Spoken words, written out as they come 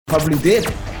probably did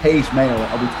hate Mayo,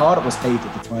 or we thought it was hate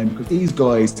at the time, because these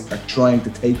guys are trying to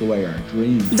take away our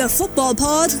dreams. The Football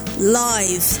Pod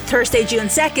live Thursday, June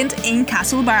 2nd in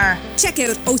Castlebar. Check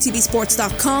out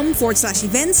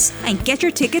otbsports.com/events and get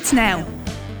your tickets now.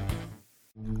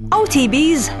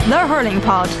 OTB's The Hurling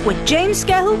Pod with James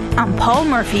Skehill and Paul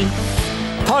Murphy.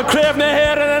 Tá Cravenna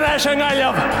here in the National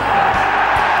Gaelic.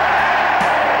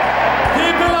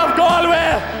 People of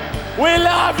Galway, we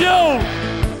love you.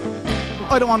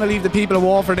 I don't want to leave the people of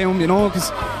Waterford down,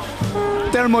 because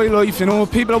they're my life,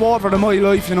 People of Waterford are my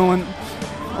life, and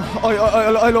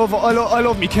I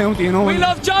love me county, We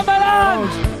love John Malone.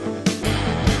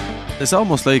 It's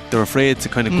almost like they're afraid to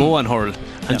kind of go on hurl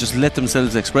and just let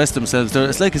themselves express themselves.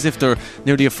 It's like as if they're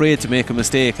nearly afraid to make a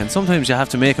mistake, and sometimes you have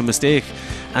to make a mistake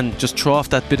and just throw off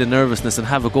that bit of nervousness and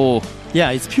have a go.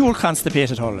 Yeah, it's pure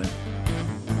constipated hurling.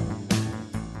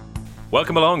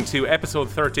 Welcome along to episode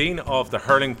 13 of the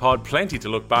Hurling Pod. Plenty to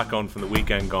look back on from the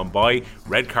weekend gone by.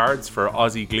 Red cards for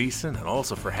Ozzie Gleeson and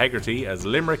also for Hegarty as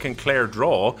Limerick and Clare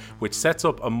draw, which sets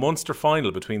up a Munster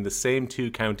final between the same two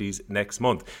counties next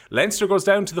month. Leinster goes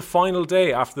down to the final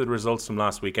day after the results from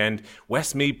last weekend.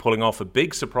 Westmeath pulling off a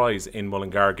big surprise in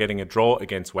Mullingar, getting a draw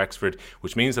against Wexford,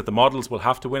 which means that the Models will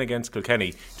have to win against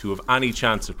Kilkenny to have any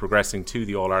chance of progressing to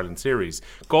the All-Ireland Series.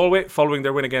 Galway, following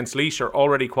their win against Laois, are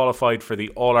already qualified for the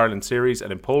All-Ireland Series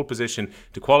and in pole position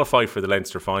to qualify for the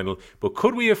Leinster final. But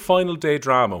could we have final day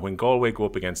drama when Galway go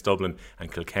up against Dublin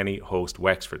and Kilkenny host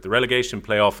Wexford? The relegation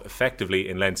playoff effectively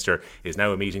in Leinster is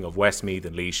now a meeting of Westmeath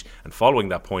and Laois, and following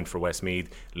that point for Westmeath,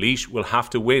 Laois will have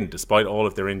to win despite all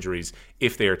of their injuries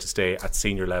if they are to stay at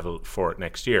senior level for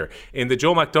next year. In the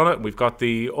Joe McDonagh, we've got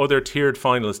the other tiered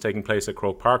finals taking place at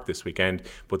Croke Park this weekend,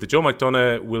 but the Joe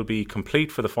McDonagh will be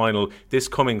complete for the final this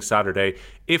coming Saturday.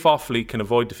 If Offaly can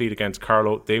avoid defeat against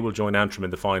Carlow, they will join Antrim in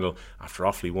the final after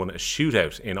Offaly won a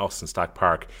shootout in Austin Stack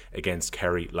Park against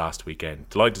Kerry last weekend.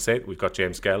 Delighted to say it, we've got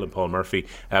James Skehill and Paul Murphy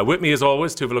with me as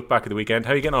always to have a look back at the weekend.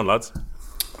 How are you getting on, lads?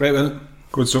 Great, Will.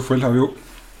 Good stuff, Will. How are you?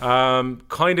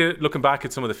 Kind of looking back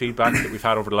at some of the feedback that we've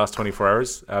had over the last 24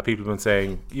 hours. People have been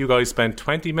saying, you guys spent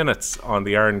 20 minutes on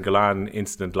the Aaron Gillane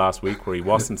incident last week where he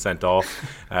wasn't sent off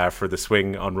for the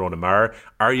swing on Ronan Maher.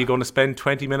 Are you going to spend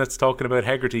 20 minutes talking about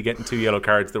Hegarty getting 2 yellow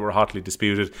cards that were hotly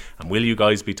disputed? And will you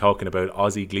guys be talking about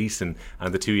Ozzie Gleeson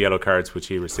and the 2 yellow cards which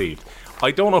he received?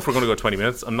 I don't know if we're going to go 20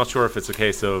 minutes. I'm not sure if it's a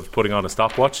case of putting on a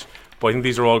stopwatch, but I think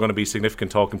these are all going to be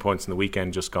significant talking points in the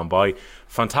weekend just gone by.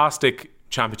 Fantastic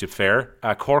championship fair.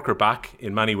 Cork are back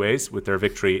in many ways with their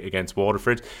victory against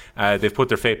Waterford. They've put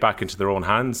their fate back into their own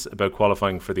hands about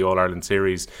qualifying for the All-Ireland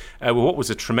Series. What was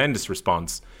a tremendous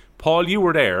response. Paul, you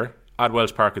were there at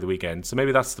Welsh Park at the weekend, so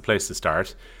maybe that's the place to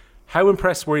start. How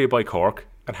impressed were you by Cork,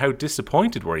 and how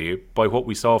disappointed were you by what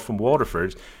we saw from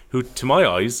Waterford, who to my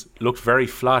eyes looked very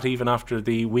flat even after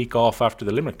the week off after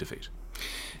the Limerick defeat?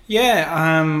 Yeah,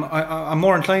 I'm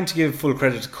more inclined to give full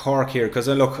credit to Cork here, because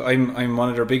I'm one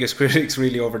of their biggest critics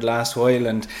really over the last while,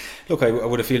 and look, I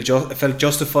would have felt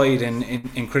justified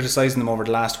in criticising them over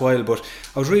the last while, but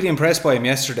I was really impressed by him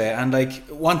yesterday. And like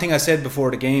one thing I said before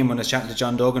the game when I was chatting to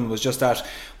John Duggan was just that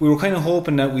we were kind of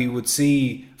hoping that we would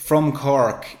see from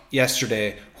Cork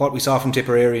yesterday what we saw from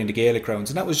Tipperary in the Gaelic grounds,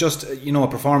 and that was just a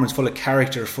performance full of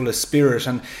character, full of spirit,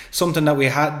 and something that we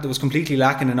had that was completely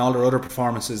lacking in all our other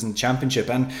performances in the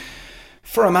Championship. And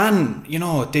for a man,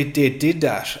 they did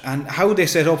that, and how they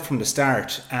set up from the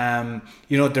start,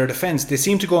 their defence, they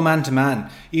seemed to go man to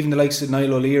man. Even the likes of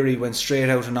Niall O'Leary went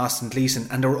straight out on Austin Gleeson,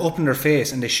 and they were up in their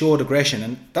face and they showed aggression.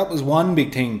 And that was one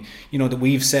big thing, that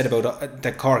we've said about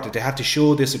that Cork, that they had to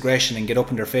show this aggression and get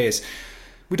up in their face.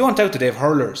 We don't doubt that they have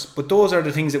hurlers, but those are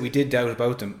the things that we did doubt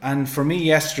about them. And for me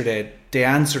yesterday, they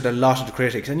answered a lot of the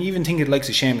critics. And you even think it likes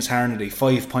of Seamus Harnedy,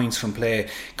 5 points from play.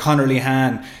 Conor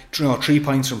Lehan, 3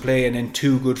 points from play, and then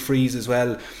 2 good frees as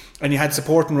well. And you had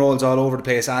supporting roles all over the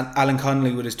place. Alan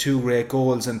Connolly with his 2 great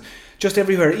goals, and just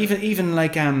everywhere. Even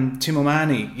like Tim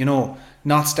O'Mahony,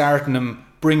 not starting him,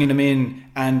 bringing him in,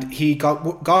 and he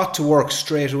got to work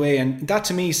straight away. And that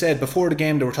to me said, before the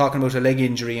game they were talking about a leg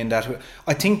injury, and that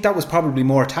I think that was probably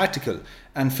more tactical.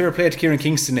 And fair play to Kieran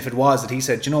Kingston if it was that he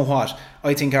said, you know what,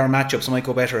 I think our matchups might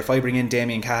go better if I bring in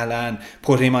Damien Cahalane,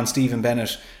 put him on Stephen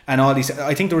Bennett and all these.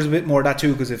 I think there was a bit more of that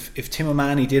too, because if Tim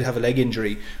O'Mahony did have a leg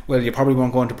injury, well, you probably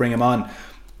weren't going to bring him on.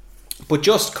 But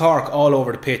just Cork all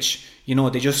over the pitch,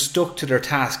 they just stuck to their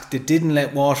task. They didn't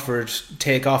let Waterford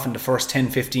take off in the first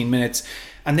 10-15 minutes.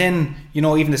 And then,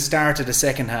 even the start of the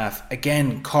second half,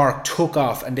 again, Cork took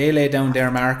off and they laid down their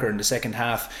marker in the second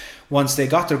half. Once they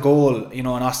got their goal,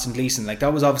 on Austin Gleeson, like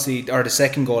that was obviously, or the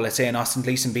second goal, let's say, in Austin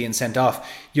Gleeson being sent off,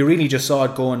 you really just saw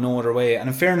it going no other way. And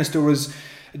in fairness, there was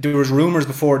there was rumours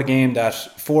before the game that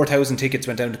 4,000 tickets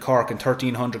went down to Cork and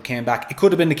 1,300 came back. It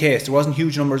could have been the case. There wasn't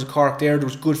huge numbers of Cork there. There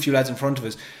was a good few lads in front of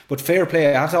us. But fair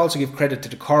play, I have to also give credit to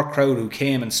the Cork crowd who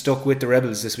came and stuck with the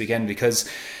Rebels this weekend, because,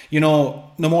 you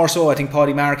know, no more so, I think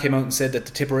Paddy Maher came out and said that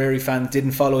the Tipperary fans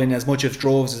didn't follow in as much of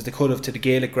droves as they could have to the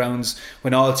Gaelic grounds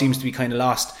when all seems to be kind of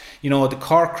lost. You know, the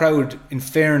Cork crowd, in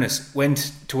fairness,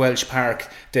 went to Welsh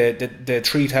Park, the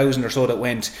 3,000 or so that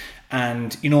went,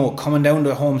 and, you know, coming down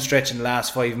the home stretch in the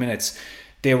last 5 minutes,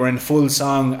 they were in full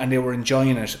song and they were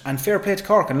enjoying it. And fair play to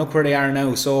Cork, and look where they are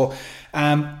now. So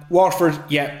Waterford,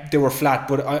 yeah, they were flat,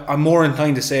 but I'm more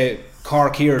inclined to say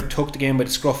Cork here took the game by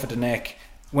the scruff of the neck,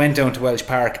 went down to Welsh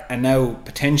Park, and now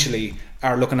potentially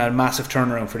are looking at a massive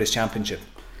turnaround for this championship.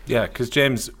 Yeah, because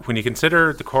James, when you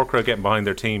consider the Cork crowd getting behind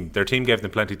their team gave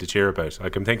them plenty to cheer about.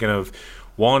 Like, I'm thinking of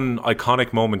one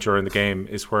iconic moment during the game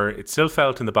is where it still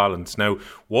felt in the balance. Now,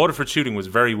 Waterford's shooting was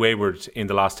very wayward in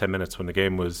the last 10 minutes when the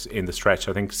game was in the stretch.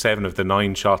 I think 7 of the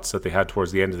 9 shots that they had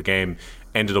towards the end of the game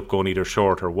ended up going either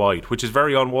short or wide, which is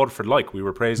very un-Waterford-like. We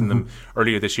were praising them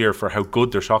earlier this year for how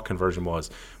good their shot conversion was.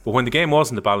 But when the game was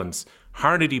in the balance,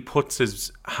 Harnedy puts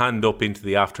his hand up into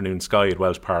the afternoon sky at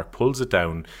Welsh Park, pulls it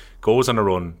down, goes on a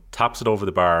run, taps it over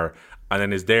the bar, and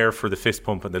then is there for the fist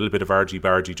pump and a little bit of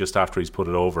argy-bargy just after he's put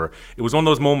it over. It was one of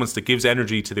those moments that gives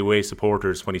energy to the away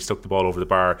supporters when he stuck the ball over the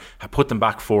bar, had put them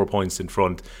back 4 points in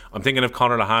front. I'm thinking of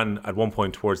Conor Lehane at one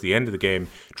point towards the end of the game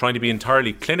trying to be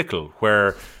entirely clinical,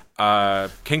 where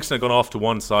Kingston had gone off to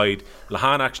one side.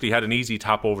 Lehane actually had an easy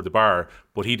tap over the bar,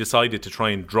 but he decided to try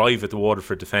and drive at the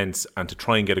Waterford defence and to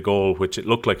try and get a goal, which it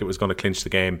looked like it was going to clinch the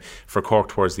game for Cork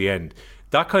towards the end.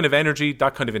 That kind of energy,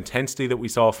 that kind of intensity that we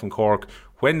saw from Cork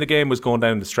when the game was going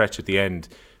down the stretch at the end,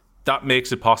 that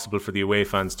makes it possible for the away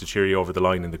fans to cheer you over the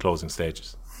line in the closing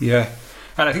stages. Yeah,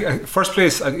 and I think first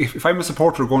place, if I'm a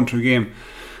supporter going to a game,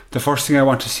 the first thing I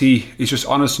want to see is just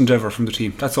honest endeavour from the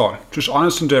team. That's all. Just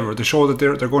honest endeavour. They show that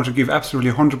they're going to give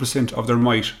absolutely 100% of their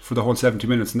might for the whole 70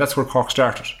 minutes, and that's where Cork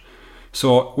started.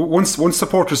 So once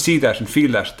supporters see that and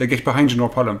feel that, they get behind you, no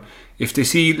problem. If they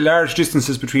see large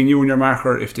distances between you and your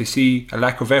marker, if they see a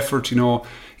lack of effort, you know,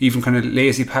 even kind of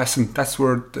lazy passing, that's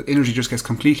where the energy just gets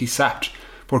completely sapped.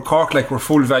 But Cork, like, were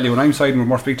full value, and I'm siding with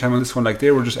Murph big time on this one. Like,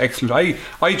 they were just excellent.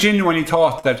 I genuinely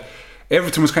thought that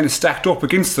everything was kind of stacked up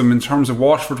against them in terms of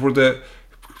Waterford were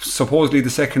supposedly the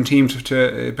second team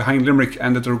to behind Limerick,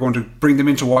 and that they were going to bring them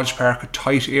into Walsh Park, a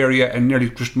tight area, and nearly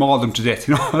just maul them to death.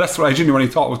 You know, that's what I genuinely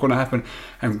thought was going to happen.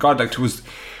 And God, like,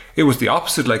 it was the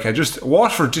opposite. Like,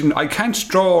 Waterford didn't. I can't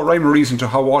draw a rhyme or reason to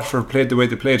how Waterford played the way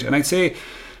they played. And I'd say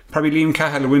probably Liam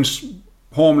Cahill went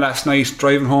home last night,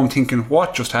 driving home, thinking,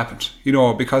 what just happened? You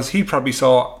know, because he probably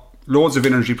saw loads of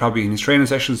energy probably in his training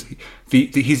sessions.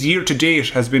 His year to date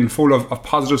has been full of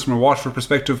positives from a Waterford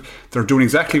perspective. They're doing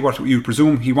exactly what you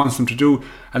presume he wants them to do,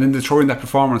 and then they throw in that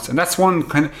performance, and that's one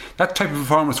kind of, that type of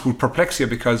performance would perplex you,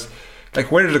 because,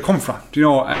 like, where did it come from? You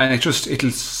know, and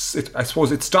I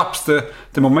suppose it stops the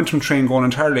momentum train going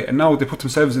entirely, and now they put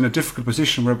themselves in a difficult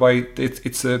position whereby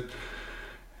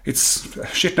it's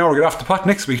shit now or get off the pot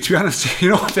next week, to be honest. You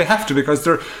know, they have to, because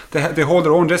they hold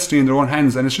their own destiny in their own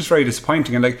hands, and it's just very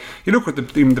disappointing. And, like, you look at the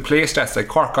play stats, like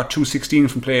Cork got 216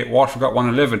 from play, Waterford got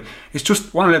 111. It's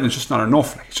just 111 is just not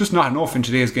enough. Like, it's just not enough in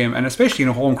today's game, and especially in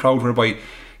a home crowd whereby,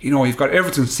 you know, you've got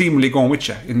everything seemingly going with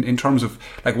you in terms of,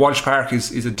 like, Walsh Park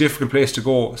is a difficult place to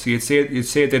go. So you'd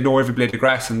say they know every blade of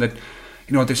grass, and that,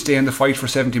 you know, they stay in the fight for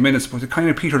 70 minutes, but it kind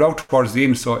of petered out towards the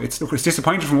end. So it's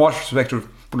disappointing from Waterford's perspective,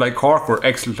 but, like, Cork were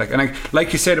excellent. Like, and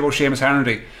like you said about Seamus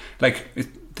Harnedy, like,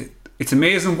 it's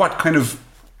amazing what kind of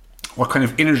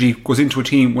energy goes into a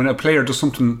team when a player does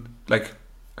something like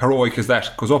heroic as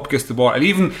that, goes up, gets the ball, and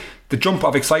even the jump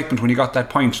of excitement when he got that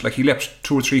point, like he leapt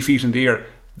 2 or 3 feet in the air,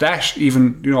 that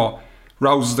even, you know,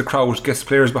 rouses the crowd, gets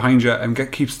players behind you,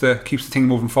 and keeps the thing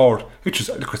moving forward, which is,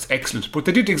 look, it's excellent. But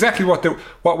they did exactly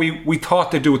what we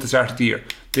thought they'd do at the start of the year.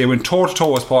 They went toe to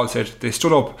toe, as Paul said. They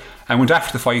stood up and went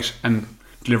after the fight and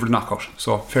delivered a knockout.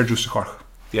 So fair dues to Cork.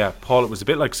 Yeah, Paul, it was a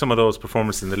bit like some of those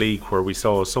performances in the league where we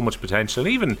saw so much potential,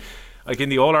 even like in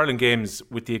the All-Ireland games,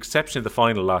 with the exception of the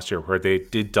final last year where they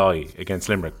did die against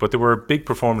Limerick, but there were big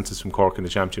performances from Cork in the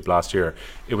Championship last year.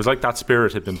 It was like that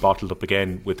spirit had been bottled up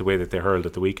again with the way that they hurled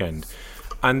at the weekend.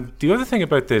 And the other thing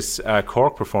about this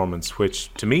Cork performance,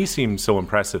 which to me seems so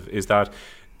impressive, is that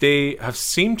they have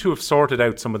seemed to have sorted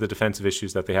out some of the defensive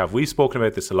issues that they have. We've spoken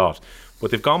about this a lot,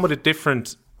 but they've gone with a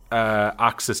different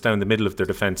axis down the middle of their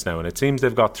defence now, and it seems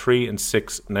they've got 3 and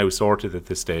 6 now sorted at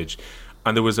this stage.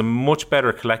 And there was a much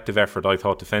better collective effort, I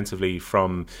thought, defensively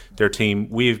from their team.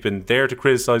 We've been there to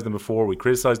criticise them before. We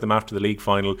criticised them after the league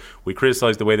final. We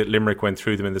criticised the way that Limerick went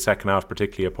through them in the second half,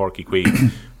 particularly at Páirc Uí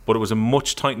Chaoimh. But it was a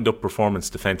much tightened up performance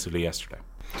defensively yesterday.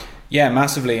 Yeah,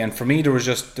 massively. And for me, there was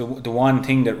just the one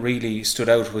thing that really stood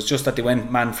out was just that they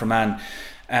went man for man.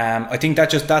 I think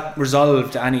that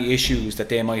resolved any issues that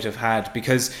they might have had,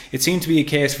 because it seemed to be a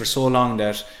case for so long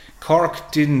that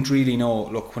Cork didn't really know,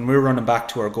 look, when we're running back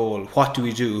to our goal, what do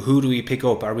we do? Who do we pick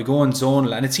up? Are we going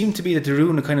zonal? And it seemed to be that they were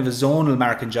doing a kind of a zonal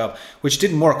marking job, which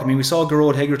didn't work. I mean, we saw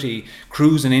Gearóid Hegarty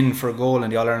cruising in for a goal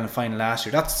in the All-Ireland final last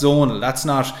year. That's zonal. That's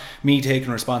not me taking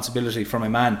responsibility for my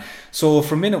man. So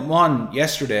from minute one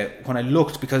yesterday, when I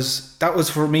looked, because that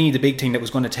was for me the big thing that was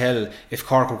going to tell if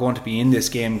Cork were going to be in this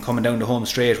game coming down the home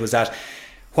straight, was that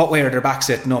what way are their back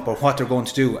setting up or what they're going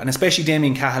to do. And especially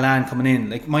Damien Cahalane coming in.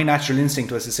 Like, my natural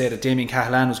instinct was to say that Damien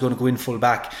Cahalane was going to go in full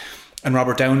back, and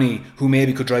Robert Downey, who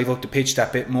maybe could drive up the pitch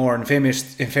that bit more. And in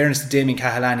fairness to Damien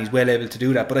Cahalane, he's well able to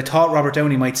do that. But I thought Robert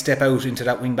Downey might step out into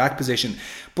that wing back position.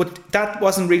 But that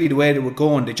wasn't really the way they were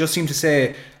going. They just seemed to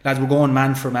say, lads, we're going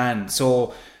man for man.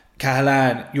 So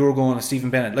Cahalane, you were going with Stephen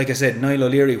Bennett. Like I said, Niall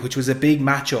O'Leary, which was a big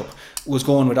matchup, was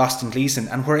going with Austin Gleeson.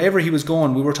 And wherever he was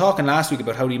going, we were talking last week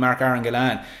about how do you mark Aaron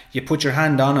Gillane. You put your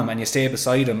hand on him and you stay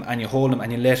beside him and you hold him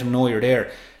and you let him know you're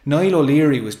there. Niall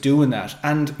O'Leary was doing that.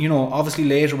 And, you know, obviously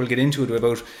later we'll get into it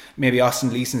about maybe Austin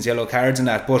Gleeson's yellow cards and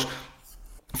that, but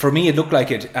for me it looked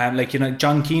like it. Like, you know,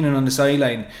 John Keenan on the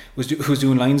sideline who's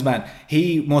doing linesman.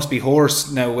 He must be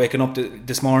hoarse now waking up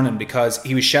this morning, because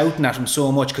he was shouting at him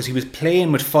so much because he was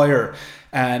playing with fire,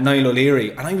 Niall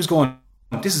O'Leary. And I was going,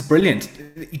 this is brilliant.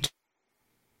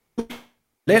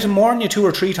 Let him warn you 2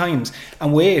 or 3 times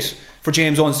and wait for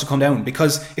James Owens to come down,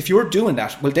 because if you're doing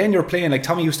that, well, then you're playing like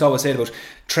Tommy used to always say about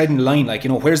treading the line. Like, you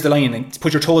know, where's the line? And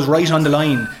put your toes right on the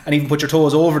line, and even put your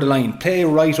toes over the line, play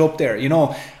right up there, you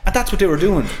know. And that's what they were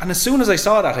doing. And as soon as I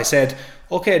saw that, I said,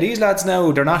 okay, these lads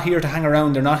now, they're not here to hang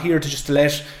around. They're not here to just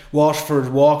let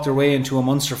Waterford walk their way into a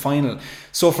Munster final.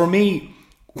 So for me,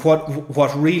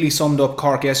 what really summed up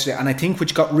Cork yesterday, and I think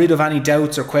which got rid of any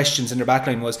doubts or questions in their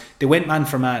backline, was they went man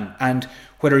for man. And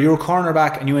whether you're a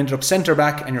cornerback and you ended up centre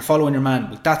back and you're following your man,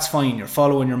 well, that's fine, you're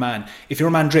following your man. If your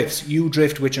man drifts, you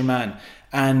drift with your man.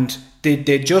 And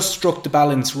they just struck the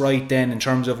balance right then, in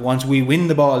terms of, once we win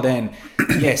the ball, then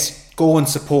yes, go and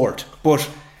support, but,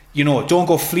 you know, don't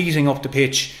go fleeting up the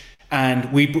pitch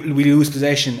and we lose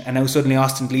possession and now suddenly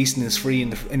Austin Gleeson is free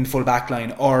in the full back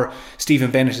line, or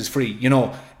Stephen Bennett is free. You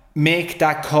know, make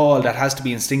that call that has to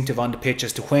be instinctive on the pitch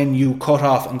as to when you cut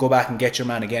off and go back and get your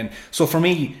man again. So for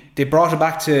me, they brought it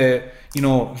back to, you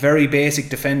know, very basic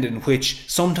defending,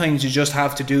 which sometimes you just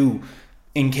have to do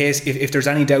in case if there's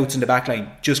any doubts in the back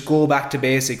line. Just go back to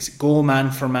basics, go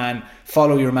man for man,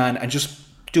 follow your man, and just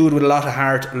do it with a lot of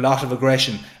heart, a lot of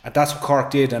aggression. And that's what Cork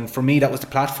did, and for me that was the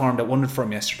platform that won it for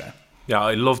him yesterday. Yeah,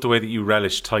 I love the way that you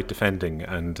relish tight defending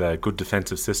and good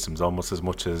defensive systems almost as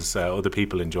much as other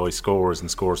people enjoy scores and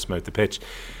scores from out the pitch.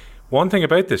 One thing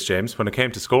about this, James, when it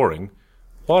came to scoring,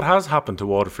 what has happened to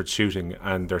Waterford's shooting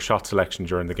and their shot selection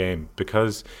during the game?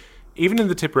 Because even in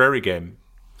the Tipperary game,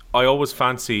 I always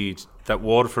fancied that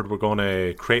Waterford were going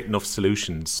to create enough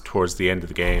solutions towards the end of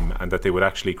the game and that they would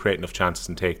actually create enough chances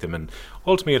and take them, and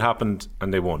ultimately it happened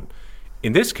and they won.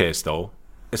 In this case, though,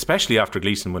 especially after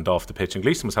Gleeson went off the pitch, and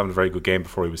Gleeson was having a very good game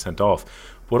before he was sent off,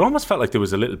 but it almost felt like there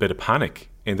was a little bit of panic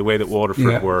in the way that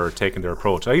Waterford were taking their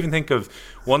approach. I even think of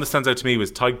one that stands out to me was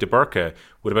Tadhg de Burka,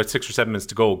 with about 6 or 7 minutes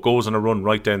to go, goes on a run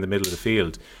right down the middle of the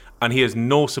field, and he has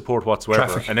no support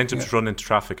whatsoever, and ends up just running into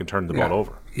traffic and turning the ball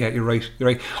over. Yeah, you're right.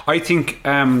 I think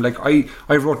I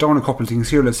wrote down a couple of things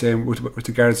here, let's say, with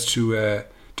regards to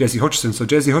Jesse Hutchison. So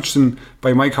Jesse Hutchison,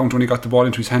 by my count, when he got the ball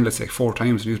into his hand, let's say 4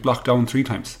 times, and he was blocked down 3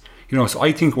 times. You know, so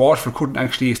I think Waterford couldn't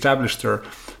actually establish their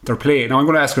play. Now I'm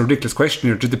going to ask a ridiculous question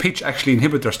here. Did the pitch actually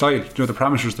inhibit their style? You know, the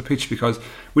parameters of the pitch? Because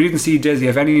we didn't see Desi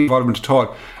have any involvement at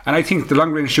all. And I think the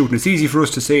long range shooting, it's easy for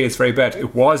us to say it's very bad.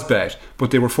 It was bad,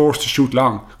 but they were forced to shoot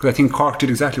long. Because I think Cork did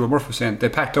exactly what Murph was saying. They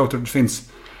packed out their defence.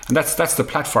 And that's the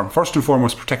platform. First and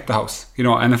foremost, protect the house. You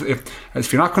know, and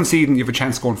if you're not conceding, you have a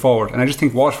chance going forward. And I just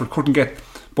think Waterford couldn't get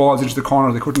balls into the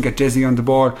corner, they couldn't get Desi on the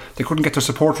ball, they couldn't get their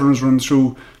support runners run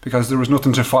through because there was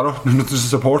nothing to follow, nothing to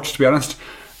support, to be honest.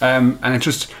 And it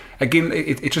just, again,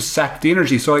 it just sapped the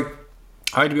energy. So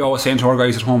I'd be always saying to our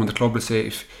guys at home in the club, let's say,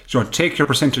 if you know, take your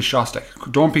percentage shots, like,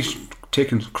 don't be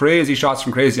taking crazy shots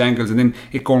from crazy angles and then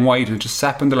it going wide and just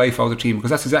sapping the life out of the team, because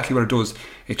that's exactly what it does.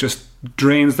 It just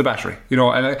drains the battery, you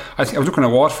know. And I was looking at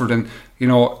Waterford, and you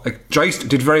know, like Joyce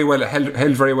did very well,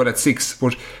 held very well at 6,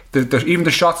 but even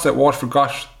the shots that Waterford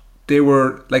got they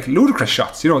were like ludicrous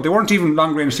shots. They weren't even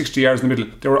long range 60 yards in the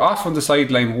middle. They were off on the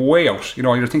sideline, way out.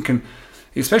 You're thinking,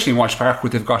 especially in Walsh Park, where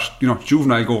they've got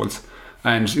juvenile goals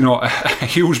and a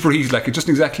huge breeze. Like, it doesn't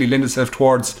exactly lend itself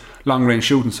towards long range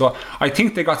shooting. So I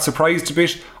think they got surprised a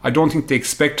bit. I don't think they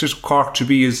expected Cork to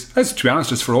be as to be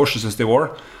honest, as ferocious as they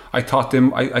were. I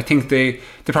think they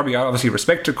probably obviously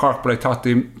respected Cork, but I thought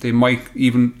they might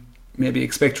even maybe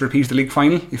expect to repeat the league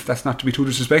final, if that's not to be too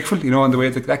disrespectful, in the way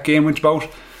that game went about.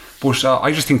 But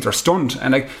I just think they're stunned,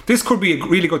 and this could be a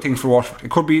really good thing for Waterford.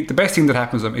 It could be the best thing that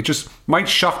happens to them. It just might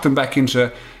shock them back into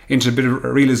a bit of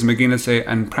realism again, let's say,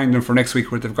 and prime them for next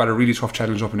week, where they've got a really tough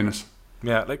challenge up in Innis.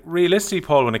 Yeah, realistically,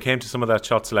 Paul, when it came to some of that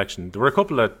shot selection, there were a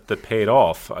couple that paid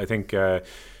off. I think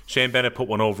Shane Bennett put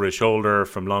one over his shoulder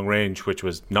from long range, which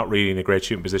was not really in a great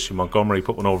shooting position. Montgomery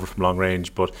put one over from long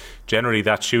range, but generally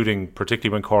that shooting,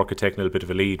 particularly when Cork had taken a little bit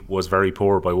of a lead, was very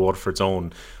poor by Waterford's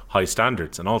own high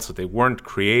standards. And also they weren't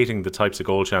creating the types of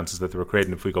goal chances that they were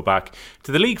creating if we go back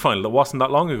to the league final. That wasn't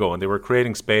that long ago, and they were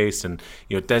creating space, and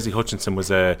Desi Hutchinson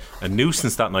was a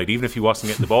nuisance that night. Even if he wasn't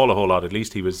getting the ball a whole lot, at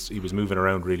least he was moving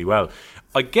around really well.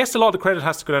 I guess a lot of the credit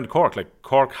has to go down to Cork.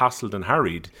 Cork hassled and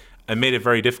harried and made it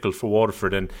very difficult for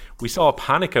Waterford, and we saw a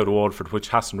panic out of Waterford which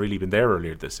hasn't really been there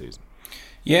earlier this season.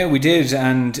 Yeah, we did,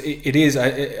 and it is.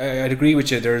 I'd agree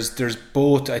with you. There's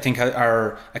both. I think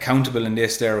are accountable in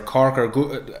this. There, Cork are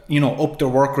good, up their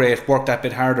work rate, work that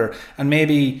bit harder, and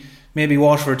maybe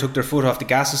Waterford took their foot off the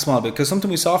gas a small bit, because something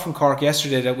we saw from Cork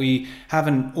yesterday that we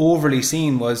haven't overly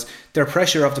seen was their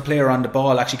pressure of the player on the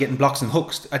ball actually getting blocks and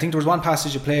hooks. I think there was one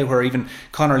passage of play where even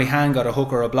Conor Lehan got a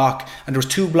hook or a block, and there was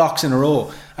 2 blocks in a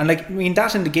row. And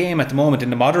that in the game at the moment, in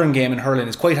the modern game in hurling,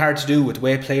 is quite hard to do with the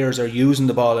way players are using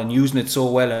the ball and using it so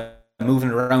well and moving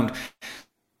it around.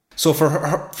 So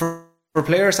for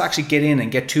players to actually get in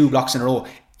and get 2 blocks in a row,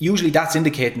 usually that's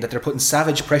indicating that they're putting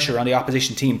savage pressure on the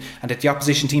opposition team, and that the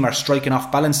opposition team are striking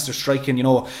off balance, they're striking,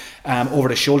 over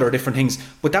the shoulder, different things.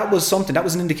 But that was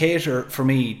an indicator for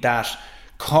me that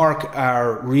Cork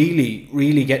are really,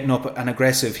 really getting up and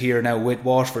aggressive here now with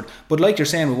Waterford. But like you're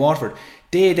saying with Waterford,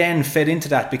 they then fed into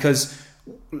that, because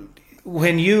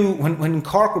when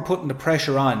Cork were putting the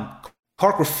pressure on,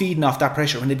 Cork were feeding off that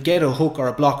pressure when they'd get a hook or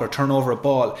a block or turn over a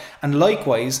ball. And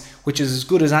likewise, which is as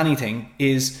good as anything,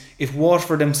 is if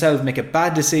Waterford themselves make a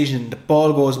bad decision, the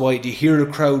ball goes wide, you hear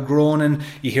the crowd groaning,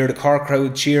 you hear the Cork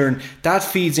crowd cheering, that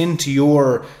feeds into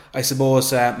your, I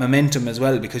suppose, momentum as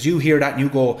well, because you hear that and you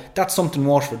go, that's something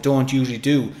Waterford don't usually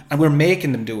do, and we're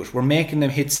making them do it. We're making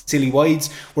them hit silly wides,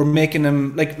 we're making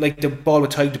them, like the ball with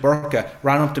Tyke de Burka,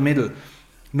 ran up the middle,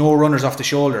 no runners off the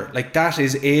shoulder. That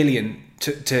is alien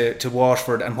to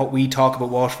Waterford and what we talk about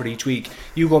Waterford each week.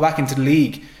 You go back into the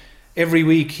league, every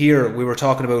week here we were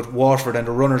talking about Waterford and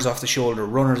the runners off the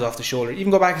shoulder.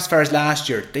 Even go back as far as last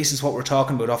year, this is what we're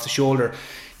talking about, off the shoulder.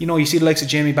 You see the likes of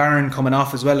Jamie Barron coming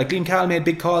off as well. Liam Cahill made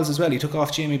big calls as well. He took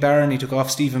off Jamie Barron, he took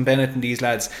off Stephen Bennett and these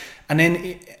lads. And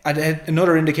then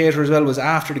another indicator as well was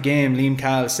after the game, Liam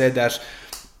Cahill said that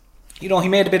he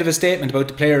made a bit of a statement about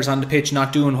the players on the pitch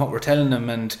not doing what we're telling them,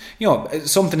 and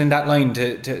something in that line,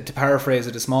 to paraphrase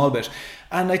it a small bit.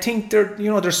 And I think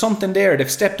there's something there. They've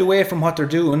stepped away from what they're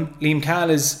doing. Liam Cahill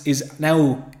is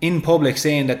now in public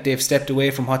saying that they've stepped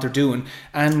away from what they're doing.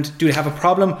 And do they have a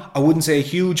problem? I wouldn't say a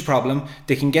huge problem.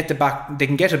 They can get it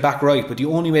back right, but the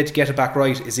only way to get it back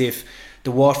right is if the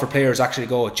Waterford players actually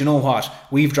go, do you know what,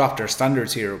 we've dropped our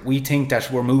standards here, we think that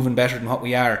we're moving better than what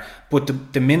we are, but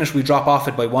the minute we drop off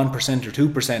it by 1% or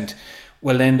 2%,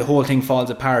 well then the whole thing falls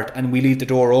apart and we leave the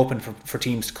door open for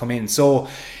teams to come in. So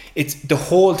it's the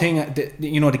whole thing,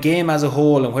 the game as a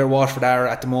whole and where Waterford are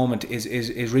at the moment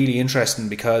is really interesting,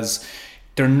 because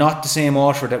they're not the same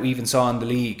Waterford that we even saw in the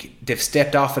league. They've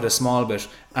stepped off it a small bit,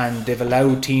 and they've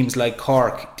allowed teams like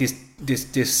Cork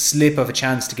this slip of a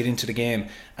chance to get into the game,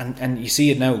 and you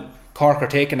see it now. Cork are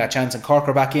taking that chance, and Cork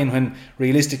are back in when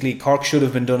realistically Cork should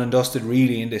have been done and dusted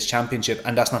really in this championship,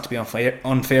 and that's not to be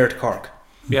unfair to Cork.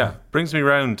 Yeah, brings me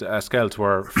round, Skehill, to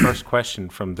our first question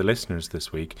from the listeners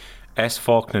this week. S.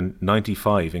 Faulkner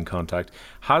 95 in contact.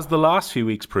 Has the last few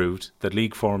weeks proved that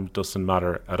league form doesn't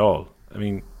matter at all? I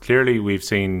mean, clearly we've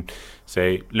seen,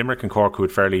 say, Limerick and Cork, who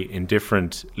had fairly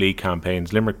indifferent league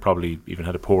campaigns. Limerick probably even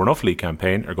had a poor enough league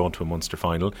campaign, are going to a Munster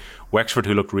final. Wexford,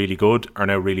 who looked really good, are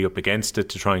now really up against it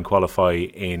to try and qualify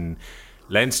in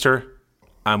Leinster.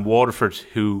 And Waterford,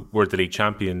 who were the league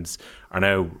champions, are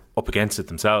now up against it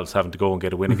themselves, having to go and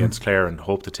get a win against Clare and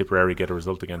hope to Tipperary get a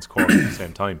result against Cork at the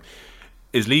same time.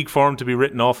 Is league form to be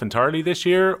written off entirely this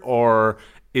year, or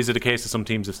is it a case that some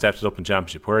teams have stepped it up in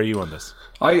Championship? Where are you on this?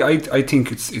 I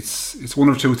think it's one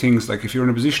of two things. Like, if you're in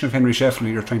a position of Henry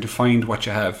Shefflin, you're trying to find what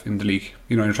you have in the league.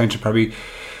 You're trying to probably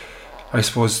I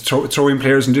suppose throw in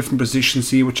players in different positions,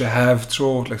 see what you have.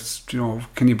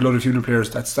 Can you blood a few new players?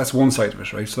 That's one side of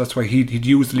it, right? So that's why he'd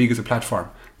use the league as a platform.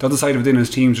 The other side of it, in his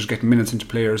teams, just getting minutes into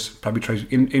players, probably try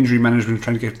injury management,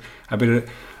 trying to get a bit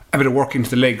of work into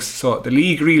the legs. So the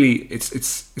league really,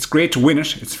 it's great to win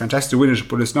it. It's fantastic to win it,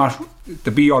 but it's not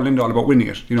the be all end all about winning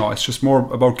it. It's just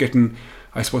more about getting,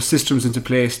 I suppose, systems into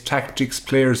place, tactics,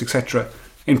 players, etc.,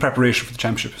 in preparation for the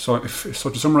championship. So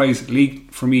to summarise, league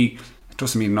for me, it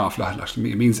doesn't mean an awful lot.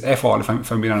 Actually, it means F all. If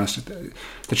I'm being honest,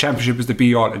 the championship is the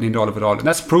be all and end all of it all, and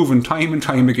that's proven time and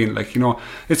time again.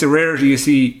 It's a rarity you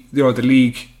see the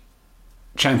league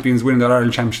champions winning that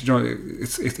Ireland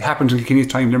Championship. It happens in Kilkenny's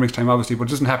time, Limerick's time, obviously, but it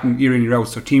doesn't happen year in, year out.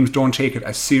 So teams don't take it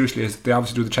as seriously as they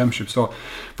obviously do the championship. So,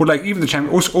 but even the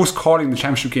us calling the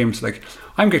championship games,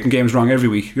 I'm getting games wrong every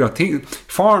week.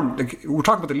 Form, we're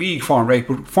talking about the league form, right?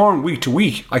 But form week to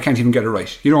week, I can't even get it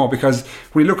right. Because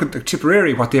when you look at the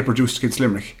Tipperary, what they produced against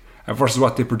Limerick versus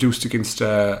what they produced against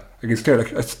Clare,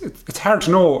 it's hard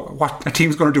to know what a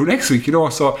team's going to do next week,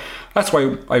 So that's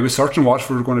why I was certain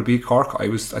Waterford were going to beat Cork. I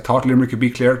thought Limerick could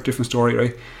beat Clare, different story,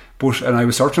 right? And I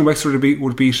was certain Wexford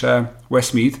would beat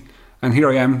Westmeath, and here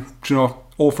I am, 0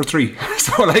 for 3.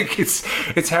 So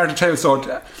it's hard to tell.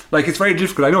 So it's very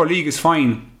difficult. I know a league is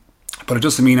fine, but it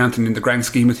doesn't mean anything in the grand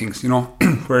scheme of things,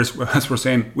 Whereas, as we're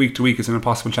saying, week to week is an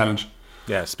impossible challenge.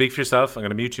 Yeah, speak for yourself. I'm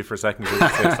going to mute you for a second because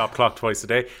you say stop clock twice a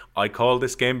day. I called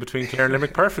this game between Clare and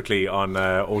Limerick perfectly on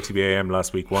OTBAM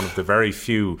last week. One of the very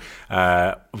few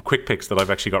quick picks that I've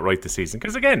actually got right this season.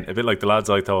 Because again, a bit like the lads,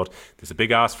 I thought there's a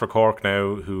big ask for Cork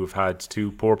now, who have had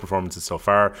 2 poor performances so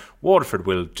far. Waterford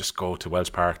will just go to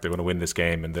Welsh Park. They're going to win this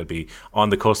game and they'll be on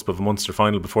the cusp of a Munster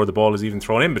final before the ball is even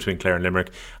thrown in between Clare and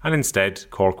Limerick. And instead,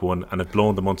 Cork won and have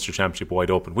blown the Munster Championship wide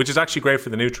open, which is actually great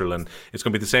for the neutral. And it's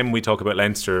going to be the same when we talk about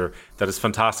Leinster, that it's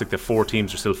fantastic that 4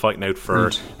 teams are still fighting out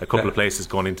for a couple of places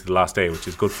going into the last day, which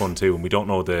is good fun too. And we don't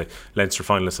know the Leinster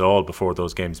finalists at all before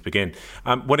those games begin.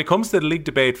 When it comes to the league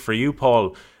debate for you,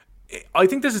 Paul, I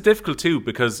think this is difficult too,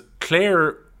 because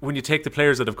Clare, when you take the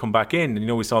players that have come back in,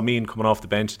 and we saw Mean coming off the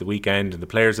bench at the weekend, and the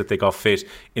players that they got fit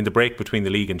in the break between the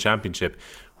league and championship,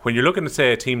 when you're looking at,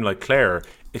 say, a team like Clare,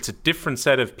 it's a different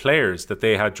set of players that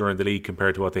they had during the league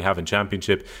compared to what they have in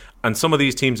championship. And some of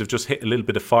these teams have just hit a little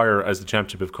bit of fire as the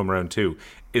championship have come around too.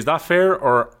 Is that fair,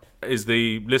 or is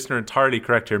the listener entirely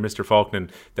correct here, Mr. Faulkner,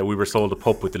 that we were sold a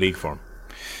pup with the league form?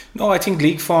 No, I think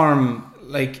league form,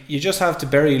 you just have to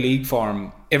bury league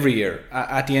form every year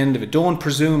at the end of it. Don't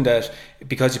presume that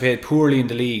because you played poorly in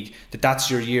the league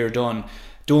that's your year done.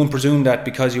 Don't presume that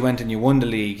because you went and you won the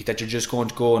league that you're just going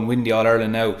to go and win the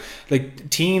All-Ireland now.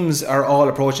 Teams are all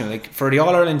approaching it. For the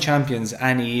All-Ireland champions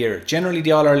any year, generally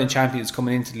the All-Ireland champions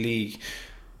coming into the league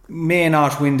may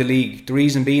not win the league. The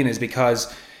reason being is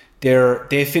because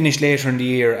they finish later in the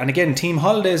year, and again, team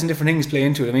holidays and different things play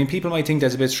into it. I mean, people might think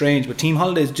that's a bit strange, but team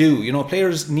holidays do.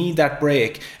 Players need that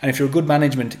break, and if you're good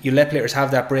management, you let players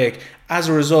have that break. As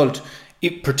a result,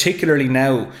 particularly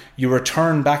now, you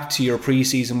return back to your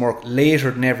pre-season work later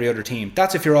than every other team.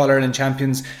 That's if you're All-Ireland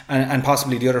champions and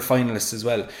possibly the other finalists as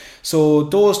well. So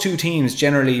those 2 teams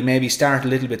generally maybe start a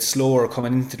little bit slower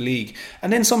coming into the league,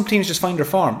 and then some teams just find their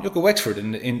form. Look at Wexford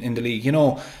in the league.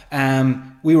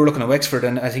 We were looking at Wexford,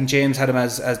 and I think James had them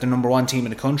as the number 1 team in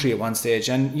the country at one stage,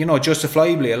 and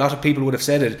justifiably a lot of people would have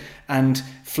said it and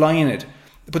flying it.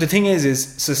 But the thing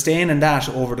is sustaining that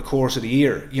over the course of the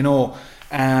year.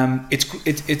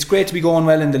 It's great to be going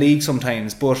well in the league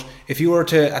sometimes, but if you were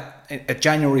to at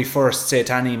January 1st say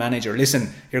to any manager,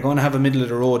 listen, you're going to have a middle of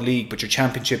the road league, but your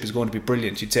championship is going to be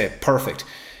brilliant, you'd say perfect.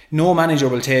 No manager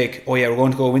will take, oh yeah, we're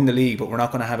going to go win the league, but we're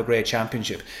not going to have a great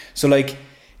championship. So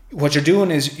what you're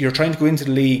doing is you're trying to go into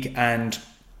the league and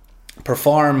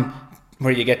perform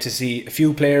where you get to see a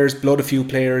few players, blood a few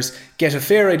players, get a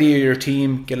fair idea of your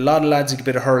team, get a lot of lads, a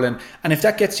bit of hurling, and if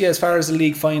that gets you as far as the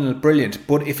league final, brilliant.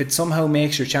 But if it somehow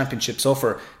makes your championship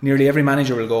suffer, nearly every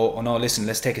manager will go, oh no, listen,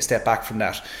 let's take a step back from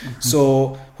that.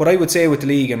 So what I would say with the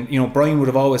league, and Brian would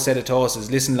have always said it to us,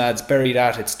 is listen lads, bury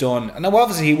that, it's done. And now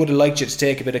obviously he would have liked you to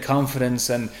take a bit of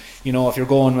confidence, and if you're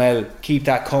going well, keep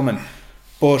that coming.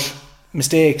 But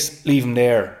mistakes, leave them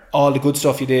there. All the good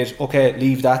stuff you did, okay,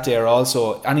 leave that there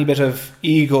also. Any bit of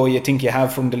ego you think you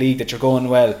have from the league that you're going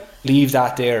well, leave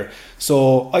that there.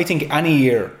 So I think any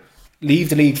year, leave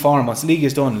the league form. Once the league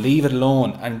is done, leave it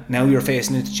alone, and now you're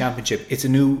facing into championship. It's a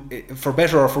new, for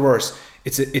better or for worse,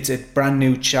 it's a brand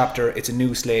new chapter, it's a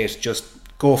new slate. Just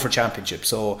go for championship.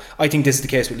 So I think this is the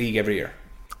case with league every year.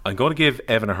 I'm going to give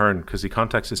Evan Ahern, because he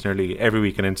contacts us nearly every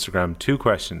week on Instagram, 2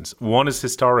 questions. One is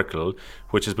historical,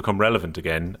 which has become relevant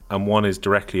again, and one is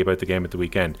directly about the game at the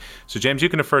weekend. So James, you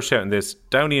can have first shout on this.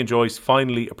 Downey and Joyce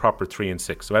finally a proper 3 and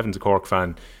 6. So Evan's a Cork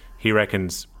fan. He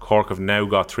reckons Cork have now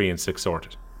got 3 and 6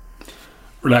 sorted.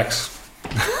 Relax.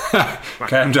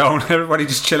 Calm down. Everybody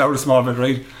just chill out a small bit,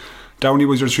 right? Downey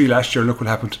was your 3 last year. Look what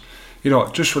happened.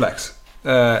 Just relax.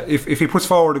 If he puts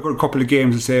forward a good couple of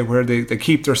games to say where they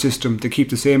keep their system, they keep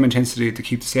the same intensity, they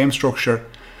keep the same structure,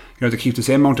 they keep the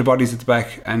same amount of bodies at the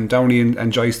back, and Downey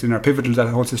and Joyce are pivotal to that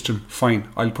whole system, fine.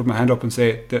 I'll put my hand up and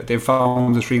say that they've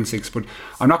found the 3 and 6, but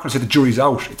I'm not going to say the jury's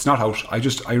out. It's not out.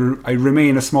 I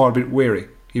remain a small bit wary,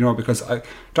 because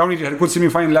Downey had a good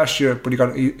semi-final last year, but he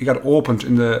got opened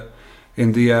in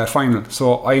the final.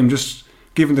 So I am just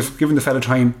giving the fella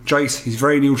time. Joyce, he's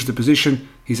very new to the position.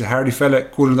 He's a hardy fella,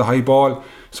 good on the high ball.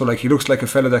 So he looks like a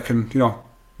fella that can,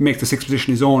 make the 6th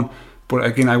position his own. But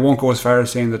again, I won't go as far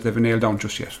as saying that they've nailed down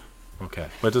just yet. Okay,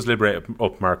 well, it does liberate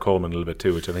up Mark Coleman a little bit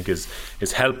too, which I think is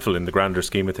helpful in the grander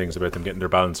scheme of things about them getting their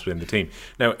balance within the team.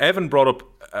 Now, Evan brought up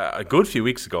a good few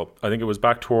weeks ago, I think it was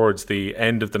back towards the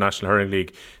end of the National Hurling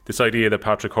League, this idea that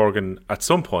Patrick Horgan at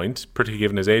some point, particularly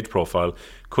given his age profile,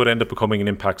 could end up becoming an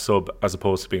impact sub as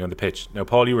opposed to being on the pitch. Now,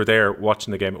 Paul, you were there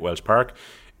watching the game at Welsh Park.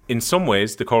 In some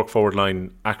ways, the Cork forward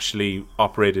line actually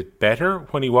operated better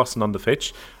when he wasn't on the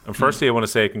pitch. And firstly, I want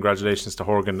to say congratulations to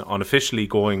Horgan on officially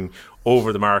going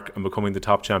over the mark and becoming the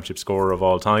top championship scorer of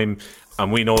all time.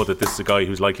 And we know that this is a guy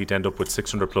who's likely to end up with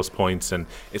 600 plus points, and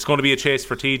it's going to be a chase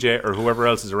for TJ or whoever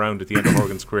else is around at the end of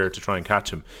Horgan's career to try and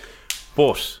catch him.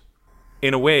 But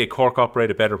in a way, Cork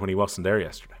operated better when he wasn't there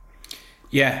yesterday.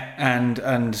 Yeah, and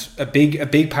a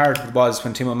big part of it was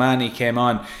when Tim O'Mahony came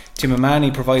on. Tim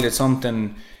O'Mahony provided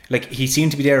something. He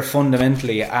seemed to be there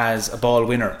fundamentally as a ball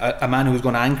winner, a man who was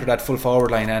going to anchor that full forward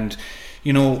line. And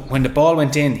when the ball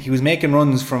went in, he was making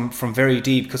runs from very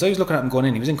deep, because I was looking at him going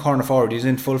in. He was in corner forward, he was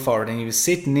in full forward, and he was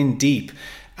sitting in deep,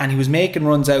 and he was making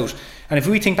runs out. And if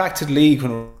we think back to the league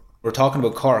when we're talking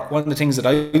about Cork, one of the things that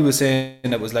I was saying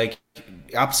that was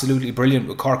absolutely brilliant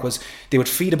with Cork was they would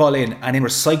feed the ball in and then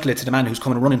recycle it to the man who's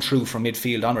coming running through from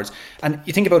midfield onwards. And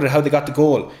you think about it, how they got the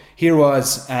goal. Here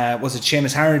was it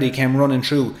Seamus Harnedy came running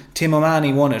through, Tim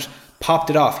O'Mahony won it, popped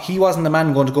it off. He wasn't the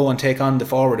man going to go and take on the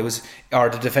forward, or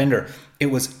the defender. It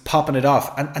was popping it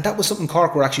off, and that was something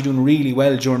Cork were actually doing really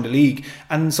well during the league,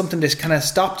 and something they kind of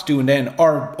stopped doing then,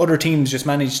 or other teams just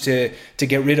managed to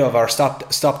get rid of or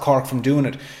stop Cork from doing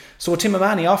it. So what Tim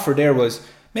O'Mahony offered there was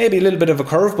maybe a little bit of a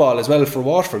curveball as well for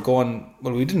Waterford, going,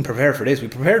 well, we didn't prepare for this. We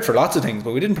prepared for lots of things,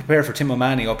 but we didn't prepare for Tim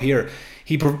O'Mahony up here.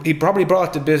 He probably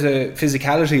brought a bit of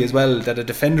physicality as well that a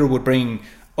defender would bring,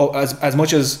 as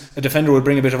much as a defender would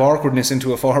bring a bit of awkwardness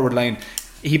into a forward line.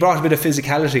 He brought a bit of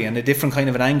physicality and a different kind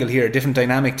of an angle here, a different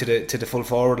dynamic to the full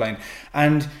forward line.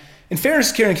 And in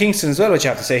fairness to Kieran Kingston as well, which you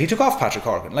have to say, he took off Patrick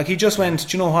Horgan. He just went,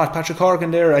 do you know what, Patrick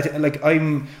Horgan there, I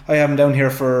have him down here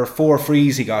for 4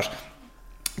 frees he got.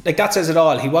 That says it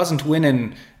all. He wasn't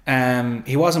winning.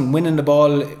 He wasn't winning the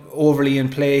ball overly in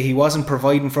play. He wasn't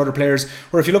providing for other players.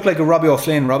 Or if you look like a Robbie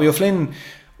O'Flynn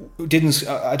didn't.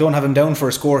 I don't have him down for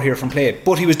a score here from play,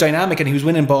 but he was dynamic and he was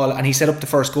winning ball and he set up the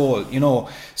first goal.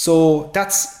 So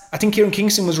I think Kieran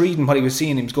Kingston was reading what he was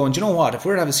seeing. He was going, do you know what? If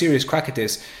we're to have a serious crack at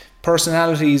this,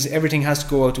 personalities, everything has to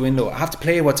go out the window. I have to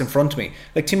play what's in front of me.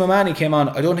 Tim O'Mahony came on.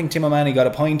 I don't think Tim O'Mahony got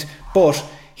a point, but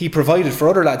he provided for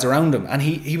other lads around him, and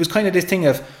he was kind of this thing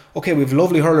of, okay, we've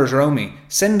lovely hurlers around me,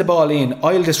 send the ball in,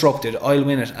 I'll disrupt it, I'll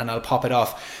win it, and I'll pop it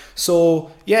off.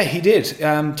 So yeah, he did.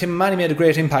 Tim O'Mahony made a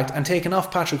great impact, and taking off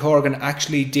Patrick Horgan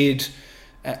actually did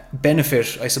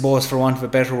benefit, I suppose, for want of a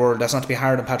better word. That's not to be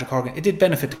hard on Patrick Horgan. It did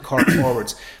benefit the Cork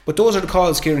forwards, but those are the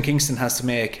calls Kieran Kingston has to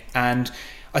make. And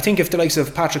I think if the likes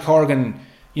of Patrick Horgan,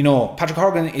 Patrick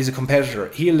Horgan is a competitor.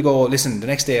 He'll go, listen, the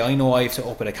next day I know I have to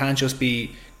up it. I can't just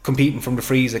be competing from the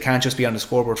frees. I can't just be on the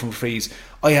scoreboard from the frees.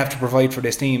 I have to provide for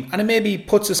this team, and it maybe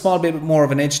puts a small bit more of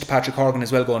an edge to Patrick Horgan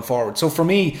as well going forward. So for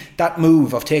me, that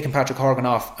move of taking Patrick Horgan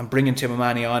off and bringing Tim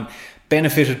O'Mahony on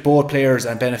benefited both players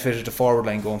and benefited the forward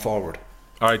line going forward.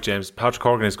 Alright, James, Patrick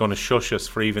Horgan is going to shush us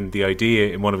for even the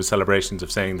idea in one of his celebrations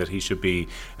of saying that he should be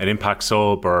an impact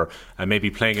sub or maybe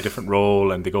playing a different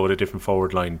role and they go with a different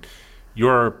forward line.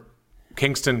 You're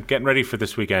Kingston getting ready for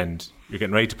this weekend. You're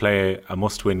getting ready to play a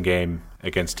must-win game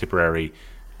against Tipperary.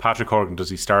 Patrick Horgan, does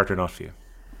he start or not for you?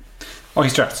 Oh, he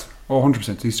starts.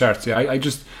 100%. He starts. Yeah, I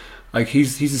just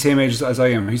he's the same age as I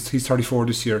am. He's 34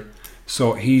 this year,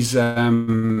 so he's I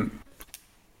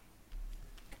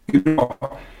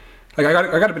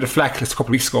got a bit of flack a couple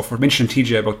of weeks ago for mentioning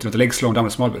TJ about the legs slowing down a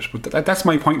small bit, but that's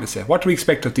my point to say. What do we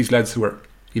expect of these lads who are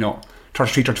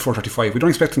 33, 34, 35. We don't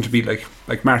expect them to be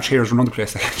like March Hares run on the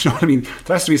place. You know what I mean?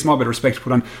 There has to be a small bit of respect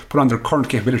put on their current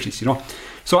capabilities, you know.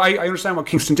 So I understand what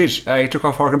Kingston did. He took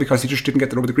off Horgan because he just didn't get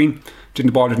the rub of the green. The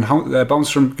ball didn't bounce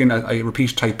from him. Again, I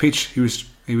repeat, tight pitch. He was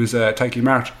tightly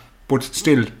marked, but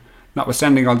still,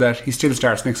 notwithstanding all that, he still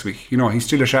starts next week. You know, he's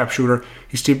still a sharpshooter.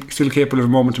 He's still capable of a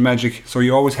moment of magic. So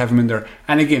you always have him in there.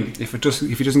 And again, if he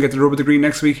doesn't get the rub of the green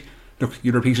next week, look,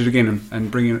 you repeat it again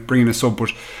and bring in a sub.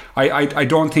 But I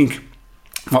don't think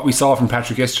what we saw from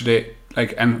Patrick yesterday,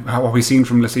 and what we've seen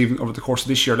from, let's say, even over the course of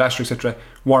this year, last year, etc.,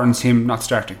 warrants him not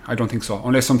starting. I don't think so,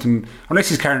 unless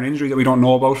he's carrying an injury that we don't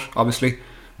know about, obviously.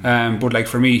 But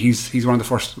for me, he's one of the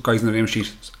first guys on the name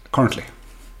sheet currently.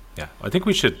 Yeah, I think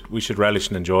we should relish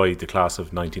and enjoy the class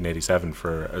of 1987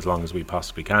 for as long as we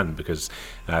possibly can, because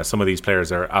some of these players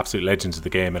are absolute legends of the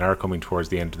game and are coming towards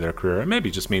the end of their career, and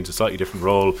maybe just means a slightly different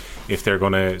role if they're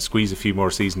going to squeeze a few more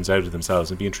seasons out of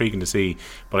themselves. It'd be intriguing to see.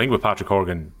 But I think with Patrick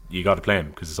Horgan, you got to play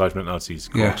him, because aside from anything else, he's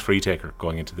Cork's free taker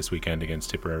going into this weekend against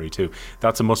Tipperary too.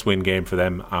 That's a must-win game for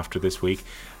them after this week.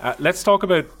 Let's talk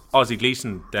about Ozzie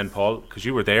Gleeson then, Paul, because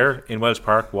you were there in Welsh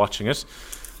Park watching it,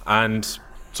 and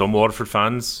some Waterford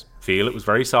fans feel it was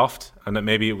very soft and that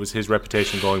maybe it was his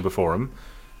reputation going before him.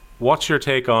 What's your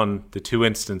take on the two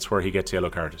incidents where he gets yellow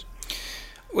carded?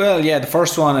 Well, yeah, the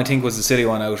first one I think was the silly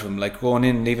one out of him, like going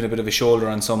in and leaving a bit of a shoulder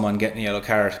on someone, getting a yellow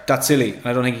card. That's silly, and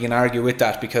I don't think you can argue with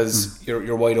that, because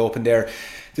you're wide open there.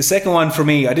 The second one for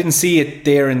me, I didn't see it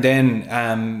there and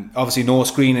then. Obviously no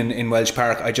screen in Welsh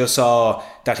Park. I just saw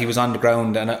that he was on the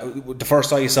ground, and the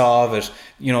first I saw of it,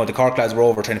 you know, the Cork lads were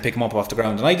over trying to pick him up off the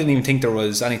ground, and I didn't even think there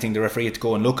was anything the referee had to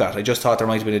go and look at. I just thought there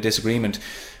might have been a disagreement.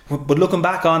 But looking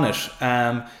back on it,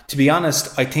 to be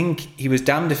honest, I think he was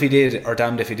damned if he did or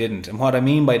damned if he didn't. And what I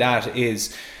mean by that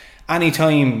is, any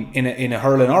time in a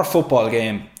hurling or football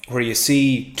game where you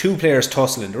see two players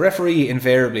tussling, the referee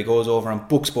invariably goes over and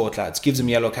books both lads, gives them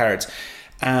yellow cards.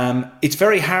 It's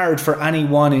very hard for any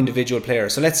one individual player.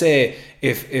 So let's say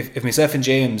if myself and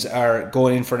James are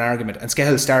going in for an argument and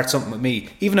Skehill starts something with me,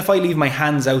 even if I leave my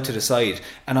hands out to the side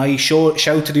and I shout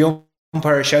to the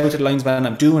umpire, shout to the linesman,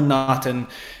 I'm doing nothing,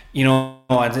 you know,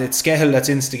 and it's Skehill that's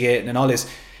instigating and all this,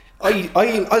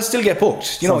 I'll still get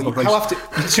booked. You know, how often?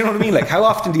 Do you know what I mean? Like, how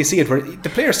often do you see it where the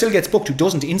player still gets booked who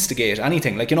doesn't instigate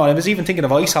anything? Like, you know, I was even thinking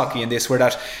of ice hockey in this, where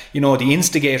that, you know, the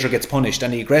instigator gets punished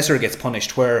and the aggressor gets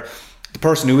punished, where the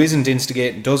person who isn't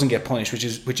instigating doesn't get punished,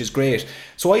 which is great.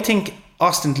 So I think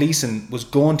Austin Gleeson was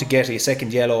going to get a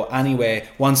second yellow anyway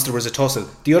once there was a tussle.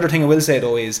 The other thing I will say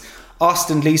though is,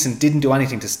 Austin Gleeson didn't do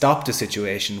anything to stop the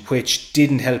situation, which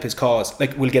didn't help his cause.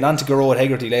 Like, we'll get on to Garrod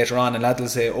Hegarty later on, and lads will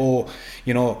say, oh,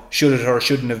 you know, should it or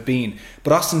shouldn't have been.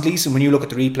 But Austin Gleeson, when you look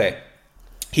at the replay,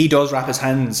 he does wrap his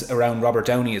hands around Robert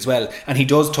Downey as well, and he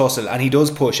does tussle, and he does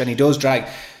push, and he does drag.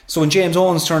 So when James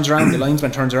Owens turns around, the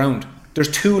linesman turns around, there's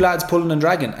two lads pulling and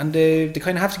dragging, and they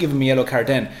kind of have to give him a yellow card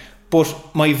then.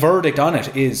 But my verdict on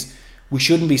it is, we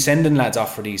shouldn't be sending lads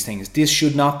off for these things. This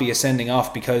should not be a sending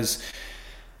off, because,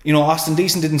 you know, Austin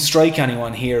Gleeson didn't strike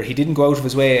anyone here. He didn't go out of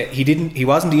his way. He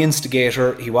wasn't the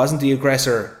instigator. He wasn't the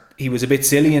aggressor. He was a bit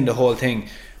silly in the whole thing.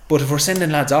 But if we're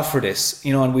sending lads off for this,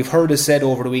 you know, and we've heard it said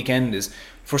over the weekend, is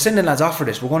if we're sending lads off for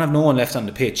this, we're going to have no one left on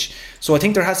the pitch. So I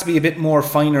think there has to be a bit more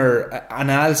finer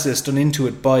analysis done into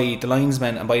it by the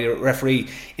linesman and by the referee.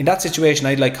 In that situation,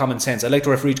 I'd like common sense. I'd like the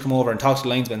referee to come over and talk to the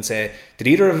linesman and say, did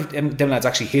either of them lads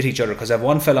actually hit each other? Because I have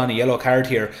one fella on a yellow card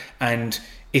here, and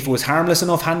if it was harmless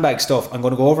enough handbag stuff, I'm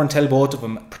going to go over and tell both of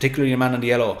them, particularly your man on the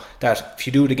yellow, that if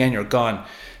you do it again, you're gone.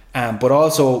 But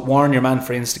also warn your man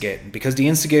for instigating, because the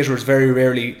instigator is very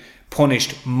rarely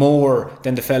punished more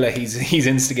than the fella he's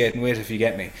instigating with, if you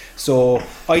get me. So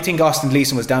I think Austin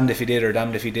Gleeson was damned if he did or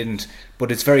damned if he didn't, but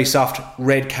it's very soft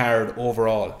red card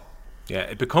overall. Yeah,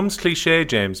 it becomes cliche,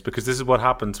 James, because this is what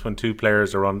happens when two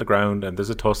players are on the ground and there's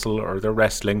a tussle or they're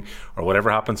wrestling or whatever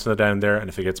happens to them down there, and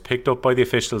if it gets picked up by the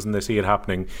officials and they see it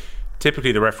happening,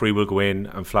 typically the referee will go in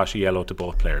and flash a yellow to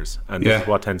both players, and this is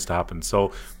what tends to happen.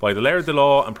 So by the letter of the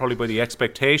law, and probably by the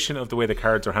expectation of the way the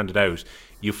cards are handed out,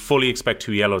 you fully expect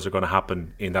two yellows are going to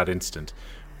happen in that instant.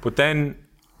 But then,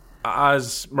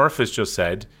 as Murph has just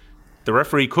said, the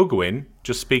referee could go in,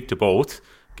 just speak to both,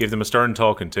 give them a stern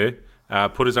talking to,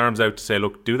 put his arms out to say,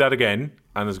 look, do that again,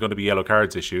 and there's going to be yellow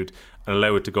cards issued, and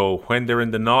allow it to go when they're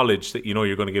in the knowledge that you know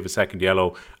you're going to give a second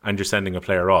yellow and you're sending a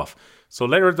player off. So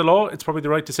letter of the law, it's probably the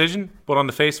right decision, but on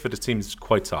the face of it, it seems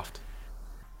quite soft.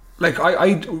 Like,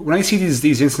 I when I see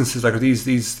these instances, like these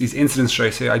incidents, should I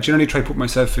say, I generally try to put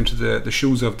myself into the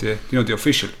shoes of the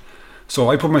official. So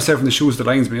I put myself in the shoes of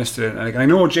the linesman yesterday, and I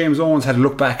know James Owens had a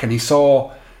look back and he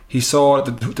saw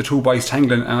the two boys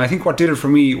tangling, and I think what did it for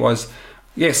me was,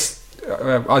 yes,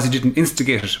 Ozzy didn't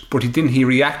instigate it, but he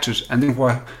reacted, and then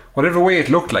whatever way it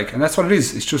looked like, and that's what it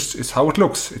is. It's how it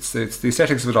looks. It's the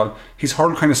aesthetics of it all. His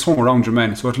hurl kind of swung around your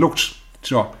man, so it looked,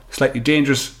 slightly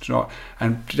dangerous,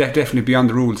 and definitely beyond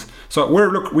the rules. So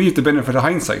we have the benefit of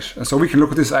hindsight, so we can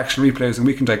look at this action replays and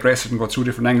we can digress it and go through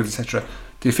different angles, etc.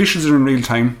 The officials are in real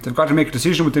time. They've got to make a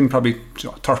decision within probably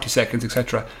 30 seconds,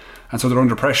 etc. And so they're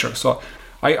under pressure. So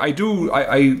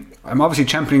I'm obviously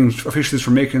championing officials for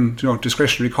making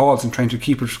discretionary calls and trying to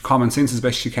keep it common sense as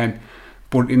best you can.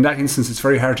 But in that instance, it's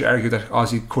very hard to argue that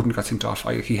Ozzy couldn't get sent off.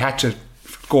 He had to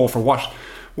go for what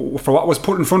was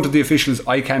put in front of the officials.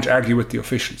 I can't argue with the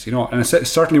officials, and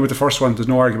certainly with the first one, there's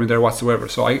no argument there whatsoever.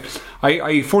 So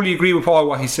I fully agree with Paul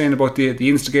what he's saying about the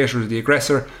instigator, the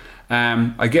aggressor.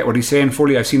 I get what he's saying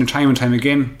fully. I've seen it time and time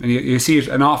again, and you see it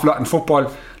an awful lot in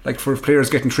football. Like for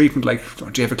players getting treatment, like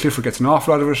David Clifford gets an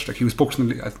awful lot of it. Like he was booked in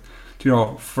the,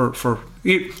 for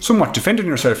somewhat defending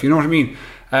yourself. You know what I mean?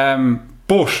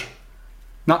 But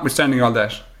notwithstanding all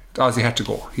that, Ozzy had to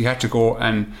go. He had to go,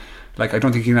 and I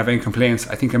don't think he can have any complaints.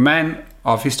 I think a man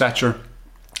of his stature,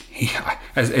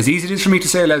 as easy it is for me to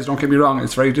say, lads, don't get me wrong,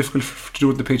 it's very difficult to do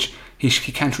it on the pitch. He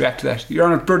can't react to that. You're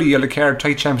on a bloody yellow card,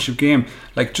 tight championship game.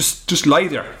 Just lie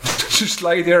there. Just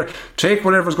lie there. Take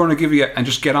whatever's going to give you and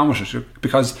just get on with it.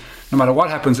 Because no matter what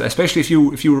happens, especially if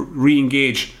you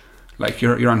re-engage,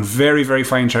 you're on very, very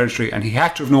fine territory. And he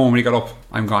had to have known when he got up,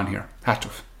 I'm gone here. Had to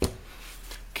have.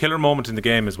 Killer moment in the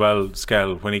game as well,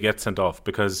 Skell, when he gets sent off,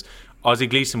 because Ozzy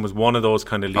Gleeson was one of those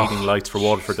kind of leading lights for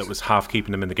Waterford that was half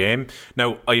keeping them in the game.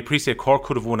 Now, I appreciate Cork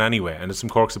could have won anyway, and some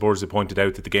Cork supporters have pointed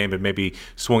out that the game had maybe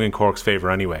swung in Cork's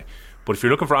favour anyway. But if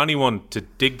you're looking for anyone to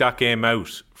dig that game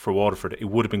out for Waterford, it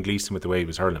would have been Gleeson with the way he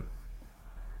was hurling.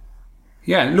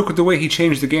 Yeah, look at the way he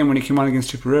changed the game when he came on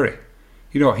against Tipperary.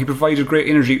 He provided great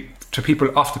energy to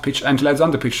people off the pitch and to lads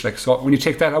on the pitch. So when you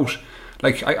take that out,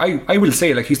 I will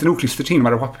say, he's the nucleus of the team, no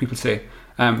matter what people say.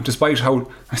 Despite how,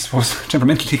 I suppose,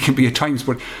 temperamental he can be at times.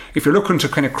 But if you're looking to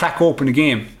kind of crack open a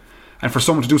game and for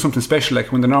someone to do something special,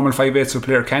 like when the normal 5/8 of a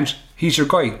player can't, he's your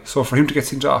guy. So for him to get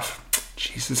sent off,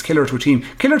 Jesus, killer to a team,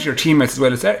 killer to your teammates as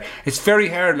well. It's very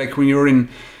hard, when you're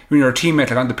a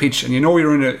teammate on the pitch and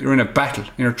you're in a battle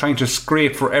and you're trying to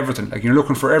scrape for everything. You're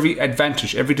looking for every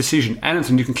advantage, every decision,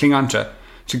 anything you can cling on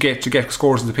to get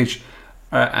scores on the pitch.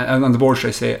 And on the board, should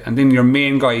I say, and then your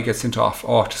main guy gets sent off.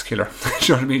 Oh, just killer. Do you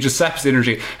know what I mean? It just saps the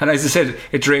energy, and as I said,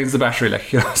 it drains the battery.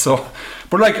 So,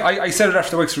 but I said it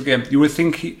after the Wexford game, you would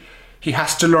think he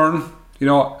has to learn, and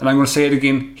I'm going to say it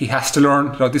again, he has to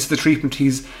learn. This is the treatment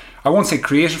I won't say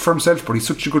created for himself, but he's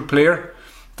such a good player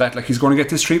that he's going to get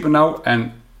this treatment now.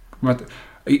 And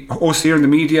us here in the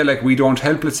media, we don't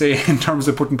help, let's say, in terms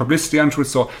of putting publicity onto it.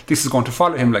 So this is going to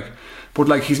follow him,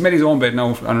 But he's made his own bed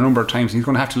now on a number of times, and he's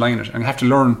going to have to lie in it and have to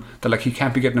learn that he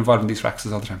can't be getting involved in these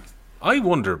fracas all the time. I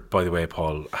wonder, by the way,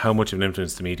 Paul, how much of an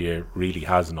influence the media really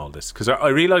has in all this. Because I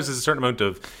realise there's a certain amount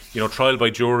of, trial by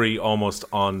jury almost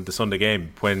on the Sunday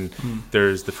game when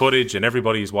there's the footage and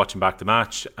everybody's watching back the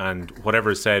match and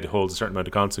whatever is said holds a certain amount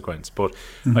of consequence. But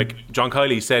John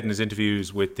Kiley said in his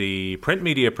interviews with the print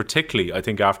media, particularly, I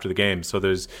think, after the game. So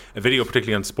there's a video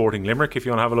particularly on Sporting Limerick, if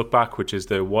you want to have a look back, which is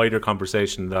the wider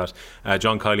conversation that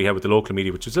John Kiley had with the local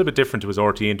media, which was a little bit different to his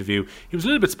RT interview. He was a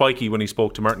little bit spiky when he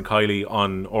spoke to Martin Kiley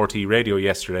on RT radio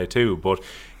yesterday too, but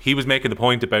he was making the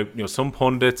point about some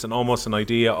pundits and almost an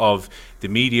idea of the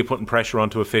media putting pressure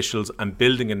onto officials and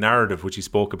building a narrative, which he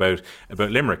spoke about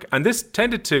Limerick. And this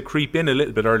tended to creep in a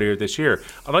little bit earlier this year,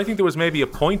 and I think there was maybe a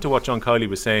point to what John Kiley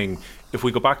was saying. If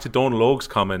we go back to Donal Óg's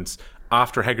comments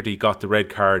after Hegarty got the red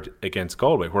card against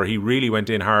Galway, where he really went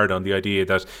in hard on the idea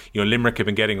that Limerick had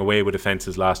been getting away with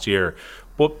offences last year.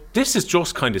 But this is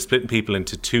just kind of splitting people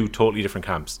into two totally different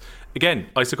camps. Again,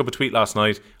 I stuck up a tweet last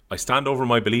night. I stand over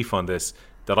my belief on this,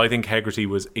 that I think Hegarty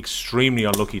was extremely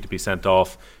unlucky to be sent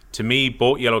off. To me,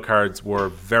 both yellow cards were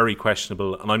very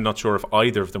questionable, and I'm not sure if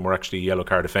either of them were actually a yellow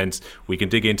card offence. We can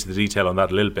dig into the detail on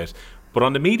that a little bit. But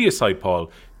on the media side,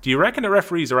 Paul, do you reckon the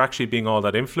referees are actually being all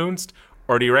that influenced?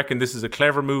 Or do you reckon this is a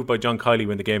clever move by John Kiley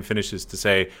when the game finishes to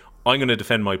say, I'm going to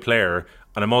defend my player,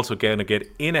 and I'm also going to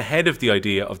get in ahead of the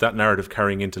idea of that narrative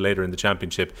carrying into later in the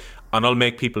championship, and I'll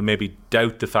make people maybe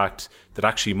doubt the fact that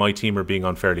actually my team are being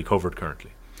unfairly covered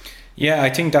currently? Yeah,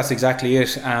 I think that's exactly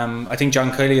it. I think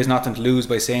John Kiley has nothing to lose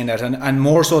by saying that, and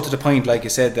more so to the point, like you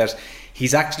said, that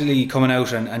he's actually coming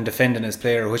out and defending his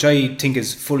player, which I think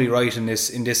is fully right in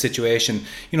this situation.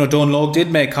 Donal Óg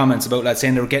did make comments about lads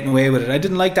saying they were getting away with it. I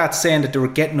didn't like that, saying that they were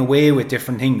getting away with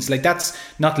different things. That's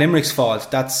not Limerick's fault,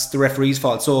 that's the referee's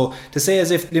fault. So to say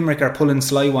as if Limerick are pulling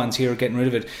sly ones here, getting rid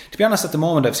of it, to be honest, at the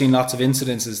moment I've seen lots of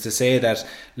incidences to say that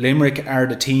Limerick are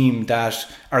the team that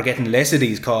are getting less of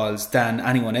these calls than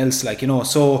anyone else. Like, you know,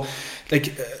 so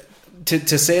like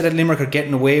to say that Limerick are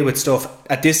getting away with stuff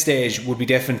at this stage would be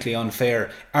definitely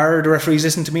unfair. Are the referees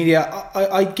listening to media?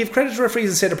 I give credit to referees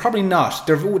and say they're probably not.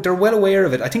 They're well aware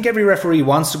of it. I think every referee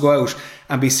wants to go out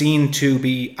and be seen to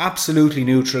be absolutely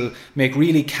neutral, make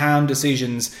really calm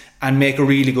decisions and make a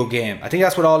really good game. I think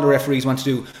that's what all the referees want to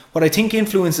do. What I think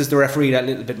influences the referee that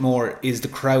little bit more is the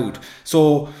crowd.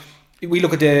 So we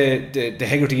look at the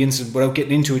Hegarty incident without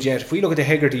getting into it yet. If we look at the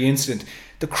Hegarty incident,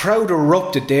 the crowd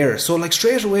erupted there. So like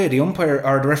straight away the umpire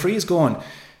or the referee is going,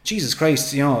 Jesus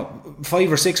Christ, you know,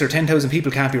 5 or 6 or 10,000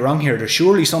 people can't be wrong here. There's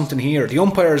surely something here. The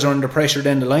umpires are under pressure,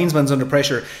 then the linesman's under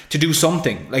pressure to do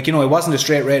something. Like, you know, it wasn't a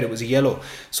straight red, it was a yellow.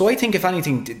 So I think if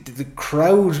anything, the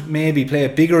crowd maybe play a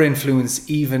bigger influence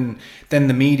even than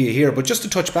the media here. But just to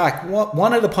touch back,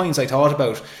 one of the points I thought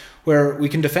about where we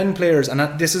can defend players,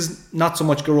 and this is not so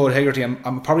much Gearóid Hegarty,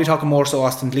 I'm probably talking more so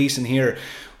Austin Gleeson here,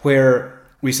 where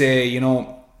we say, you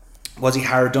know, was he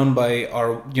hard done by,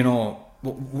 or, you know,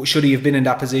 should he have been in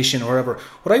that position or whatever.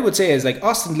 What I would say is, like,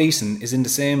 Austin Gleeson is in the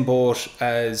same boat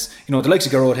as, you know, the likes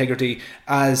of Gearóid Hegarty,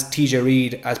 as TJ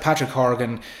Reid, as Patrick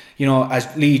Horgan, you know, as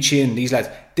Lee Chin, these lads.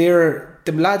 They're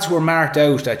the lads who are marked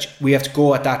out that we have to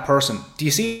go at that person. Do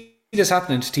you see this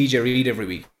happening to TJ Reid every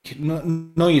week?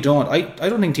 No, you don't. I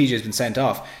don't think TJ has been sent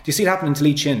off. Do you see it happening to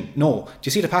Lee Chin? No. Do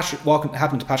you see it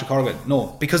happening to Patrick Horgan?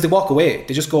 No. Because they walk away.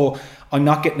 They just go, I'm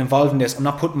not getting involved in this. I'm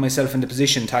not putting myself in the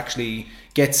position to actually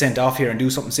get sent off here and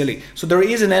do something silly. So there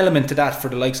is an element to that for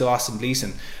the likes of Austin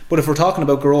Gleeson. But if we're talking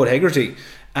about Gearóid Hegarty,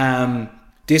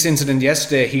 this incident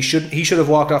yesterday, he should have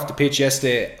walked off the pitch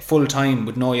yesterday full time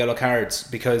with no yellow cards,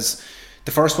 because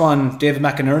the first one, David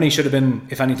McInerney should have been,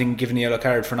 if anything, given a yellow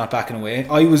card for not backing away.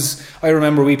 I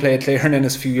remember we played Clare and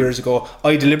Ennis a few years ago.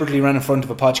 I deliberately ran in front of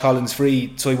a Podge Collins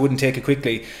free so I wouldn't take it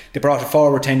quickly. They brought it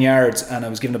forward 10 yards and I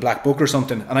was given a black book or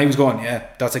something, and I was going, yeah,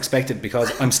 that's expected,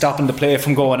 because I'm stopping the play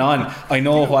from going on. I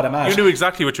know what I'm at. You knew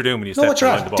exactly what you're doing when you stepped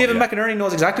behind the ball. David McInerney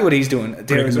knows exactly what he's doing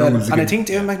there as well. And I think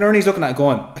David McInerney's looking at it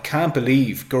going, I can't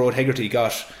believe Gearóid Hegarty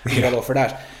got a yellow for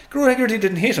that. Gearóid Hegarty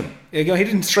didn't hit him. He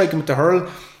didn't strike him with the hurl.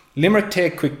 Limerick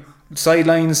take quick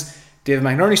sidelines. David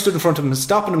McInerney stood in front of him,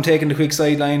 stopping him taking the quick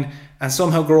sideline, and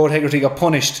somehow Gearóid Hegarty got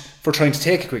punished for trying to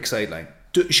take a quick sideline.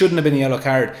 Shouldn't have been a yellow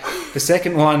card. The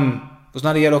second one was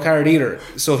not a yellow card either,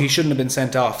 so he shouldn't have been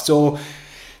sent off. So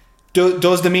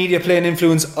does the media play an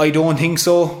influence? I don't think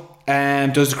so.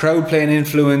 Does the crowd play an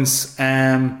influence?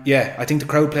 Yeah, I think the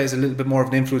crowd plays a little bit more of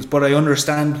an influence, but I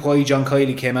understand why John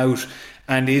Kiley came out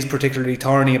and is particularly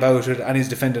thorny about it and is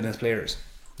defending his players.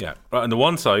 Yeah, on the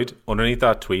one side, underneath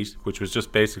that tweet, which was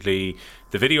just basically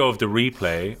the video of the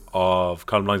replay of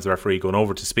Colm Lyons, the referee, going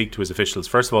over to speak to his officials,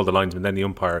 first of all the linesman, then the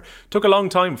umpire, took a long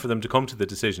time for them to come to the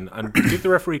decision. And to give the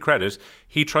referee credit,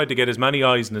 he tried to get as many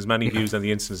eyes and as many views on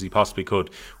the instance as he possibly could,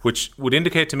 which would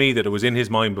indicate to me that it was in his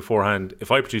mind beforehand,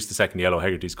 if I produce the second yellow,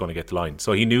 Hegarty's going to get the line.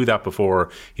 So he knew that before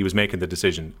he was making the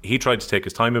decision. He tried to take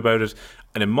his time about it,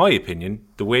 and in my opinion,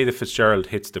 the way that Fitzgerald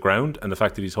hits the ground and the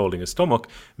fact that he's holding his stomach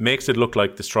makes it look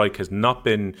like the strike has not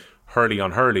been Hurley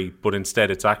on Hurley, but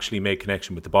instead it's actually made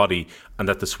connection with the body, and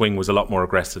that the swing was a lot more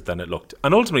aggressive than it looked.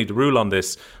 And ultimately the rule on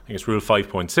this, I think it's rule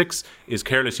 5.6, is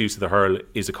careless use of the hurl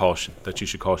is a caution, that you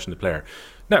should caution the player.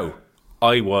 Now,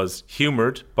 I was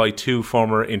humoured by 2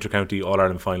 former inter-county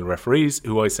All-Ireland final referees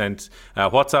who I sent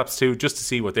WhatsApps to just to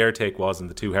see what their take was on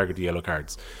the 2 Hegarty yellow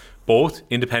cards. Both,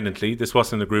 independently, this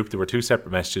wasn't a group, there were 2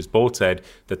 separate messages, both said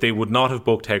that they would not have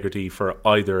booked Hegarty for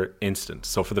either instance.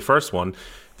 So for the first one,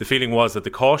 the feeling was that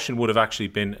the caution would have actually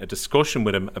been a discussion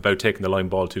with him about taking the line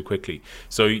ball too quickly.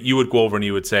 So you would go over and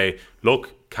you would say,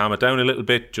 look, calm it down a little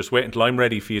bit, just wait until I'm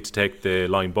ready for you to take the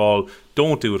line ball.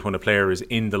 Don't do it when a player is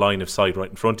in the line of sight right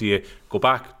in front of you. Go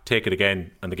back, take it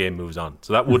again, and the game moves on.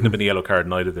 So that wouldn't have been a yellow card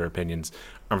in either of their opinions.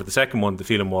 And for the second one, the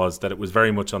feeling was that it was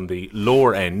very much on the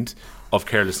lower end of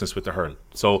carelessness with the hurl.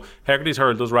 So Hegarty's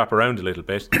hurl does wrap around a little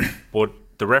bit, but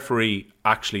the referee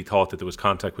actually thought that there was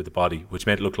contact with the body, which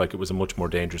made it look like it was a much more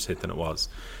dangerous hit than it was.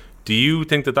 Do you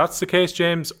think that that's the case,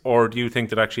 James? Or do you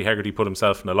think that actually Hegarty put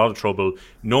himself in a lot of trouble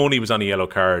knowing he was on a yellow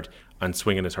card and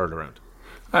swinging his hurl around?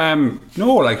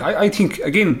 No, like I think,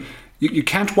 again, you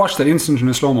can't watch that incident in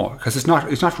a slow-mo because it's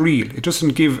not real. It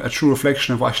doesn't give a true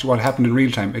reflection of actually what happened in real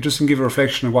time. It doesn't give a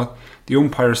reflection of what the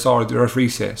umpire saw or the referee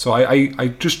say. So I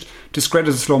just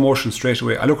discredit the slow motion straight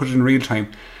away. I look at it in real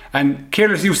time. And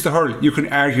careless use of the hurl, you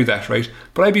can argue that, right?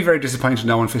 But I'd be very disappointed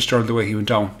now in Fitzgerald the way he went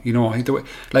down. You know,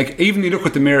 like even you look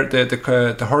at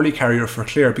the Hurley carrier for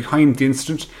Clare behind the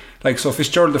incident. Like, so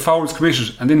Fitzgerald, the foul's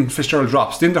committed, and then Fitzgerald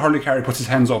drops. Then the Hurley carrier puts his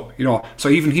hands up. You know, so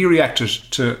even he reacted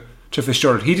to to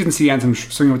Fitzgerald. He didn't see anything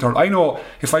swinging with the hurl. I know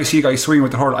if I see a guy swinging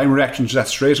with the hurl, I'm reacting to that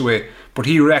straight away. But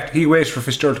he waited for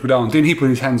Fitzgerald to go down. Then he put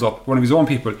his hands up, one of his own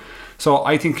people. So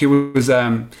I think it was,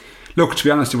 look, to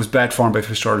be honest, it was bad form by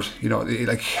Fitzgerald. You know,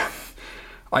 like,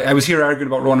 I was here arguing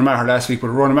about Ronan Maher last week, but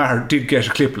Ronan Maher did get a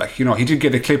clip. Like, you know, he did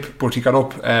get a clip, but he got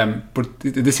up. But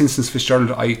in this instance,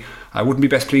 Fitzgerald, I wouldn't be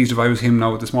best pleased if I was him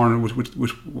now this morning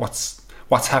with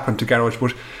what's happened to Garrett.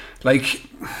 But like,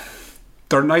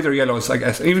 they're neither yellows. Like,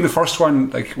 even the first one,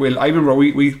 like, well, I remember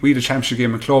we had a championship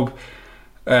game in club.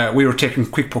 We were taking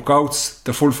quick puck outs.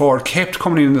 The full forward kept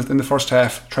coming in the first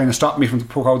half, trying to stop me from the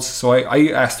puck outs. So I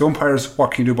asked the umpires,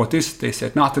 what can you do about this? They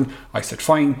said nothing. I said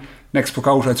fine. Next puck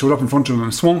out, I threw it up in front of him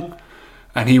and swung,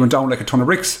 and he went down like a ton of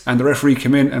bricks, and the referee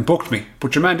came in and booked me.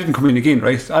 But your man didn't come in again,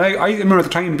 right? And I remember at the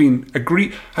time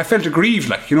I felt aggrieved,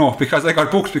 like, you know, because I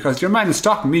got booked because your man is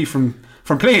stopping me from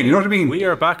playing, you know what I mean? We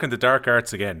are back in the dark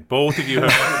arts again. Both of you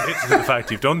have admitted to the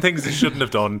fact you've done things you shouldn't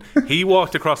have done. He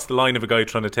walked across the line of a guy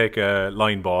trying to take a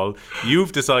line ball.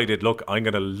 You've decided, look, I'm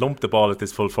going to lump the ball at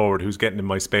this full forward who's getting in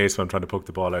my space when I'm trying to poke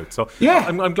the ball out. So yeah,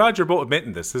 I'm glad you're both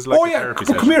admitting this. This is like a therapy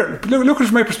session. Come here, look at it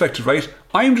from my perspective, right?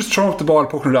 I'm just throwing up the ball,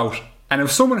 poking it out. And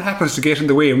if someone happens to get in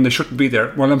the way when they shouldn't be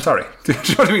there, well, I'm sorry. Do you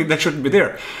know what I mean? They shouldn't be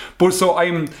there. But so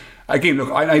again,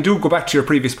 look, I do go back to your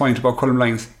previous point about Colm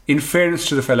Lyons. In fairness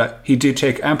to the fella, he did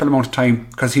take ample amount of time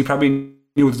because he probably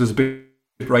knew that there's a bit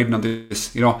riding on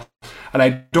this, you know. And I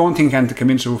don't think Ant to come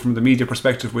into from the media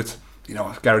perspective with, you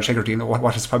know, Garage Hegarty, you know,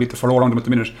 what is probably the furlough around him at the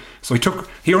minute. So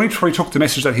he only probably took the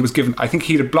message that he was given. I think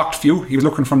he had a blocked view. He was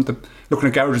looking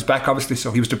at Garage's back, obviously.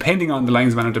 So he was depending on the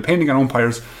linesman and depending on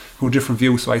umpires who had different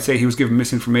views. So I'd say he was given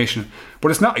misinformation.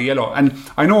 But it's not a yellow. And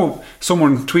I know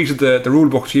someone tweeted the rule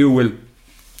book to you, Will,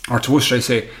 or to us, should I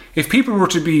say, if people were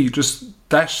to be just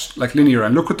that like linear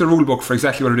and look at the rule book for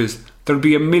exactly what it is, there'd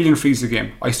be a million frees a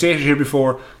game. I stated here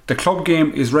before, the club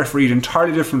game is refereed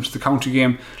entirely different to the county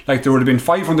game. Like, there would have been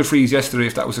 500 frees yesterday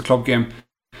if that was a club game.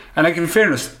 And like, in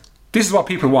fairness, this is what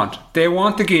people want. They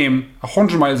want the game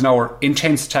 100 miles an hour,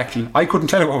 intense tackling. I couldn't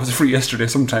tell what was a free yesterday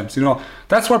sometimes, you know.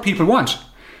 That's what people want.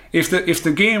 If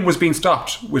the game was being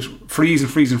stopped with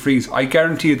frees, I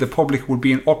guarantee the public would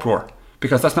be in uproar.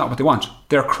 Because that's not what they want.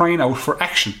 They're crying out for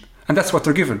action, and that's what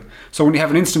they're given. So when you have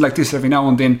an incident like this every now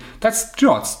and then, that's, you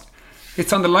know,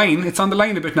 it's on the line. It's on the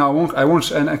line a bit now. I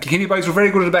won't. And Kilkenny boys were very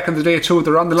good at it back in the day too.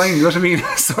 They're on the line. You know what I mean?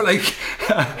 So like,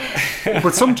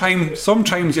 but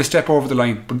sometimes you step over the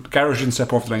line. But Garage didn't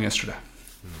step over the line yesterday.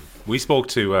 We spoke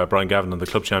to Brian Gavin on the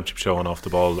Club Championship show on Off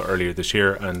the Ball earlier this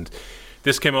year, and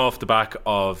this came off the back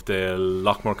of the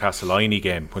Lockmore Castleiney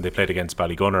game when they played against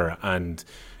Ballygunner, and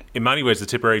in many ways the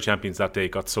Tipperary champions that day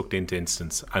got sucked into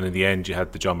instance, and in the end you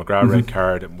had the John McGrath red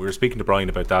card, and we were speaking to Brian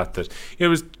about that you know, there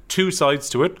was two sides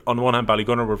to it. On the one hand,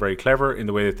 Ballygunner were very clever in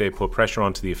the way that they put pressure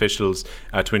onto the officials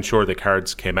to ensure the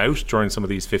cards came out during some of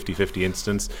these 50-50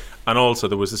 incidents, and also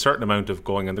there was a certain amount of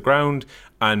going on the ground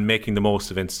and making the most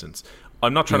of incidents.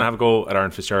 I'm not trying to have a go at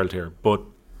Aaron Fitzgerald here, but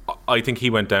I think he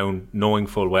went down knowing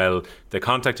full well the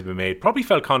contact had been made, probably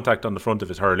felt contact on the front of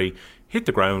his hurley, hit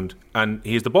the ground, and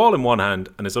he has the ball in one hand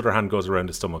and his other hand goes around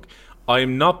his stomach.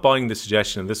 I'm not buying the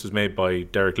suggestion, and this was made by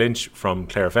Derek Lynch from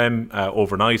Clare FM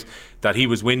overnight, that he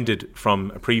was winded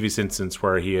from a previous instance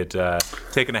where he had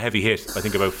taken a heavy hit, I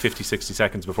think about 50-60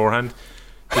 seconds beforehand.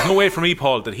 There's no way for me,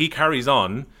 Paul, that he carries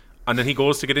on and then he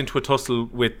goes to get into a tussle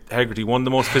with Hegarty, one of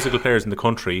the most physical players in the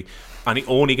country, and he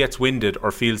only gets winded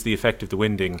or feels the effect of the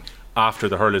winding after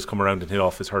the hurlers come around and hit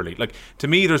off his hurley. Like, to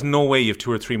me, there's no way you have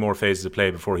 2 or 3 more phases of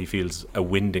play before he feels a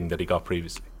winding that he got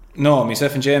previously. No,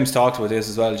 myself and James talked about this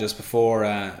as well just before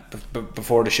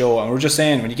the show, and we were just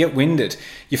saying, when you get winded,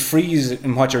 you freeze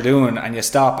in what you're doing and you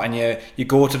stop and you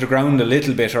go to the ground a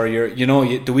little bit, or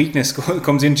the weakness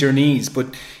comes into your knees,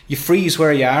 but you freeze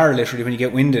where you are literally when you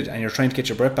get winded and you're trying to get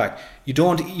your breath back. You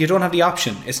don't have the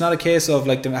option. It's not a case of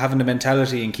like having the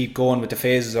mentality and keep going with the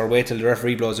phases or wait till the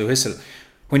referee blows a whistle.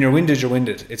 When you're winded, you're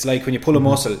winded. It's like when you pull a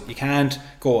muscle, you can't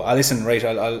go, listen, right,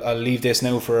 I'll leave this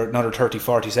now for another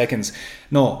 30-40 seconds.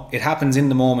 No, it happens in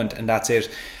the moment and that's it.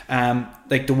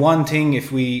 Like the one thing,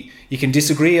 you can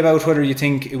disagree about whether you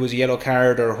think it was a yellow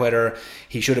card or whether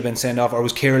he should have been sent off or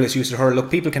was careless use of hurl.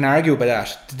 Look, people can argue about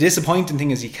that. The disappointing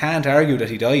thing is you can't argue that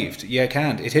he dived. You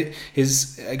can't. It hit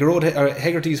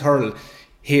Hegarty's hurl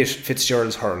hit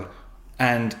Fitzgerald's hurl.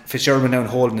 And Fitzgerald went down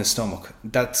holding his stomach.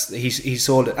 He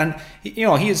sold it, and he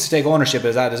has to take ownership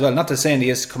of that as well. Not to say he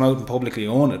has to come out and publicly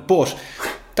own it, but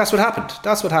that's what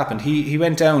happened. He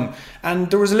went down,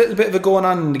 and there was a little bit of it going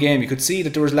on in the game. You could see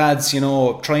that there was lads,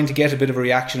 trying to get a bit of a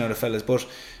reaction out of fellas, but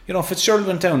Fitzgerald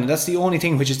went down, and that's the only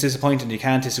thing which is disappointing. You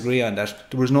can't disagree on that.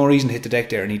 There was no reason to hit the deck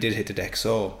there, and he did hit the deck.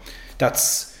 So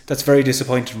that's that's very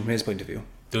disappointing from his point of view.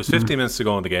 There was 15 minutes to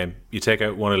go in the game. You take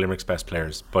out one of Limerick's best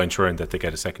players by ensuring that they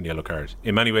get a second yellow card.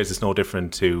 In many ways, it's no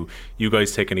different to you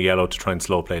guys taking a yellow to try and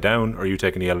slow play down, or you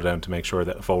taking a yellow down to make sure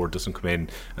that a forward doesn't come in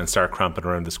and start cramping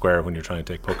around the square when you're trying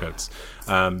to take puckouts.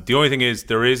 The only thing is,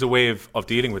 there is a way of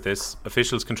dealing with this.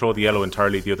 Officials control the yellow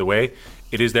entirely the other way.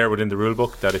 It is there within the rule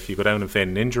book that if you go down and feign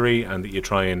an injury and that you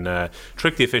try and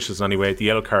trick the officials anyway, the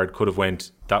yellow card could have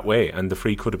went that way and the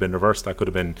free could have been reversed. That could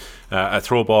have been a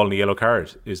throw ball and a yellow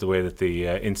card is the way that the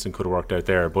incident could have worked out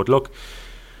there. But look,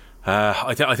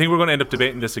 I think we're going to end up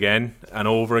debating this again and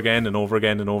over again and over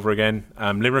again and over again.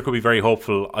 Limerick will be very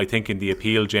hopeful, I think, in the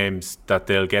appeal, James, that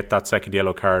they'll get that second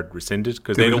yellow card rescinded,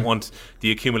 because they don't want the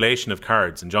accumulation of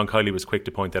cards. And John Kiley was quick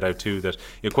to point that out too, that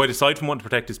quite aside from wanting to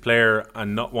protect his player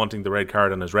and not wanting the red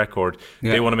card on his record,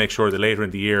 they want to make sure that later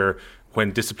in the year,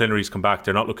 when disciplinaries come back,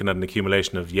 they're not looking at an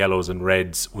accumulation of yellows and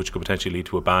reds, which could potentially lead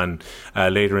to a ban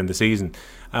later in the season.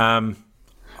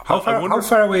 How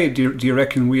far away do you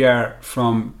reckon we are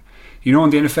from... You know,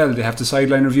 in the NFL, they have the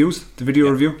sideline reviews, the video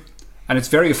review, and it's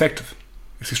very effective.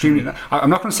 It's extremely... I'm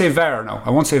not going to say VAR now.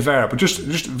 I won't say VAR, but just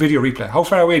video replay. How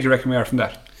far away do you reckon we are from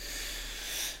that?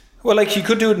 Well, like, you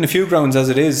could do it in a few grounds as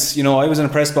it is. You know, I was in a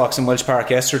press box in Welsh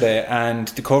Park yesterday, and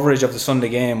the coverage of the Sunday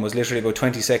game was literally about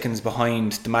 20 seconds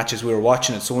behind the matches we were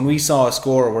watching it. So when we saw a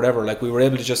score or whatever, like, we were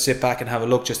able to just sit back and have a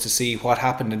look just to see what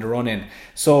happened in the run-in.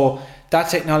 So that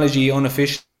technology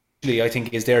unofficially, I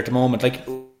think, is there at the moment. Like,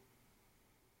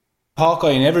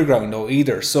 Hawkeye in every ground though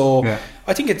either. So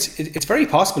I think it's very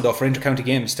possible though for inter-county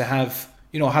games to have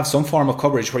some form of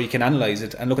coverage where you can analyse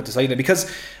it and look at the sideline,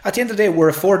 because at the end of the day we're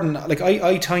affording, like,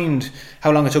 I timed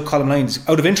how long it took Colm Lyons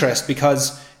out of interest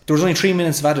because there was only 3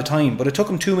 minutes of added time, but it took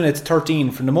him 2 minutes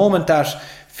 13 from the moment that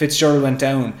Fitzgerald went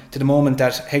down to the moment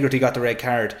that Hegarty got the red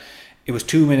card. It was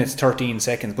 2 minutes 13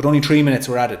 seconds, but only 3 minutes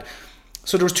were added.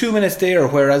 So there was 2 minutes there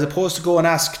where, as opposed to go and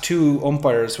ask two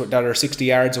umpires that are 60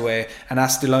 yards away and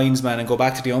ask the linesman and go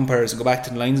back to the umpires and go back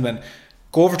to the linesman,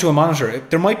 go over to a monitor.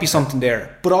 There might be something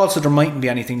there, but also there mightn't be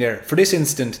anything there. For this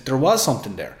instant, there was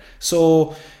something there.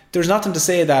 So there's nothing to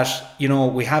say that,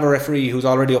 we have a referee who's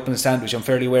already up in the stand, which I'm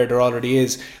fairly aware there already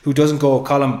is, who doesn't go,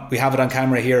 Colm, we have it on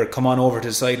camera here, come on over to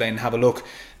the sideline and have a look.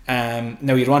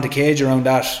 Now you'd want a cage around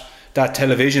that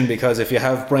television, because if you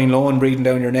have Brian Lohan breathing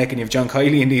down your neck and you have John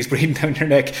Kiley and he's breathing down your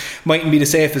neck, mightn't be the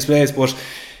safest place. But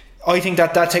I think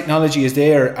that technology is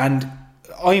there, and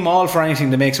I'm all for anything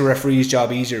that makes a referee's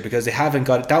job easier, because they haven't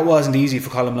got it. That wasn't easy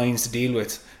for Colm Lyons to deal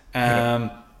with. And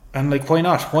like, why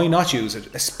not use it,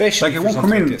 especially like, for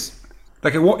something like this?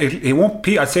 Like, it won't.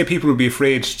 I'd say people will be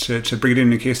afraid to bring it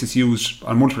in case it's used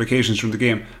on multiple occasions during the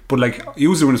game. But like,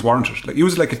 use it when it's warranted. Like,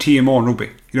 use it like a TMO in rugby.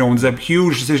 When there's a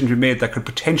huge decision to be made that could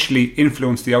potentially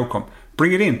influence the outcome,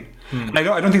 bring it in. I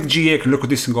don't think the GA can look at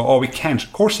this and go, "Oh, we can't."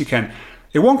 Of course you can.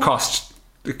 It won't cost.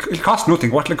 It'll cost nothing.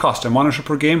 What will it cost? A monitor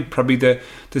per game? Probably the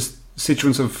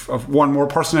situations of one more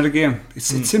person at a game. It's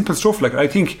simple stuff. Like, I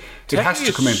think it has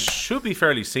to come in. It should be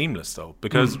fairly seamless though,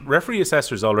 because referee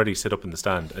assessors already sit up in the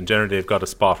stand, and generally they've got a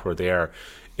spot where they are.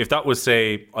 If that was,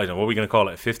 say, I don't know, what are we going to call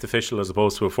it, a fifth official as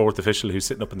opposed to a fourth official who's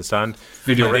sitting up in the stand,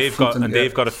 they've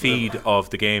got a feed of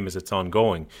the game as it's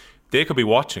ongoing, they could be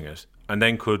watching it and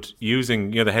then could,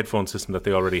 using the headphone system that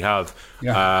they already have,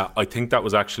 I think that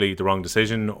was actually the wrong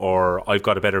decision, or I've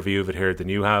got a better view of it here than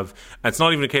you have. And it's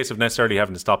not even a case of necessarily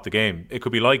having to stop the game. It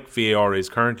could be like VAR is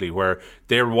currently, where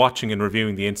they're watching and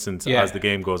reviewing the instance as the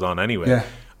game goes on anyway.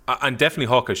 And definitely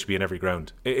Hawkeye should be in every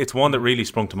ground. It's one that really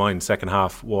sprung to mind second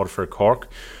half, Waterford Cork.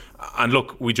 And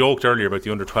look, we joked earlier about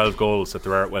the under 12 goals that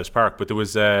there are at Welsh Park, but there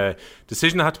was a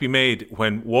decision that had to be made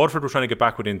when Waterford were trying to get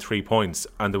back within 3 points,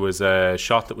 and there was a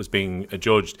shot that was being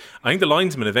adjudged. I think the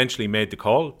linesman eventually made the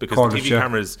call, because the TV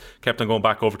cameras kept on going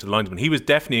back over to the linesman. He was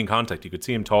definitely in contact. You could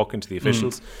see him talking to the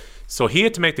officials. So he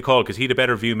had to make the call because he had a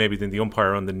better view maybe than the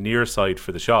umpire on the near side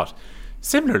for the shot.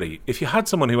 Similarly, if you had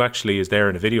someone who actually is there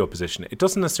in a video position, it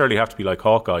doesn't necessarily have to be like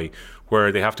Hawkeye,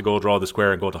 where they have to go draw the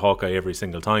square and go to Hawkeye every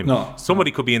single time. No. Somebody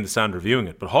could be in the stand reviewing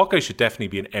it, but Hawkeye should definitely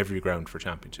be in every ground for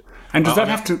Championship. And does that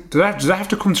have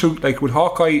to come through, like with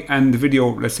Hawkeye and the video,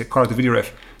 let's say, call it the video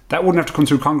ref, that wouldn't have to come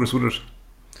through Congress, would it?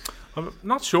 I'm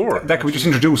not sure. That could be just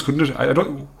introduced, couldn't it? I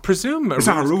don't presume it's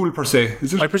not a rule per se,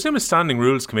 is it? I presume a standing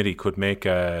rules committee could make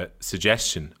a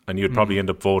suggestion, and you'd probably end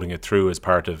up voting it through as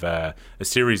part of a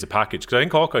series of package. Because I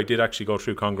think Hawkeye did actually go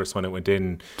through Congress when it went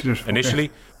in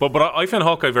initially. Okay. But I found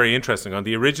Hawkeye very interesting. On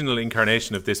the original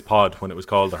incarnation of this pod, when it was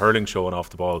called the Hurling Show and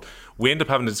Off the Ball, we ended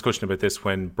up having a discussion about this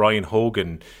when Brian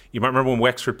Hogan, you might remember when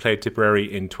Wexford played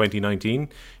Tipperary in 2019,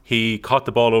 he caught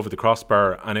the ball over the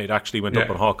crossbar and it actually went up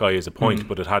on Hawkeye as a point,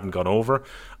 but it hadn't gone over.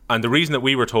 And the reason that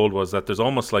we were told was that there's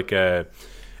almost like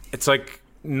it's like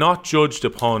not judged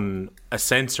upon a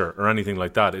sensor or anything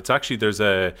like that. It's actually, there's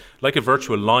a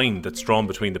virtual line that's drawn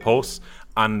between the posts,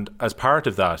 and as part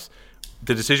of that,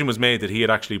 the decision was made that he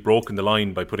had actually broken the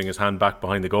line by putting his hand back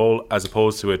behind the goal, as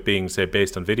opposed to it being, say,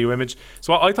 based on video image.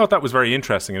 So I thought that was very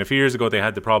interesting. And a few years ago, they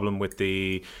had the problem with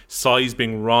the size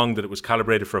being wrong, that it was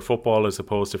calibrated for a football as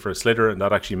opposed to for a sliotar, and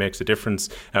that actually makes a difference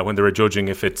when they were judging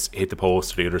if it's hit the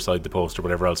post or the other side of the post or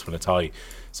whatever else when it's high.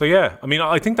 So yeah, I mean,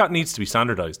 I think that needs to be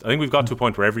standardised. I think we've got to a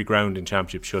point where every ground in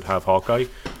Championship should have Hawkeye.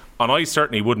 And I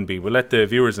certainly wouldn't be. We'll let the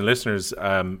viewers and listeners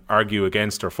argue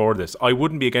against or for this. I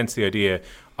wouldn't be against the idea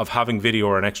of having video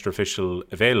or an extra official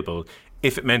available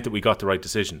if it meant that we got the right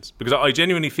decisions. Because I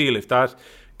genuinely feel if that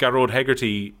Garrod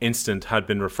Hegarty incident had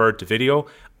been referred to video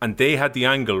and they had the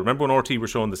angle, remember when RT were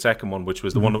showing the second one, which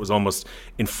was the one that was almost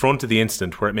in front of the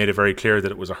incident, where it made it very clear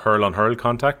that it was a hurl-on-hurl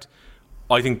contact,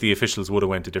 I think the officials would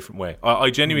have went a different way. I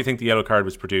genuinely think the yellow card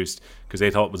was produced because they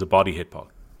thought it was a body hit, Paul.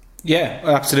 Yeah,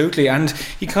 absolutely. And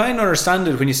you kind of understand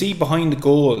it when you see behind the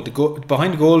goal.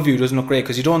 Behind the goal view doesn't look great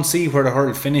because you don't see where the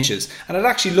hurl finishes, and it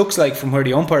actually looks like from where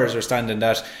the umpires are standing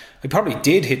that he probably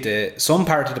did hit some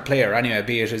part of the player anyway,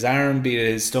 be it his arm, be it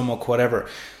his stomach, whatever.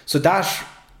 So that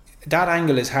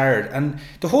angle is hard, and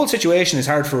the whole situation is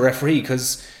hard for a referee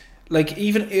because, like,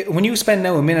 even when you spend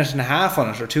now a minute and a half on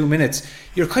it or 2 minutes,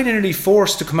 you're kind of nearly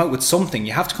forced to come out with something.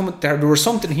 You have to come out there was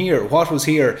something here, what was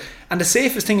here, and the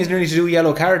safest thing is nearly to do a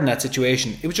yellow card in that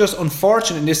situation. It was just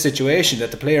unfortunate in this situation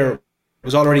that the player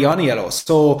was already on a yellow.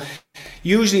 So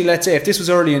usually, let's say if this was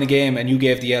early in the game and you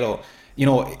gave the yellow, you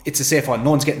know, it's a safe one,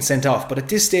 no one's getting sent off. But at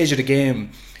this stage of the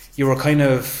game, you were kind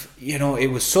of, you know, it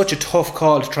was such a tough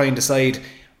call to try and decide,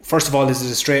 first of all, is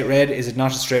it a straight red, is it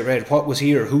not a straight red, what was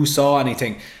here, who saw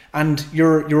anything? And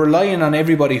you're relying on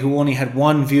everybody who only had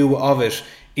one view of it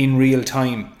in real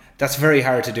time. That's very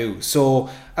hard to do. So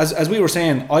as we were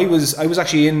saying, I was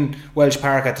actually in Welsh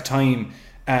Park at the time,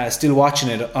 still watching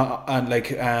it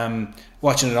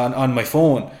watching it on my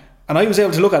phone, and I was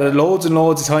able to look at it loads and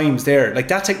loads of times there. Like,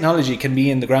 that technology can be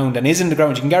in the ground and is in the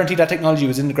ground. You can guarantee that technology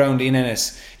was in the ground in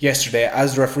Ennis yesterday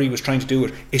as the referee was trying to do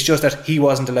it. It's just that he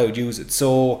wasn't allowed to use it.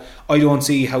 So I don't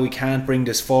see how we can't bring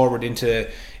this forward into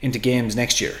games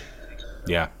next year.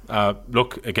 Yeah.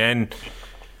 Look, again,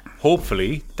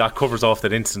 hopefully that covers off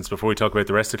that instance before we talk about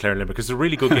the rest of Clare and Limerick, because it's a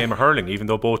really good game of hurling, even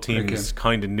though both teams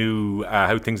kind of knew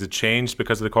how things had changed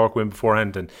because of the Cork win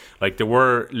beforehand. And like, there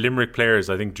were Limerick players,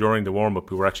 I think, during the warm-up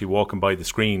who were actually walking by the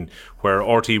screen where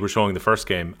RT were showing the first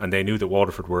game, and they knew that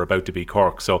Waterford were about to beat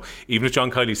Cork. So even if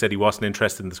John Kiley said he wasn't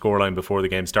interested in the scoreline before the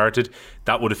game started,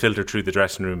 that would have filtered through the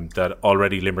dressing room that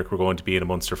already Limerick were going to be in a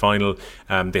Munster final.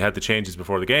 They had the changes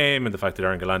before the game and the fact that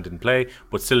Aaron Gallant didn't play,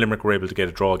 but still Limerick were able to get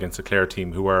a draw against a Clare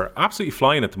team who are absolutely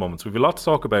flying at the moment. So we've a lot to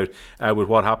talk about with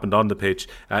what happened on the pitch.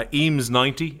 Eames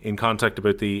 90 in contact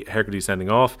about the Hegarty sending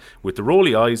off. With the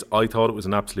rolly eyes, I thought it was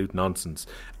an absolute nonsense.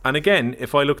 And again,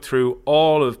 if I look through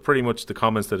all of pretty much the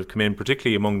comments that have come in,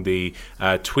 particularly among the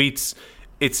tweets,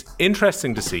 it's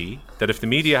interesting to see that if the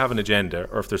media have an agenda,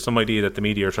 or if there's some idea that the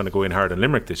media are trying to go in hard on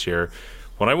Limerick this year.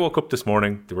 When I woke up this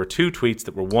morning, there were two tweets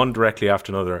that were one directly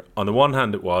after another. On the one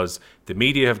hand, it was, the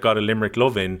media have got a Limerick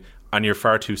love in and you're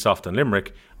far too soft on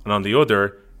Limerick. And on the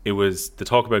other, it was the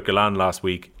talk about Gallant last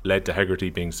week led to Hegarty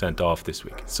being sent off this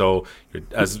week. So,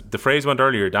 as the phrase went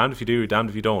earlier, damned if you do, damned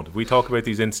if you don't. If we talk about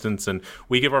these incidents and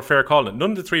we give our fair call,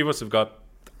 none of the three of us have got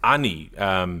any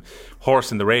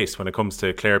horse in the race when it comes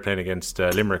to Clare playing against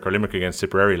Limerick or Limerick against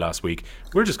Tipperary last week.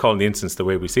 We're just calling the incidents the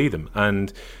way we see them.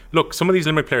 And look, some of these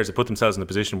Limerick players have put themselves in a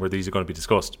position where these are going to be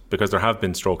discussed because there have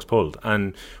been strokes pulled.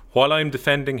 And while I'm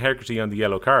defending Hegarty on the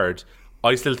yellow card,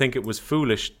 I still think it was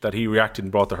foolish that he reacted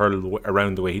and brought the hurl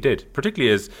around the way he did.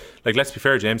 Particularly as, like, let's be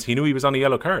fair, James, he knew he was on a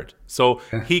yellow card. So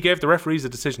he gave the referees a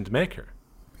decision to make here.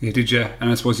 He did, yeah. And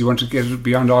I suppose you want to get it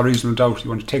beyond all reasonable doubt. You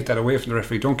want to take that away from the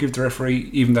referee. Don't give the referee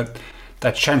even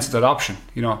that chance, that option,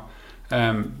 you know.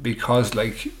 Because,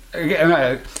 like,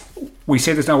 again, we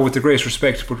say this now with the greatest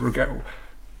respect, but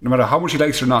no matter how much he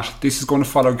likes it or not, this is going to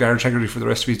follow Garrett Hegarty for the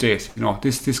rest of his days. You know,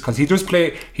 this because he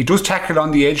does tackle on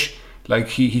the edge. Like,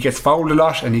 he gets fouled a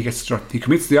lot, and he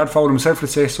commits the odd foul himself,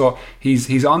 let's say. So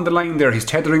he's on the line there. He's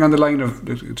tethering on the line of,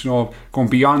 you know, going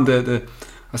beyond the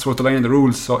I suppose the line of the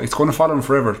rules. So it's going to follow him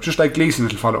forever, just like Gleeson,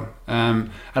 it'll follow him.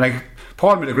 And like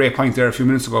Paul made a great point there a few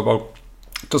minutes ago about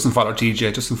doesn't follow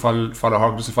TJ, doesn't follow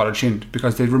Hogg, doesn't follow Chin,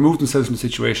 because they've removed themselves from the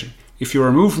situation. If you're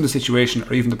removed from the situation,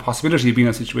 or even the possibility of being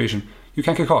in a situation, you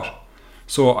can't get caught.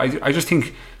 So I just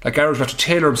think, like, Garrett would have to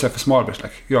tailor himself a small bit.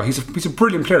 Like, you know, he's a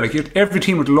brilliant player. Like, every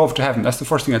team would love to have him. That's the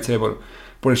first thing I'd say about him.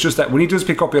 But it's just that when he does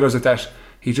pick up yellows like that,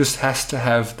 he just has to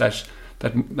have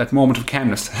that moment of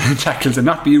calmness and tackles and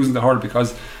not be using the hurl,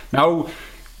 because now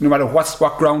no matter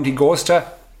what ground he goes to,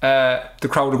 the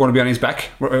crowd are going to be on his back,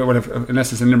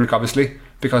 unless it's in Limerick, obviously,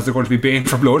 because they're going to be baying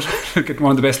for blood, getting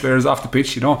one of the best players off the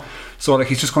pitch, you know. So like,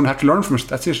 he's just going to have to learn from it.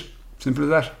 That's it. Simple as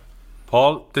that.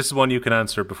 Paul, this is one you can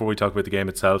answer before we talk about the game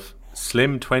itself.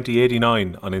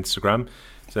 Slim2089 on Instagram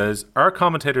says, are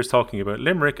commentators talking about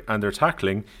Limerick and their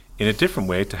tackling in a different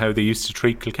way to how they used to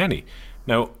treat Kilkenny?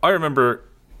 Now, I remember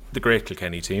the great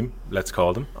Kilkenny team, let's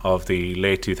call them, of the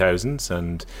late 2000s,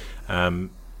 and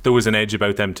there was an edge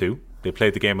about them too. They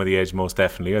played the game on the edge, most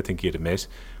definitely, I think you'd admit.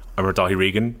 I remember Daithí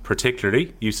Regan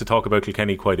particularly used to talk about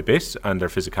Kilkenny quite a bit, and their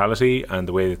physicality and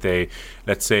the way that they,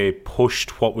 let's say,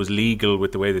 pushed what was legal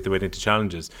with the way that they went into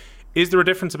challenges. Is there a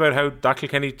difference about how that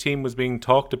Kilkenny team was being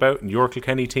talked about and your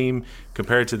Kilkenny team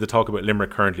compared to the talk about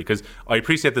Limerick currently? Because I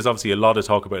appreciate there's obviously a lot of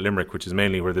talk about Limerick, which is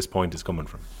mainly where this point is coming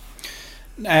from.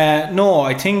 No,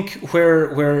 I think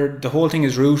where the whole thing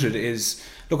is rooted is,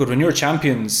 look, when you're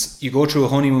champions, you go through a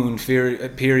honeymoon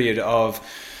period of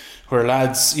where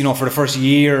lads, you know, for the first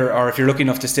year, or if you're lucky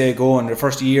enough to stay going, the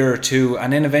first year or two,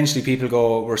 and then eventually people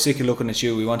go, we're sick of looking at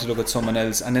you, we want to look at someone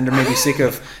else, and then they're maybe sick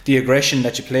of the aggression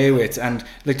that you play with. And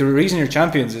like, the reason you're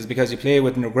champions is because you play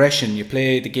with an aggression, you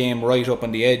play the game right up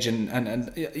on the edge,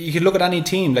 and you can look at any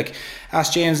team, like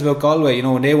ask James about Galway, you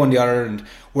know, when they won the Ireland,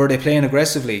 were they playing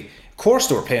aggressively? Of course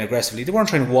they were playing aggressively. They weren't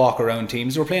trying to walk around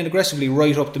teams. They were playing aggressively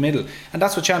right up the middle, and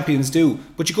that's what champions do.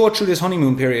 But you go through this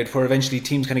honeymoon period where eventually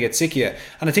teams kind of get sick of you.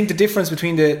 And I think the difference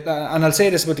between and I'll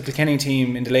say this about the Kilkenny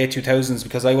team in the late 2000s,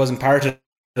 because I wasn't part of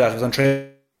that, I was on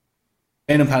training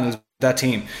panels with that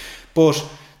team, but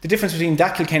the difference between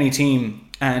that Kilkenny team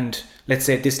and, let's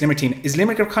say, this Limerick team is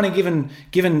Limerick are kind of given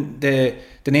the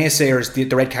naysayers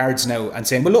the red cards now, and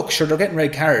saying, well, look, sure, they're getting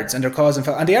red cards and they're causing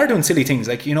and they are doing silly things,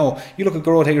 like, you know, you look at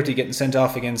Garrod Hegarty getting sent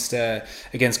off against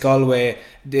Galway,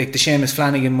 the Seamus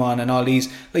Flanagan one, and all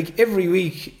these. Like, every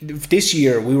week this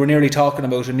year we were nearly talking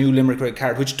about a new Limerick red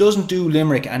card, which doesn't do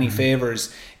Limerick any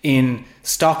favours in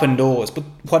stopping those. But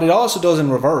what it also does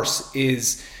in reverse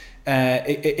is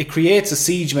it creates a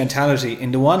siege mentality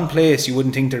in the one place you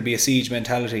wouldn't think there'd be a siege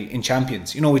mentality in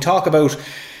champions. You know, we talk about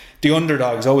the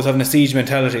underdogs always having a siege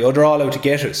mentality, they're all out to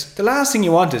get us. The last thing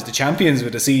you want is the champions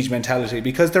with a siege mentality,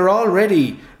 because they're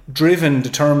already driven,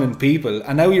 determined people,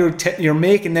 and now you're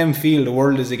making them feel the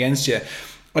world is against you.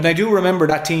 But I do remember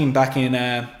that team back in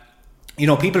you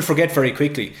know, people forget very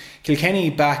quickly. Kilkenny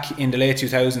back in the late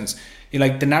 2000s, you know,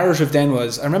 like, the narrative then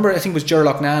was, I think it was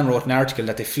Gerlach Nan wrote an article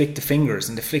that they flick the fingers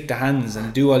and they flick the hands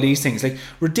and do all these things, like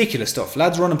ridiculous stuff.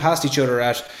 Lads running past each other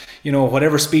at, you know,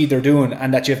 whatever speed they're doing,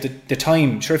 and that you have the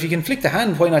time. Sure, if you can flick the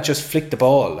hand, why not just flick the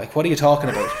ball? Like, what are you talking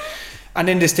about? And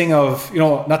then this thing of, you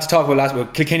know, not to talk about last,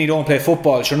 but Kilkenny don't play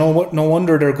football. Sure, no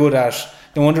wonder they're good at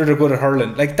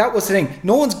hurling. Like, that was the thing.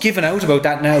 No one's giving out about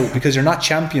that now, because you're not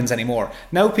champions anymore.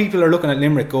 Now people are looking at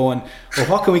Limerick going, well,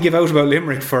 what can we give out about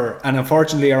Limerick for? And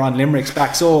unfortunately are on Limerick's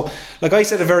back. So, like I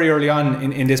said it very early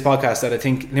on in this podcast, that I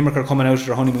think Limerick are coming out of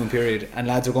their honeymoon period and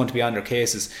lads are going to be on their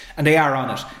cases, and they are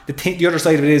on it. The other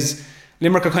side of it is,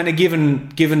 Limerick are kind of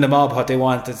giving the mob what they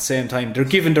want at the same time. They're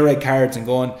giving the red cards and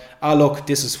going, look,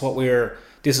 this is what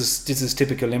this is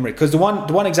typical Limerick. Because the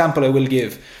one example I will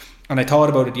give, and I thought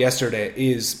about it yesterday,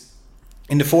 is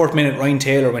in the 4th minute, Ryan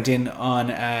Taylor went in on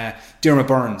Diarmaid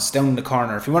Byrnes down in the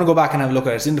corner. If you want to go back and have a look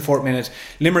at it, it's in the 4th minute.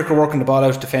 Limerick are working the ball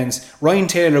out of defence. Ryan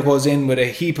Taylor goes in with a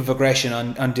heap of aggression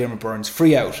on Diarmaid Byrnes,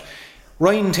 free out.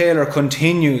 Ryan Taylor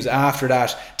continues after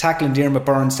that, tackling Diarmaid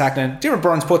Byrnes, Diarmaid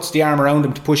Byrnes puts the arm around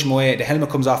him to push him away. The helmet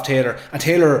comes off Taylor, and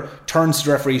Taylor turns to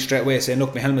the referee straight away saying,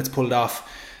 look, my helmet's pulled off.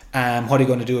 What are you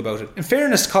going to do about it? In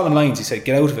fairness to Colin Lyons, he said,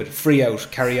 get out of it, free out,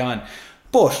 carry on.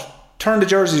 But turn the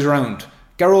jerseys around.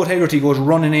 Garrod Hegarty goes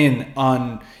running in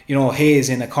on, you know, Hayes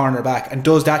in a corner back and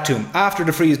does that to him. After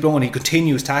the free is blown, he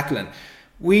continues tackling.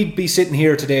 We'd be sitting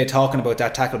here today talking about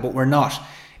that tackle, but we're not.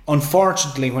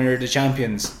 Unfortunately, when you're the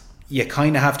champions, you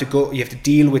kind of have to go, you have to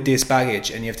deal with this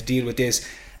baggage, and you have to deal with this.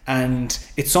 And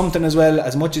it's something as well,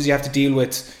 as much as you have to deal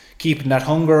with keeping that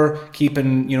hunger,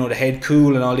 keeping, you know, the head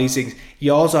cool and all these things,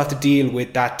 you also have to deal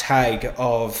with that tag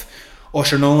of, oh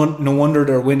sure, no wonder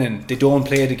they're winning. They don't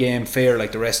play the game fair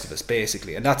like the rest of us,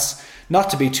 basically. And that's not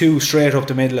to be too straight up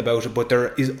the middle about it, but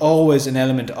there is always an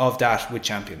element of that with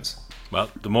champions. Well,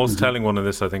 the most telling one of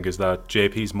this, I think, is that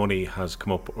JP's money has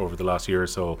come up over the last year or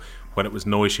so when it was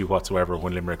no issue whatsoever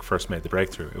when Limerick first made the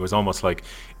breakthrough. It was almost like,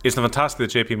 it's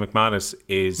fantastic that JP McManus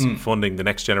is funding the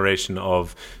next generation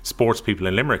of sports people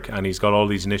in Limerick, and he's got all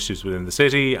these initiatives within the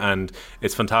city, and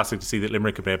it's fantastic to see that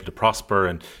Limerick have been able to prosper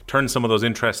and turn some of those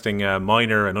interesting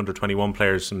minor and under 21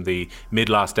 players from the mid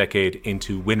last decade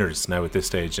into winners now at this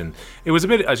stage. And it was a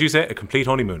bit, as you say, a complete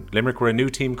honeymoon. Limerick were a new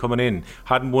team coming in,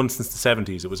 hadn't won since the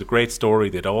 70s. It was a great story.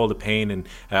 They had all the pain in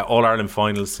All-Ireland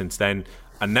finals since then.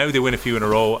 And now they win a few in a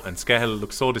row, and Skehill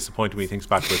looks so disappointed when he thinks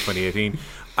back to 2018.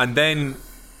 And then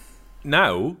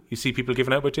now you see people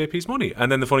giving out about JP's money.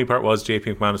 And then the funny part was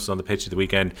JP McManus was on the pitch at the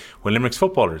weekend when Limerick's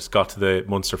footballers got to the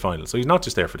Munster final. So he's not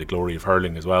just there for the glory of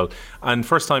hurling as well. And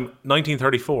first time,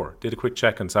 1934, did a quick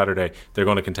check on Saturday. They're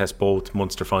going to contest both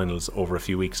Munster finals over a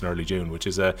few weeks in early June, which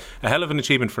is a hell of an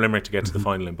achievement for Limerick to get to the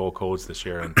final in both codes this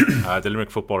year. And the Limerick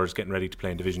footballers getting ready to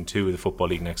play in Division 2 of the Football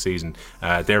League next season.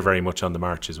 They're very much on the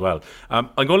march as well.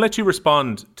 I'm going to let you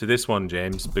respond to this one,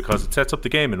 James, because it sets up the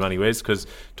game in many ways, because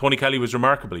Tony Kelly was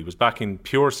remarkable. He was back in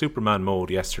pure Superman mode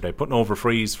yesterday, putting over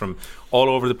frees from all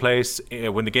over the place.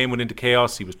 When the game went into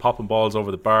chaos, he was popping balls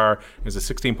over the bar. It was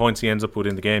 16 points he ends up with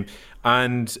in the game.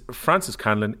 And Francis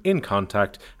Canlon, in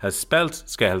contact, has spelt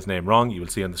Skehill's name wrong. You will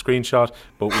see on the screenshot,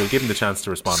 but we'll give him the chance to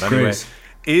respond anyway.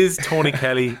 Is Tony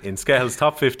Kelly in Skehill's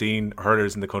top 15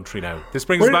 hurlers in the country now? This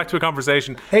brings us back to a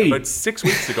conversation about 6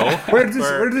 weeks ago. Where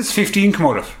did this 15 come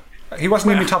out of? He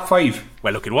wasn't in the top 5.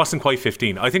 Well, look, it wasn't quite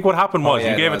 15. I think what happened was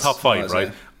you gave a top 5,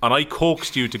 right? And I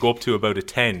coaxed you to go up to about a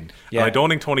 10. And I don't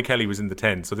think Tony Kelly was in the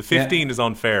 10. So the 15 is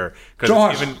unfair.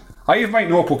 John, I have my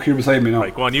notebook here beside me now.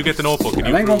 Right, go on, you get the notebook.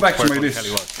 And I'm going back to my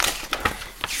list.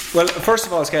 Well, first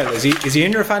of all, Skehill, is he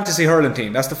in your fantasy hurling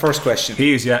team? That's the first question.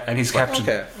 He is, yeah, and he's captain.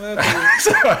 Okay.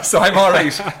 Well, so I'm all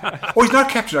right. Oh, he's not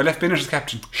captain. I left Bennett as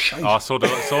captain. Shite. Oh, so did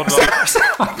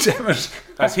I. Damn it.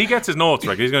 As he gets his notes,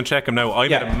 right, he's going to check him now. I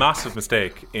made a massive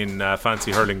mistake in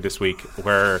fancy hurling this week,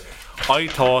 where I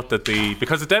thought that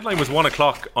because the deadline was 1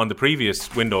 o'clock on the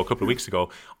previous window a couple of weeks ago,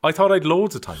 I thought I'd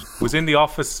loads of time. Was in the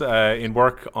office in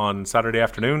work on Saturday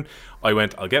afternoon. I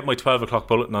went, I'll get my 12 o'clock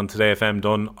bulletin on Today FM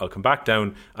done. I'll come back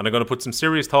down and I'm going to put some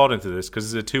serious thought into this,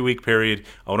 because it's a 2-week period.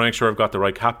 I want to make sure I've got the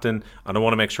right captain, and I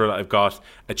want to make sure that I've got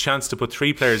a chance to put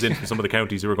 3 players in from some of the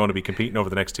counties who are going to be competing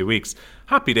over the next 2 weeks.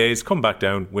 Happy days, come back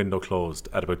down, window closed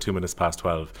at about 2 minutes past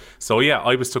 12. So yeah,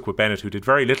 I was stuck with Bennett, who did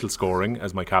very little scoring,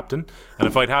 as my captain. And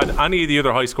if I'd had any of the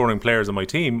other high scoring players on my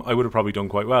team, I would have probably done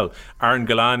quite well. Aaron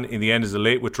Gallan in the end is a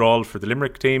late withdrawal for the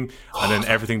Limerick team, and then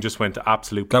everything just went to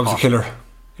absolute That was a killer.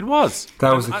 It was.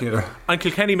 That was a killer. And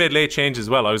Kilkenny made late changes as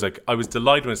well. I was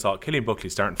delighted when I saw Killian Buckley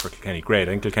starting for Kilkenny. Great.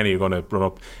 I think Kilkenny are going to run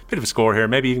up a bit of a score here.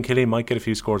 Maybe even Killian might get a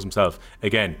few scores himself.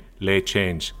 Again, late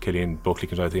change. Killian Buckley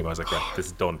comes out of the team. I was like, right, this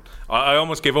is done. I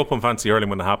almost gave up on fancy hurling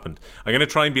when it happened. I'm going to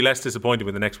try and be less disappointed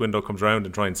when the next window comes around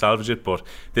and try and salvage it, but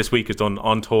this week has done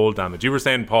untold damage. You were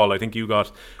saying, Paul, I think you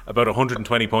got about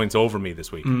 120 points over me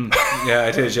this week. Yeah,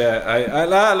 I did,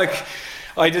 yeah.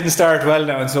 I didn't start well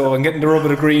now, and so I'm getting the rub of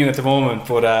the green at the moment.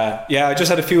 But I just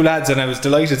had a few lads, and I was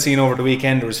delighted seeing over the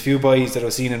weekend there was a few boys that I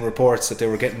was seeing in reports that they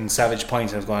were getting savage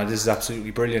points, and I was going, this is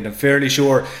absolutely brilliant. I'm fairly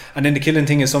sure. And then the killing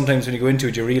thing is sometimes when you go into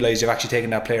it, you realise you've actually taken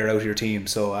that player out of your team.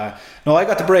 So no, I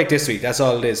got the break this week. That's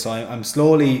all it is. So I'm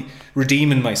slowly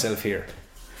redeeming myself here.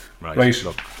 Right.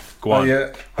 Look, go on.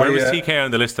 Where was TK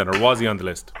on the list then, or was he on the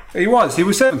list? He was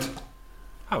 7th.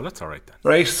 Oh, that's alright then.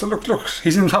 Right, so look,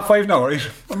 he's in the top 5 now, right?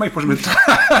 I might put him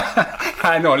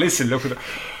in. No, listen, look,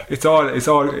 it's all.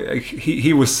 Like,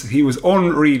 he was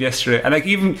unreal yesterday, and like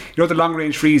even the long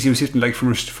range frees he was hitting like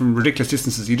from ridiculous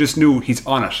distances. You just knew he's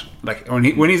on it. Like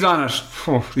when he's on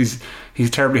it, he's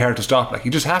terribly hard to stop. Like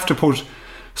you just have to put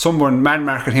someone man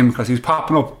marking him, because he's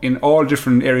popping up in all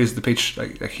different areas of the pitch.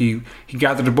 Like he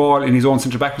gathered the ball in his own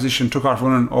centre back position, took off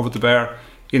running over the bar.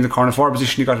 In the corner forward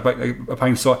position, he got a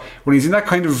point. So when he's in that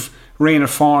kind of reign of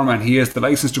form, and he has the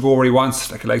license to go where he wants,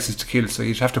 like a license to kill, so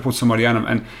you'd have to put somebody on him.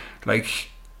 And like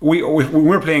when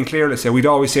we're playing Clare, let's say, we'd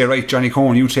always say, right, Johnny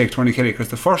Cohen, you take Tony Kelly, because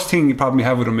the first thing you probably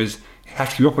have with him is you have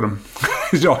to keep up with him.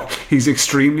 He's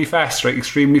extremely fast, right,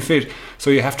 extremely fit. So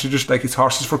you have to just, like, it's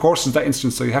horses for courses in that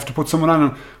instance. So you have to put someone on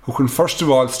him who can first of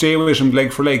all stay with him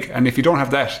leg for leg. And if you don't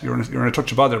have that, you're in a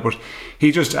touch of bother. But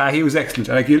he just he was excellent.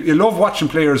 And like you love watching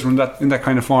players when in that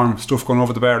kind of form, stuff going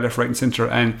over the bar, left, right, and centre.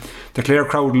 And the Clare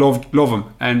crowd love him.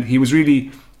 And he was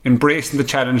really embracing the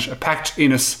challenge. A packed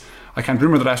Innes. I can't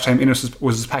remember the last time Innes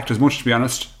was packed as much, to be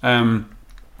honest.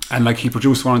 And like he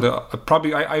produced one of the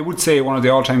probably I would say one of the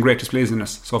all-time great displays in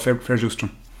this. So fair dues to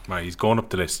him. Right, he's going up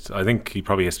the list. I think he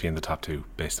probably has to be in the top 2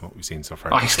 based on what we've seen so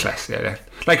far. He's class, yeah.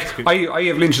 Like I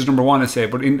have Lynch as number 1, I say,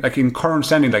 but in current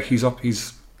standing, like he's up.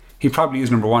 He probably is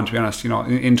number 1, to be honest.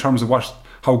 In terms of what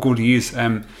how good he is.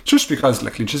 Just because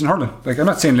like Lynch isn't hurling. Like I'm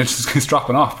not saying Lynch is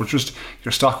dropping off, but just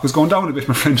your stock was going down a bit,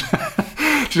 my friend.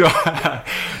 You know?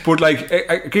 But like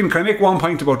again, can I make one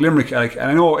point about Limerick? Like, and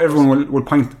I know everyone will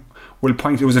point.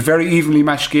 It was a very evenly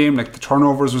matched game. Like the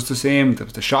turnovers was the same,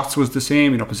 the shots was the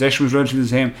same. You know, possession was relatively the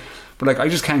same. But like I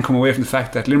just can't come away from the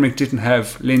fact that Limerick didn't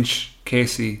have Lynch,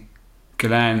 Casey,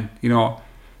 Gillan. You know,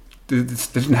 they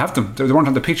didn't have them. They weren't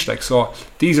on the pitch. Like so,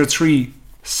 these are 3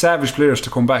 savage players to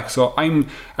come back. So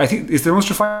I think is the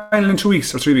Munster final in 2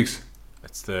 weeks or 3 weeks?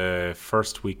 It's the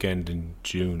first weekend in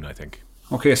June, I think.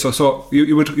 Okay, so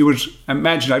you would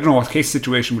imagine, I don't know what case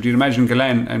situation, but you'd imagine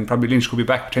Gillan and probably Lynch could be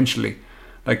back potentially,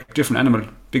 like different animal,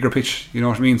 bigger pitch, you know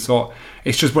what I mean? So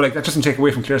it's just, but like that doesn't take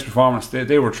away from Clare's performance.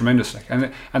 They were tremendous, like,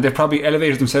 and they've probably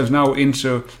elevated themselves now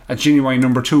into a genuine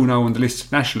number 2 now on the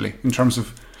list nationally in terms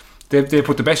of they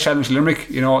put the best challenge to Limerick.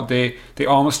 You know, they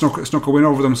almost snuck a win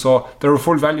over them, so they're a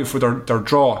full value for their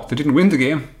draw. They didn't win the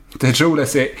game. They drew,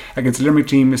 let's say, against the Limerick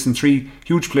team, missing 3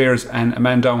 huge players and a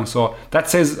man down. So that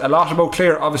says a lot about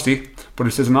Clare, obviously, but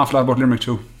it says an awful lot about Limerick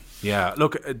too. Yeah,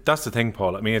 look, that's the thing,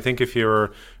 Paul. I mean, I think if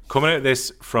you're coming at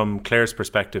this from Clare's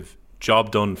perspective,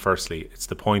 job done firstly. It's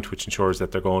the point which ensures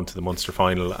that they're going to the Munster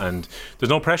final, and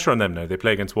there's no pressure on them now. They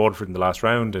play against Waterford in the last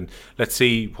round, and let's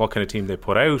see what kind of team they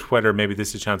put out, whether maybe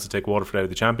this is a chance to take Waterford out of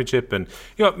the championship. And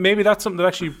you know, maybe that's something that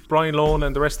actually Brian Lohan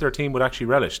and the rest of their team would actually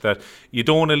relish, that you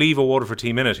don't want to leave a Waterford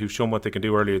team in it who've shown what they can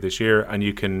do earlier this year, and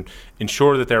you can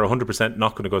ensure that they're 100%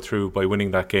 not going to go through by winning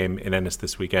that game in Ennis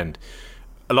this weekend.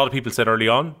 A lot of people said early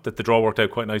on that the draw worked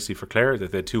out quite nicely for Clare,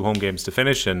 that they had 2 home games to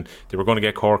finish and they were going to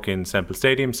get Cork in Semple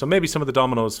Stadium, so maybe some of the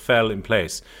dominoes fell in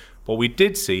place. What we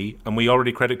did see, and we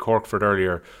already credit Cork for it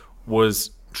earlier,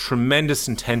 was tremendous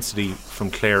intensity from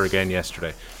Clare again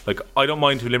yesterday. Like, I don't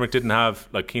mind who Limerick didn't have,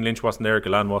 like Cian Lynch wasn't there,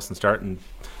 Gillan wasn't starting,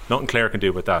 nothing Clare can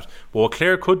do about that. But what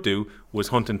Clare could do was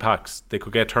hunt in packs. They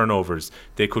could get turnovers,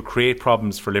 they could create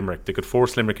problems for Limerick, they could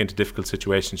force Limerick into difficult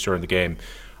situations during the game.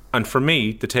 And for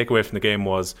me, the takeaway from the game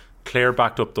was Clare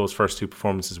backed up those first 2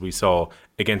 performances we saw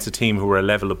against a team who were a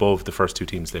level above the first 2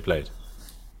 teams they played.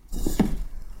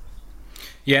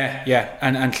 Yeah,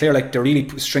 and Clare, like, they're really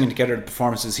stringing together the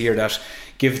performances here that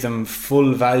give them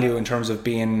full value in terms of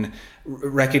being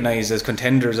recognised as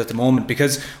contenders at the moment.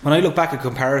 Because when I look back at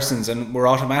comparisons, and we're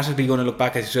automatically going to look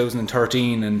back at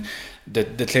 2013 and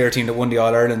the Clare team that won the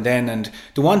All-Ireland then, and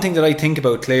the one thing that I think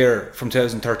about Clare from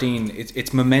 2013,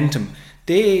 it's momentum.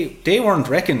 They weren't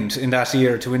reckoned in that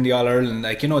year to win the All-Ireland.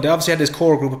 Like, you know, they obviously had this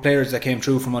core group of players that came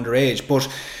through from underage,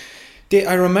 but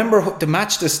I remember the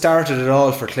match that started it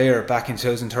all for Clare back in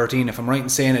 2013, if I'm right in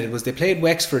saying it, was they played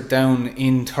Wexford down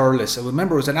in Thurles. I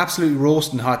remember it was an absolutely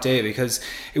roasting hot day, because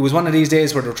it was one of these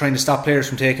days where they were trying to stop players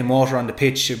from taking water on the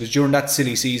pitch. It was during that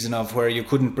silly season of where you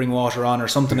couldn't bring water on or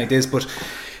something like this, but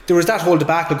there was that whole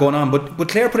debacle going on. But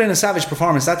Clare put in a savage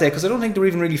performance that day, because I don't think they were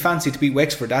even really fancy to beat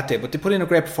Wexford that day, but they put in a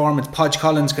great performance. Podge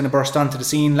Collins kind of burst onto the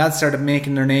scene, lads started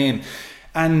making their name,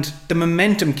 and the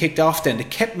momentum kicked off then. They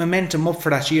kept momentum up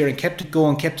for that year and kept it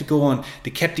going.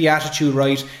 They kept the attitude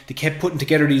right, they kept putting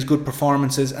together these good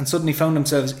performances, and suddenly found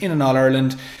themselves in an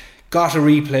All-Ireland, got a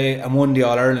replay and won the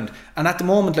All-Ireland. And at the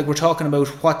moment, like, we're talking about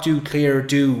what do Clare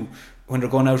do when they're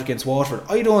going out against Waterford.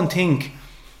 I don't think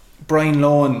Brian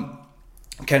Lohan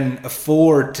can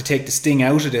afford to take the sting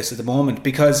out of this at the moment,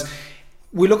 because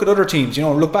we look at other teams, you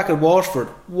know, look back at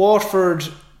Waterford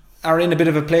are in a bit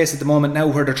of a place at the moment now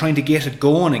where they're trying to get it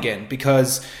going again,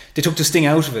 because they took the sting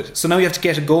out of it, so now you have to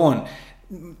get it going.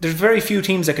 There's very few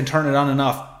teams that can turn it on and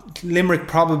off. Limerick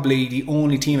probably the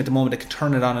only team at the moment that can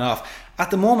turn it on and off. At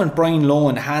the moment, Brian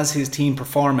Lohan has his team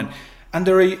performing, and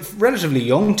they're a relatively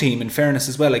young team in fairness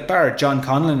as well. Like, bar John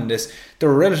Conlon in this,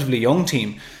 they're a relatively young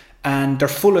team, and they're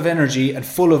full of energy and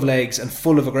full of legs and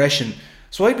full of aggression.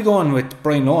 So I'd be going with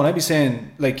Brian Lohan. I'd be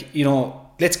saying, like, you know,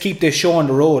 let's keep this show on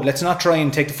the road. Let's not try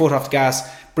and take the foot off the gas,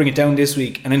 bring it down this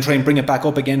week, and then try and bring it back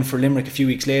up again for Limerick a few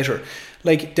weeks later.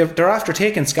 Like, they're after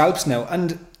taking scalps now,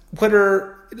 and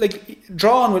whether, like,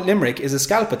 drawing with Limerick is a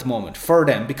scalp at the moment for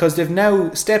them, because they've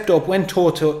now stepped up, went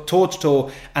toe to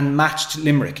toe and matched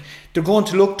Limerick. They're going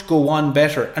to look to go one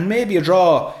better, and maybe a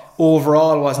draw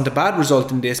overall wasn't a bad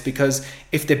result in this, because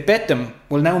if they bet them,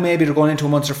 well, now maybe they're going into a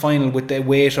Munster final with the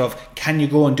weight of, can you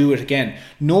go and do it again?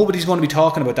 Nobody's going to be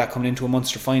talking about that coming into a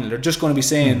Munster final. They're just going to be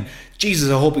saying,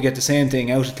 Jesus, I hope we get the same thing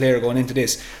out of Clare going into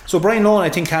this. So Brian Lohan, I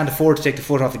think, can't afford to take the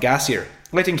foot off the gas here.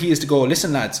 I think he is to go,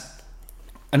 listen lads,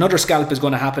 another scalp is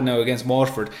going to happen now against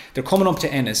Waterford. They're coming up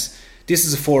to Ennis. This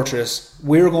is a fortress.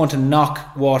 We're going to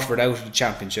knock Waterford out of the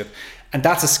championship. And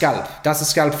that's a scalp. That's a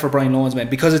scalp for Brian Lohan's men,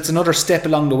 because it's another step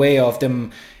along the way of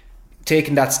them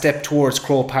taking that step towards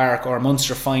Croke Park or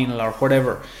Munster final or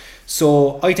whatever.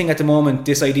 So I think at the moment,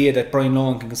 this idea that Brian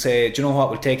Lohan can say, do you know what,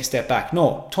 we'll take a step back.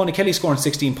 No, Tony Kelly scoring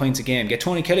 16 points a game. Get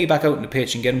Tony Kelly back out on the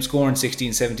pitch and get him scoring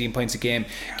 16, 17 points a game.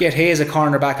 Get Hayes a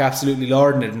cornerback absolutely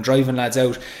lording it and driving lads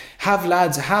out.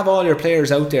 Have all your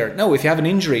players out there. Now, if you have an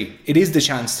injury, it is the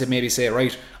chance to maybe say,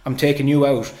 right, I'm taking you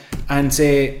out, and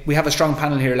say, we have a strong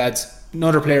panel here, lads.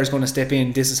 Another player is going to step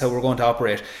in. This is how we're going to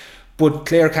operate. But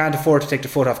Clare can't afford to take the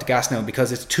foot off the gas now,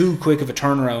 because it's too quick of a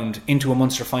turnaround into a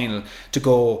Munster final to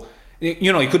go.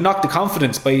 You could knock the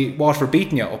confidence by Waterford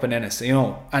beating you up in Ennis,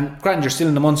 and granted, you're still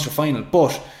in the Munster final,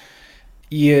 but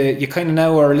you kind of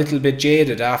now are a little bit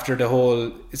jaded after the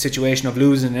whole situation of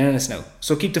losing in Ennis now.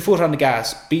 So keep the foot on the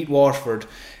gas, beat Waterford.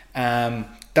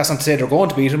 That's not to say they're going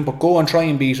to beat them, but go and try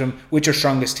and beat them with your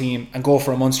strongest team and go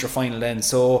for a Munster final then.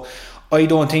 So I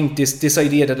don't think this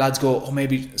idea that lads go,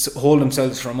 maybe hold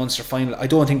themselves for a Munster final, I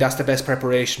don't think that's the best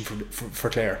preparation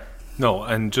for Clare. No,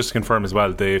 and just to confirm as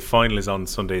well, the final is on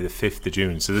Sunday the 5th of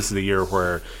June. So this is the year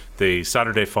where the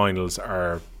Saturday finals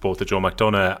are both the Joe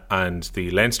McDonagh and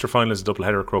the Leinster final is a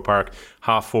doubleheader at Croke Park,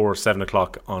 4:30, 7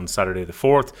 o'clock on Saturday the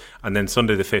 4th. And then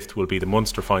Sunday the 5th will be the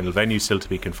Munster final. Venue still to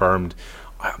be confirmed.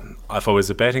 If I was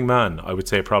a betting man, I would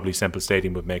say probably Semple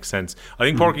Stadium would make sense. I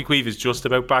think Páirc Uí Chaoimh is just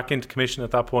about back into commission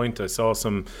at that point. I saw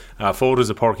some photos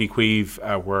of Páirc Uí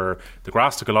Chaoimh where the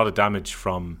grass took a lot of damage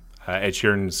from Ed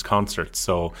Sheeran's concert,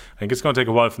 so I think it's going to take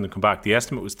a while for them to come back. The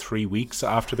estimate was 3 weeks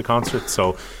after the concert,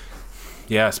 so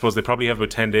yeah, I suppose they probably have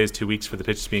about 10 days, 2 weeks for the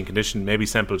pitch to be in condition. Maybe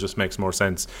Semple just makes more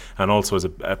sense, and also as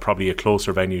probably a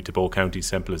closer venue to both counties,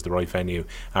 Semple is the right venue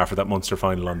for that Munster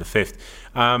final on the 5th.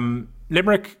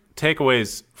 Limerick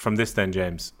takeaways from this then,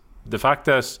 James. The fact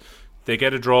that they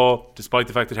get a draw despite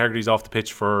the fact that Hegarty's off the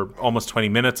pitch for almost 20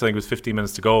 minutes. I think it was 15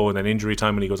 minutes to go, and then injury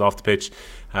time when he goes off the pitch.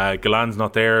 Galan's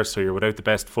not there, so you're without the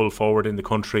best full forward in the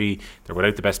country. They're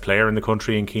without the best player in the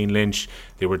country in Cian Lynch.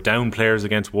 They were down players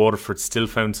against Waterford, still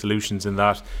found solutions in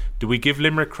that. Do we give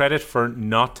Limerick credit for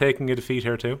not taking a defeat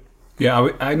here too? Yeah,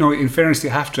 I know. In fairness,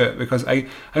 you have to, because I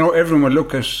know everyone will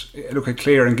look at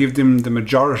Clare and give them the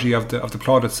majority of the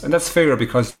plaudits, and that's fair,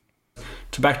 because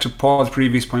to back to Paul's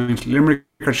previous point, Limerick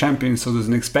are champions, so there's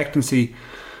an expectancy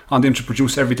on them to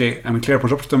produce every day, and when Clare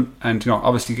put up to them, and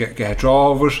obviously get a draw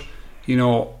over it,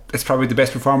 it's probably the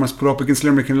best performance put up against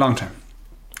Limerick in a long time.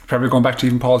 Probably going back to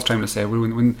even Paul's time, to say,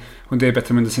 when they bet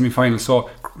them in the semi-final. So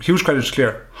huge credit to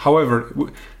Clare. However,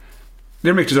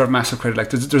 Limerick deserve massive credit. Like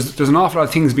there's an awful lot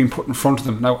of things being put in front of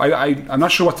them. Now I'm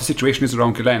not sure what the situation is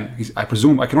around Galan. I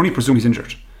can only presume he's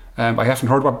injured. I haven't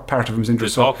heard what part of him is injured.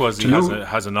 The talk was he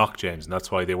has a knock, James, and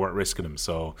that's why they weren't risking him.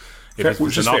 So if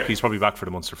it's a knock, fair. He's probably back for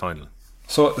the Munster final.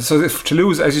 So if to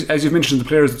lose, as you've mentioned, the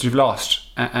players that you've lost,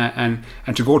 and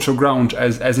to go to a ground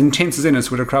as intense as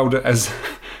Ennis, with a crowd as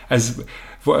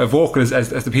vocal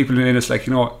as the people in Ennis,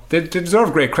 they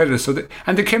deserve great credit.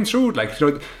 And they came through.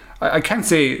 I can't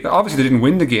say, obviously they didn't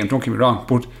win the game, don't get me wrong,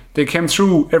 but they came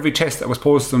through every test that was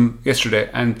posed to them yesterday,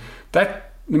 and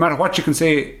that, no matter what you can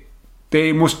say,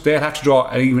 they'll have to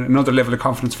draw even another level of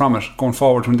confidence from it going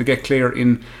forward when they get Clare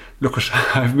in. Look at,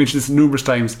 I've mentioned this numerous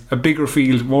times, a bigger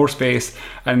field, more space,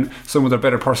 and some of their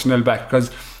better personnel back, because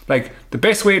the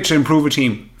best way to improve a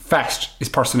team fast is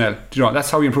personnel. That's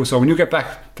how you improve. So when you get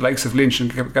back the likes of Lynch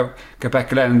and get back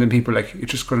Galan, and then people,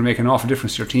 it's just going to make an awful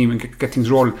difference to your team and get things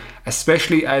rolling,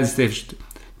 especially as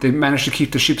they managed to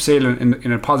keep the ship sailing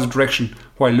in a positive direction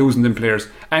while losing them players,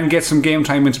 and get some game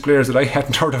time into players that I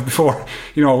hadn't heard of before,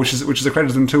 which is a credit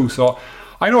to them too. So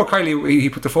I know Kylie, he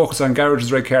put the focus on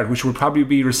Garrage's red card, which would probably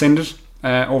be rescinded,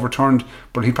 overturned,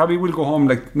 but he probably will go home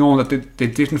knowing that they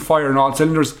didn't fire on all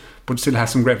cylinders, but still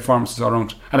has some great performances all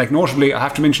around. And notably, I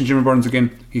have to mention Jimmy Burns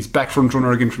again. He's back front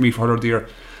runner again for me for Hurler of the Year.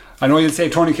 I know you'll say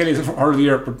Tony Kelly is Hurler of the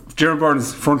Year, but Jimmy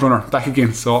Burns front runner back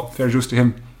again, so fair dues to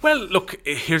him. Well, look,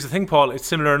 here's the thing, Paul. It's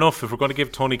similar enough. If we're going to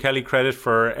give Tony Kelly credit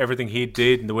for everything he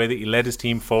did and the way that he led his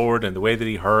team forward and the way that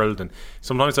he hurled, and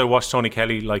sometimes I watch Tony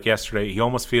Kelly like yesterday, he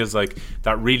almost feels like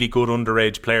that really good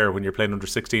underage player when you're playing under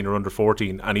 16 or under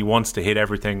 14, and he wants to hit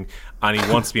everything and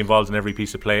he wants to be involved in every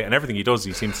piece of play, and everything he does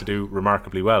he seems to do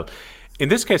remarkably well. In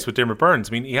this case with Dermot Burns,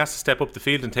 he has to step up the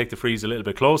field and take the frees a little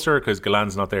bit closer because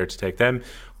Galan's not there to take them.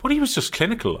 But he was just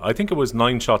clinical. I think it was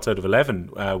 9 shots out of 11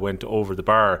 went over the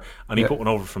bar, and he put one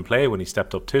over from play when he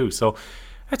stepped up too. So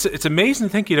it's amazing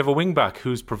to think you'd have a wing back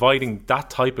who's providing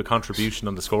that type of contribution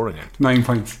on the scoring end. 9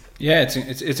 points. Yeah,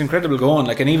 it's incredible going.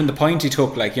 And even the point he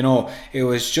took, it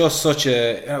was just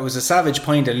it was a savage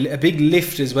point, a big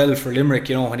lift as well for Limerick,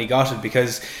 when he got it,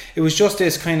 because it was just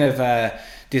this kind of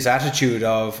this attitude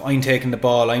of, I'm taking the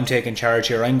ball, I'm taking charge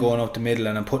here, I'm going up the middle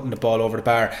and I'm putting the ball over the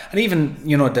bar. And even,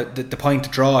 the point to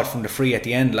draw it from the free at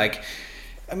the end,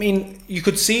 I mean, you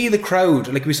could see the crowd.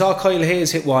 Like, we saw Kyle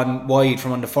Hayes hit one wide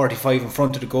from under 45 in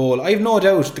front of the goal. I have no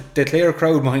doubt the Clare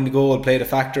crowd behind the goal played a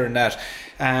factor in that.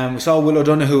 We saw Will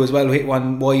O'Donoghue as well, who hit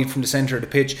one wide from the centre of the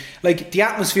pitch. Like, the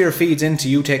atmosphere feeds into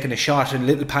you taking a shot and a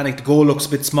little panic. The goal looks a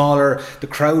bit smaller. The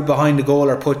crowd behind the goal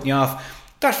are putting you off.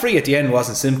 That free at the end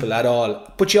wasn't simple at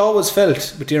all. But you always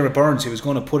felt with Diarmaid Byrnes he was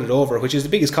going to put it over, which is the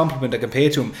biggest compliment I can pay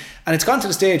to him. And it's gone to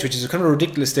the stage, which is a kind of a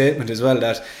ridiculous statement as well,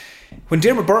 that when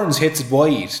Diarmaid Byrnes hits it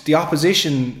wide, the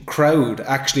opposition crowd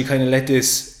actually kind of let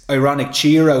this ironic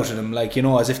cheer out of him, like, you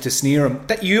know, as if to sneer him.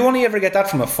 That you only ever get that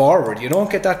from a forward, you don't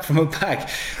get that from a back.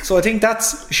 So I think that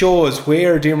shows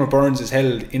where Diarmaid Byrnes is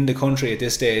held in the country at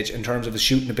this stage in terms of his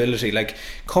shooting ability, like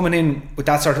coming in with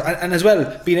that sort of, and as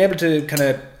well being able to kind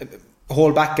of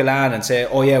hold back Galan and say,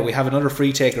 oh yeah, we have another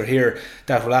free taker here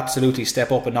that will absolutely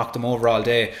step up and knock them over all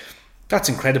day. That's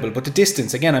incredible. But the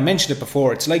distance, again, I mentioned it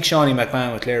before, it's like Shawnee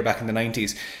McMahon with Clare back in the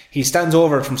 90s. He stands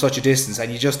over it from such a distance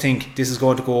and you just think this is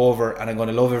going to go over and I'm going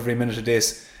to love every minute of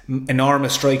this.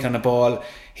 Enormous strike on the ball.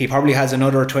 He probably has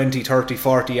another 20, 30,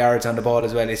 40 yards on the ball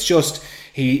as well. It's just,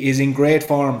 he is in great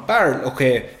form, bar,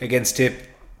 okay, against Tip.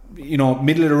 You know,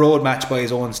 middle of the road match by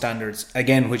his own standards,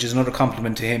 again, which is another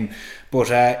compliment to him. But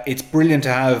it's brilliant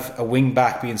to have a wing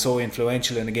back being so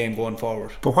influential in the game going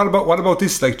forward. But what about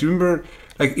this? Like, do you remember,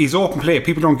 like, he's open play,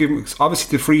 people don't give him,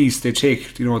 obviously the frees they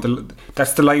take, you know,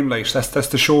 that's the limelight, that's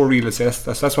the show reel,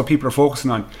 that's what people are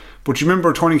focusing on. But do you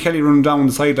remember Tony Kelly running down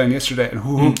the sideline yesterday and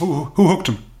who hooked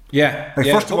him? Yeah, like,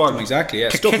 yeah, first of all, exactly, yeah,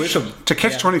 to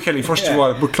catch Tony Kelly first of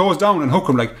all, but close down and hook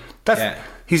him, like that's. Yeah.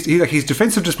 His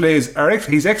defensive displays are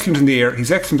he's excellent in the air,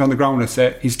 he's excellent on the ground.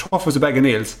 He's tough as a bag of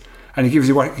nails, and he gives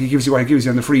you what he gives you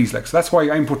on the freeze. Like, so that's why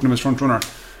I'm putting him as front runner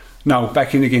now,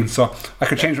 back in again. So I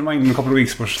could change my mind in a couple of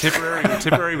weeks. But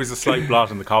Tipperary was a slight blot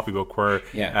in the copybook where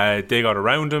they got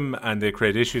around him and they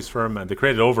created issues for him and they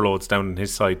created overloads down on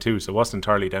his side too. So it wasn't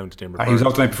entirely down to Diarmaid Byrnes. He was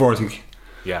out the night before, I think.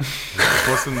 Yeah,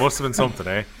 must have been something,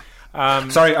 eh?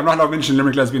 Sorry, I'm not allowed to mention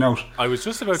Limerick Lesbian out. I was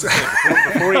just about to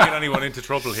say, before you get anyone into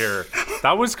trouble here,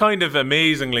 that was kind of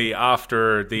amazingly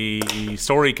after the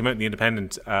story came out in the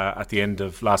Independent at the end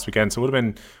of last weekend. So it would have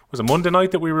been, was it Monday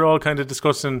night that we were all kind of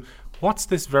discussing what's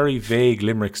this very vague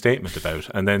Limerick statement about?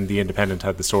 And then the Independent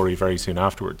had the story very soon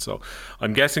afterwards. So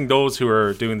I'm guessing those who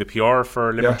are doing the PR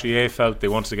for Limerick GA felt they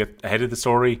wanted to get ahead of the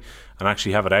story and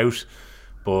actually have it out.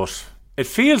 But it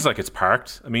feels like it's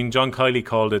parked. I mean, John Kiley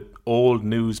called it old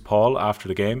news, Paul, after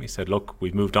the game. He said, look,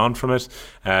 we've moved on from it.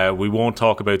 We won't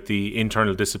talk about the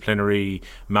internal disciplinary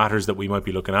matters that we might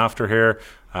be looking after here.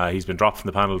 He's been dropped from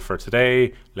the panel for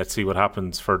today. Let's see what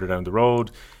happens further down the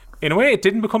road. In a way, it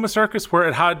didn't become a circus where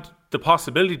it had the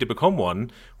possibility to become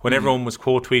one when everyone was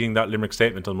quote tweeting that Limerick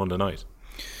statement on Monday night.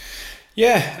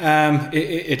 Yeah,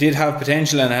 it did have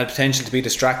potential and it had potential to be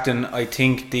distracting. I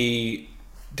think the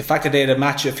fact that they had a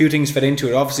match, a few things fed into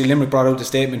it. Obviously Limerick brought out the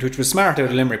statement, which was smart out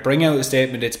of Limerick. Bring out a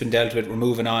statement, it's been dealt with, we're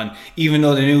moving on, even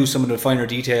though they knew some of the finer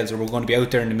details were going to be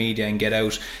out there in the media and get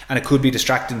out, and it could be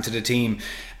distracting to the team.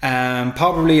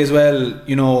 Probably as well,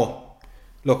 you know,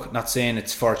 look, not saying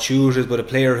it's fortuitous, but a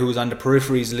player who was on the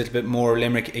peripheries a little bit more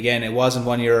Limerick, again, it wasn't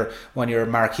one of your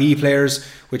marquee players,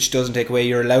 which doesn't take away,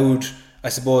 you're allowed, I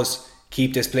suppose,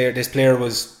 keep this player. This player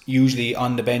was usually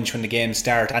on the bench when the games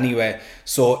start anyway,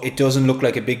 so it doesn't look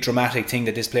like a big dramatic thing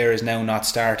that this player is now not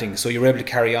starting, so you're able to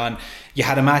carry on. You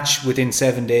had a match within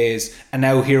 7 days and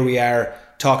now here we are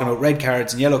talking about red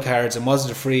cards and yellow cards and was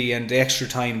it a free and the extra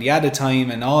time, the added time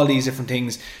and all these different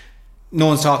things. No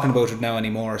one's talking about it now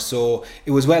anymore, so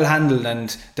it was well handled,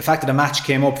 and the fact that the match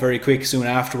came up very quick soon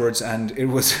afterwards and it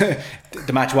was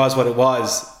the match was what it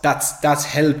was, that's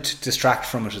helped distract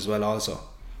from it as well also.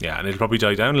 Yeah, and it'll probably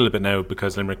die down a little bit now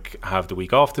because Limerick have the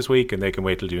week off this week and they can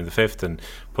wait till June the 5th and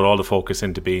put all the focus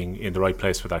into being in the right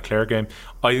place for that Clare game.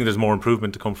 I think there's more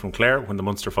improvement to come from Clare when the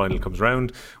Munster final comes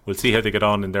round. We'll see how they get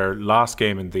on in their last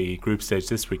game in the group stage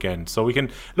this weekend. So we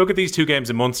can look at these two games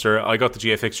in Munster. I got the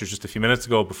GA fixtures just a few minutes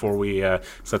ago before we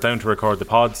sat down to record the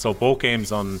pod. So both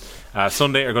games on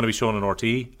Sunday are going to be shown on RT.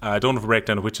 I don't have a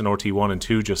breakdown of which on RT 1 and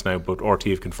 2 just now, but RT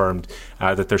have confirmed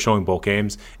that they're showing both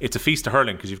games. It's a feast of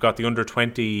hurling because you've got the under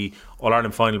 20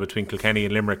 All-Ireland final between Kilkenny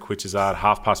and Limerick, which is at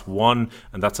 1:30,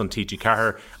 and that's on TG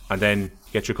Cahir, and then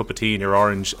get your cup of tea and your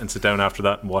orange and sit down after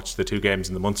that and watch the two games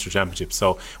in the Munster Championship.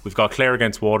 So we've got Clare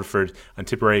against Waterford and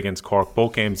Tipperary against Cork,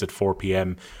 both games at 4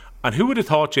 p.m. And who would have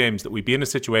thought, James, that we'd be in a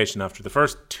situation after the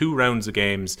first two rounds of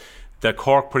games that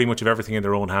Cork pretty much have everything in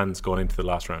their own hands going into the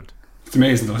last round? It's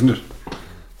amazing though, isn't it?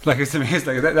 Like, it's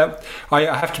amazing. Like that I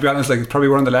have to be honest, like, it's probably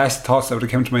one of the last thoughts that would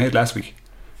have come to my head last week.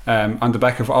 On the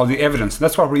back of all the evidence, and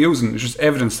that's what we're using. It's just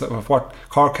evidence of what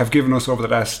Cork have given us over the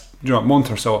last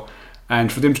month or so,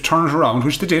 And for them to turn it around,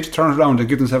 which they did, turn it around and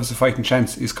give themselves a fighting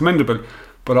chance, is commendable,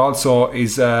 but also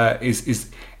is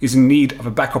in need of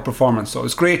a backup performance. So it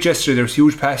was great yesterday. There was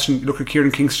huge passion. Look at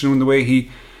Kieran Kingston and the way he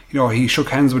shook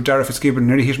hands with Dara Fitzgibbon,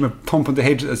 nearly hit him a thump on the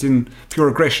head, as in pure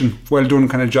aggression. Well done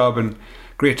kind of job, and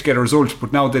great to get a result.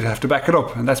 But now they'd have to back it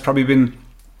up, and that's probably been,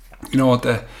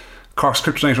 the Cork's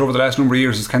kryptonite over the last number of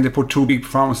years, is can they put 2 big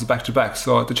performances back to back.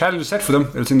 So the challenge is set for them.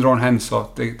 It's in their own hands,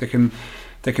 so they can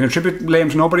attribute blame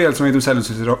to nobody else, only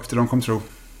themselves, if they don't come through.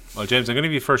 Well, James, I'm going to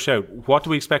give you first shout. What do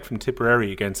we expect from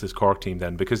Tipperary against this Cork team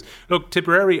then? Because look,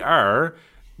 Tipperary are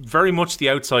very much the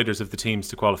outsiders of the teams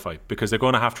to qualify, because they're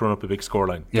going to have to run up a big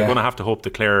scoreline. They're going to have to hope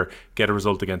that Clare get a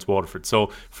result against Waterford.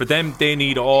 So for them, they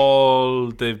need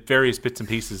all the various bits and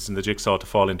pieces in the jigsaw to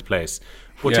fall into place.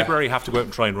 But Tipperary have to go out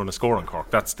and try and run a score on Cork.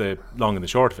 That's the long and the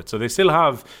short of it. So they still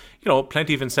have,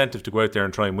 plenty of incentive to go out there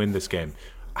and try and win this game.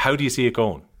 How do you see it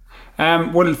going?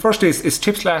 Well, firstly, it's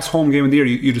Tip's last home game of the year,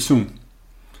 you'd assume.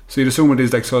 So you'd assume it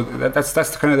is like, so that's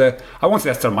the kind of the, I won't say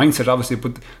that's their mindset obviously,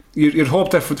 but you'd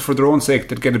hope that for their own sake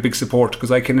they'd get a big support, because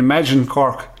I can imagine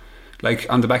Cork, like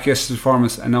on the back yesterday's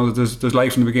performance, and now that there's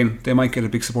life in the beginning, they might get a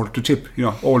big support to Tip,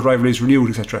 old rivalries renewed,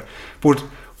 etc. But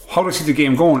how do I see the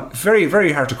game going? Very,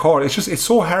 very hard to call. It's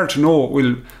so hard to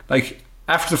know.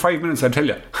 After the 5 minutes I'd tell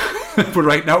you, but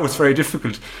right now it's very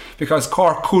difficult, because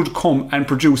Cork could come and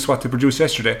produce what they produced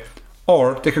yesterday,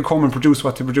 or they could come and produce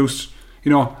what they produced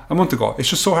a month ago. It's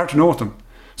just so hard to know with them.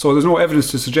 So there's no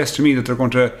evidence to suggest to me that they're going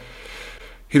to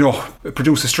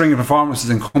produce a string of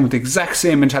performances and come with the exact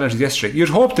same mentality as yesterday. You'd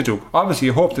hope they do. Obviously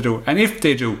you hope they do. And if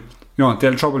they do,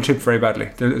 they'll trouble Tip very badly.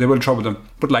 They will trouble them.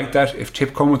 But like that, if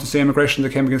Tip come with the same aggression they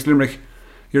came against Limerick,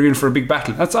 you're in for a big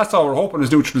battle. That's all we're hoping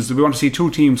as neutrals. We want to see 2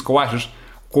 teams go at it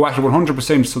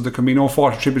 100%, so there can be no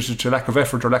fault attributed to lack of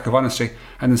effort or lack of honesty,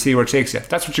 and then see where it takes you.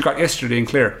 That's what you got yesterday in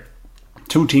Clare.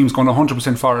 2 teams going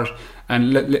 100% for it,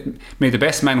 and may the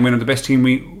best man win, or the best team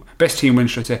win,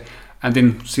 should I say, and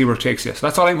then see where it takes you. So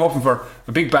that's all I'm hoping for,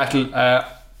 a big battle.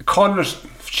 Calling it,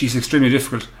 she's extremely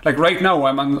difficult. Like right now,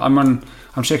 I'm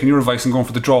shaking your advice and going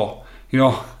for the draw.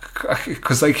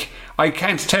 Because I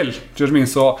can't tell. Do you know what I mean?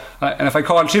 So, and if I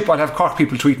call Tip, I'll have Cork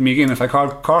people tweeting me again. If I call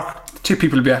Cork, Tip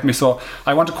people will be at me. So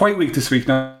I want a quiet week this week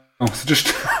now. So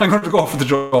just I'm going to go for the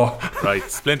draw. Right,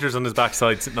 splinters on his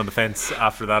backside sitting on the fence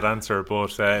after that answer.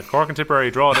 But if Cork and Tipperary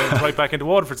draw, then it's right back into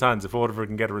Waterford's hands if Waterford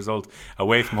can get a result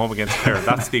away from home against Clare.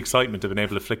 That's the excitement of being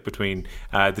able to flick between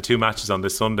the 2 matches on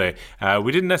this Sunday.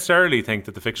 We didn't necessarily think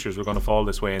that the fixtures were going to fall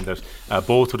this way, and that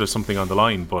both would have something on the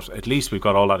line, but at least we've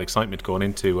got all that excitement going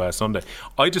into Sunday.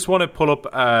 I just want to pull up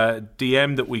a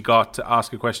DM that we got to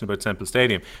ask a question about Semple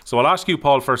Stadium. So I'll ask you,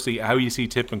 Paul, firstly, how you see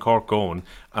Tip and Cork going,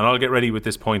 and I'll get ready with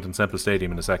this point on Semple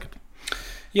Stadium in a second.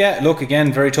 Yeah, look,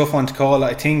 again, very tough one to call.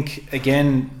 I think,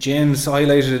 again, James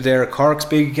highlighted it there. Cork's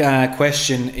big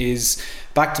question is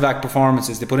back-to-back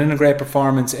performances. They put in a great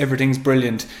performance, everything's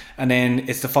brilliant, and then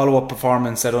it's the follow-up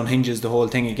performance that unhinges the whole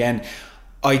thing again.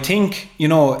 I think,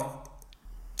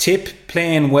 Tip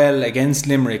playing well against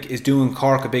Limerick is doing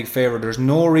Cork a big favour. There's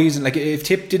no reason, like if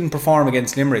Tip didn't perform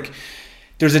against Limerick,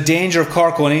 there's a danger of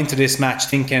Cork going into this match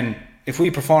thinking, if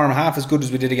we perform half as good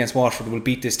as we did against Waterford, we'll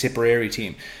beat this Tipperary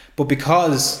team. But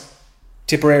because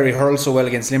Tipperary hurled so well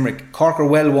against Limerick, Cork are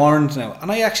well warned now.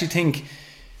 And I actually think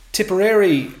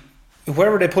Tipperary,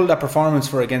 whoever they pulled that performance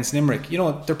for against Limerick,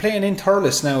 they're playing in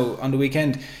Thurles now on the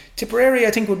weekend. Tipperary,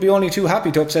 I think, would be only too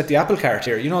happy to upset the apple cart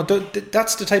here.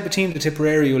 That's the type of team that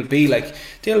Tipperary will be. Like,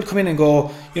 they'll come in and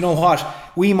go, you know what,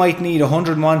 we might need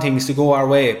 101 things to go our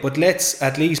way, but let's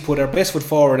at least put our best foot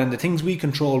forward, and the things we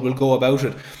control will go about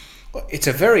it. It's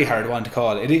a very hard one to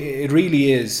call. It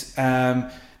really is.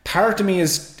 Part of me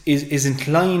is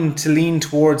inclined to lean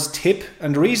towards Tip,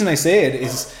 and the reason I say it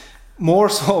is more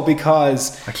so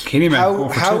because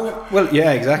well,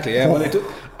 yeah, exactly. Yeah, well,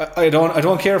 I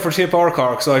don't care for Tip or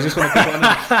Cork, so I just want to keep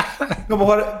on. No,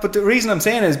 but the reason I'm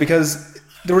saying is because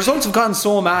the results have gone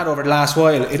so mad over the last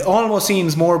while. It almost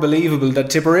seems more believable that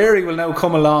Tipperary will now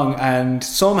come along and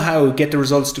somehow get the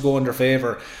results to go in their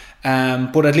favour.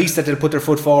 But at least that they'll put their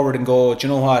foot forward and go, do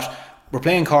you know what, we're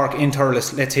playing Cork in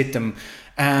Thurles, let's hit them.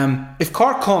 If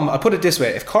Cork come, I'll put it this way,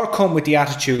 if Cork come with the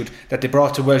attitude that they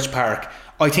brought to Welsh Park,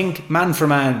 I think man for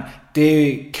man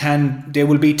they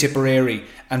will beat Tipperary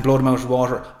and blow them out of the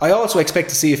water. I also expect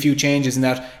to see a few changes in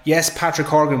that. Yes, Patrick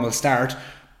Horgan will start,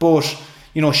 but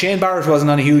Shane Barrett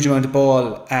wasn't on a huge amount of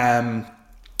ball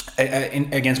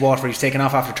against Waterford. He's taken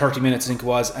off after 30 minutes, I think it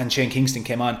was, and Shane Kingston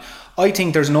came on. I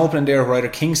think there's an opening there where either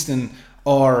Kingston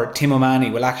or Tim O'Mahony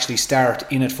will actually start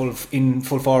in full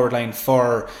forward line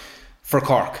for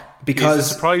Cork. Because is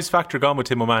the surprise factor gone with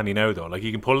Tim O'Mahony now, though? Like,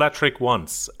 you can pull that trick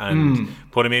once and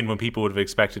put him in when people would have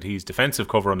expected he's defensive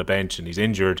cover on the bench and he's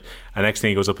injured, and next thing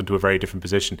he goes up into a very different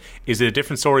position. Is it a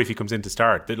different story if he comes in to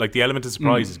start? Like, the element of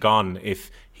surprise is gone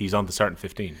if he's on the starting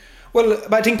 15. Well,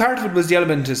 I think part of it was the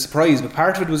element of surprise, but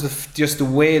part of it was just the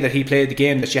way that he played the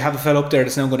game, that you have a fella up there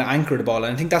that's now going to anchor the ball,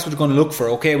 and I think that's what you're going to look for.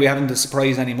 Okay, we haven't the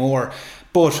surprise anymore,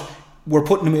 but we're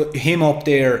putting him up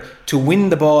there to win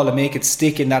the ball and make it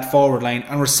stick in that forward line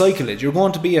and recycle it. You're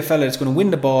going to be a fella that's going to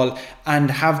win the ball and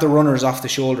have the runners off the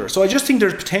shoulder. So I just think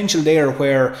there's potential there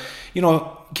where, you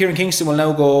know, Kieran Kingston will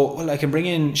now go, well, I can bring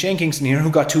in Shane Kingston here,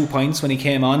 who got 2 points when he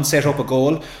came on, set up a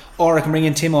goal, or I can bring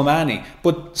in Tim O'Mahony.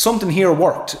 But something here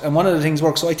worked, and one of the things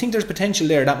worked. So I think there's potential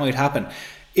there that might happen.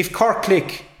 If Cork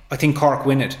click, I think Cork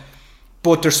win it.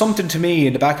 But there's something to me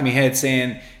in the back of my head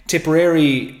saying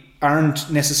Tipperary aren't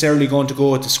necessarily going to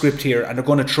go with the script here, and they're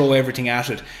going to throw everything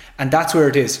at it, and that's where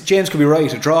it is. James could be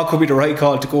right, a draw could be the right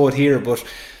call to go with here, but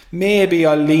maybe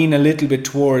I'll lean a little bit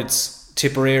towards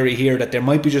Tipperary here, that there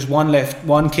might be just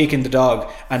one kick in the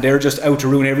dog, and they're just out to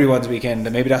ruin everyone's weekend,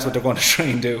 and maybe that's what they're going to try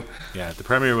and do. Yeah, the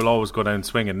Premier will always go down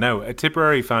swinging. Now, a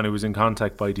Tipperary fan who was in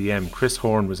contact by DM, Chris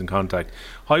Horn, was in contact.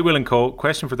 Hi, Will and Co.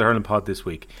 Question for the Hurling Pod this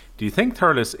week. Do you think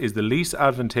Thurles is the least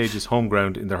advantageous home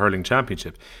ground in the Hurling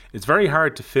Championship? It's very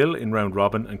hard to fill in round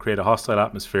robin and create a hostile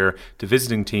atmosphere to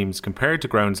visiting teams compared to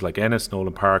grounds like Ennis,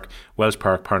 Nolan Park, Welsh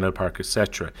Park, Parnell Park,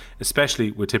 etc.,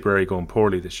 especially with Tipperary going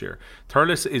poorly this year.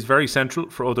 Thurles is very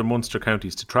central for other Munster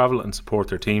counties to travel and support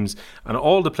their teams, and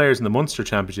all the players in the Munster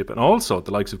Championship and also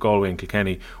the likes of Galway and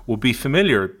Kilkenny will be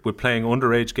familiar with playing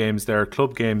underage games there,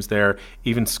 club games there,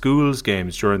 even schools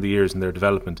games during the years in their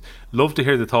development. Love to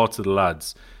hear the thoughts of the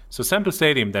lads. So Semple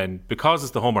Stadium then, because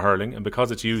it's the home of hurling and because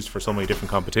it's used for so many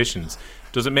different competitions,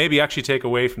 does it maybe actually take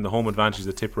away from the home advantage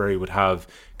that Tipperary would have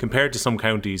compared to some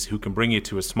counties who can bring you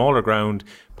to a smaller ground,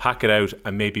 pack it out,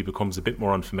 and maybe becomes a bit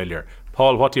more unfamiliar?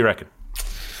 Paul, what do you reckon?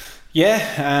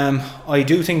 Yeah, I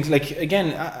do think, like,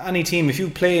 again, any team, if you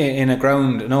play in a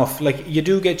ground enough, like, you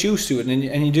do get used to it,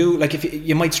 and you do, like, if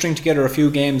you might string together a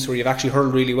few games where you've actually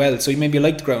hurled really well, so you maybe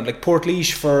like the ground. Like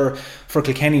Portlaoise for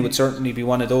Kilkenny would certainly be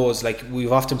one of those. Like,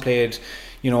 we've often played,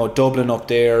 you know, Dublin up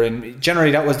there, and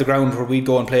generally that was the ground where we'd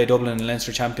go and play Dublin in the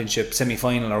Leinster Championship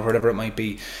semi-final or whatever it might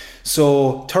be.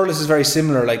 So Thurles is very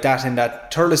similar like that, in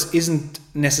that Thurles isn't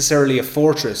necessarily a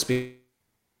fortress,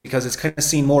 because it's kind of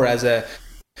seen more as a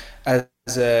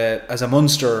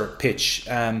Munster pitch.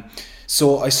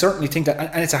 So I certainly think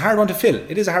that, and it's a hard one to fill.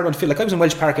 It is a hard one to fill. Like, I was in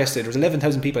Welsh Park yesterday, there was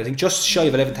 11,000 people, I think just shy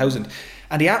of 11,000,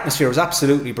 and the atmosphere was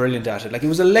absolutely brilliant at it. Like, it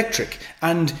was electric,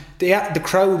 and the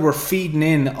crowd were feeding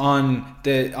in on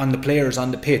the players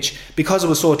on the pitch because it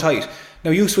was so tight.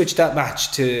 Now, you switched that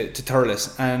match to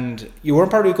Thurles, and you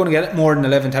weren't probably going to get more than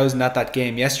 11,000 at that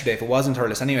game yesterday if it wasn't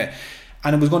Thurles anyway,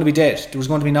 and it was going to be dead. There was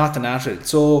going to be nothing at it.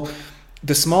 So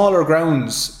the smaller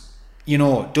grounds, you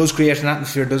know, does create an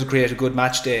atmosphere, does create a good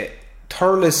match day.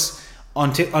 Thurles,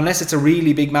 unless it's a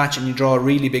really big match and you draw a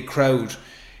really big crowd,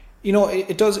 you know,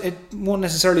 it won't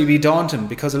necessarily be daunting,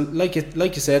 because like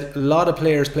you said, a lot of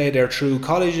players play there through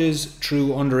colleges, through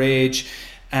underage,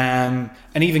 and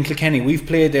even Kilkenny, we've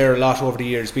played there a lot over the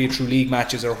years, be it through league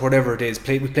matches or whatever it is.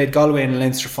 We played Galway in the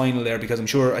Leinster final there, because I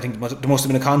think there must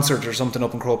have been a concert or something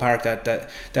up in Croke Park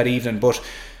that evening. But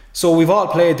so we've all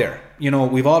played there, you know,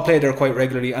 we've all played there quite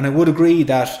regularly, and I would agree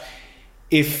that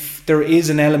if there is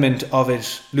an element of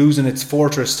it losing its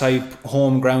fortress type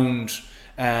home ground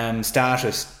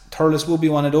status, Thurles will be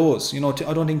one of those. You know,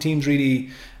 I don't think teams really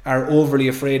are overly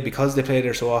afraid because they play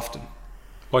there so often.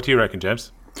 What do you reckon,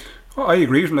 James? Oh, I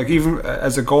agree. Like, even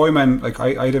as a Galway man, like,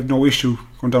 I'd have no issue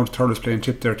going down to Thurles playing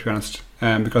Tip there, to be honest,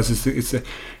 because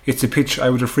it's a pitch I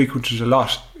would have frequented a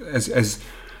lot, as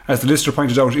the listener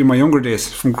pointed out, in my younger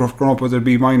days, from growing up, whether it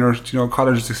be minor, you know,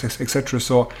 colleges, etc.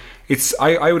 So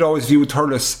I would always view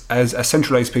Thurles as a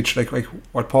centralised pitch, like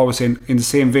what Paul was saying, in the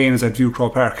same vein as I'd view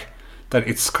Croke Park, that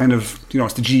it's kind of, you know,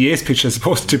 it's the GA's pitch as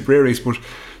opposed to Tipperary's. But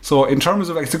so in terms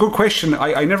of, like, it's a good question.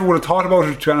 I never would have thought about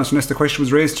it, to be honest, unless the question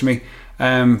was raised to me.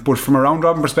 But from a round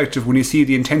robin perspective, when you see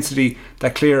the intensity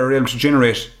that Clare are able to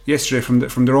generate yesterday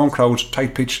from their own crowd,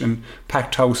 tight pitch and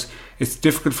packed house, it's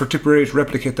difficult for Tipperary to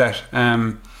replicate that.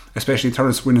 Especially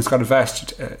Thurles, when it's got a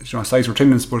vast size for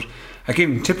attendance. But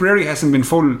again, Tipperary hasn't been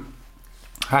full,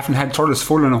 haven't had Thurles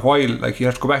full in a while. Like, you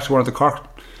have to go back to one of the Cork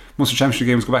Munster Championship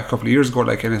games, go back a couple of years ago,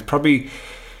 like, and it probably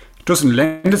doesn't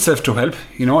lend itself to help.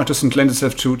 You know, it doesn't lend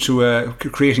itself to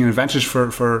creating an advantage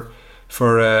for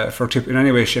Tip in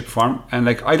any way, shape or form. And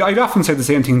like, I'd often say the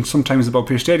same thing sometimes about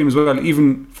Pearse Stadium as well,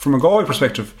 even from a Galway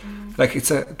perspective. Like,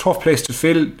 it's a tough place to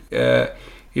fill.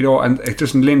 and it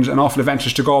doesn't lend an awful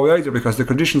advantage to Galway either, because the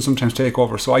conditions sometimes take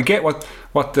over. So I get what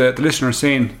the listener is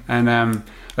saying, and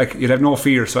you'd have no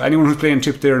fear. So anyone who's playing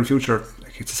Tip there in future,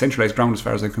 it's a centralised ground as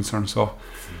far as I'm concerned. So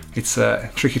it's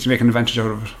tricky to make an advantage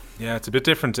out of it. Yeah, it's a bit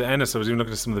different to Ennis. I was even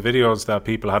looking at some of the videos that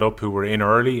people had up who were in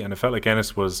early, and it felt like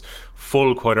Ennis was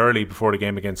full quite early before the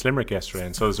game against Limerick yesterday,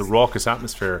 and so there's a raucous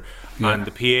atmosphere, and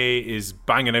the PA is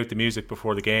banging out the music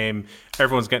before the game.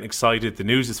 Everyone's getting excited. The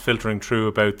news is filtering through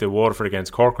about the Waterford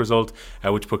against Cork result,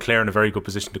 which put Clare in a very good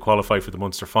position to qualify for the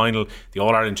Munster final. The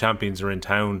All-Ireland champions are in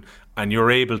town, and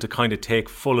you're able to kind of take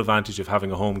full advantage of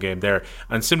having a home game there.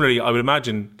 And similarly, I would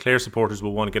imagine Clare supporters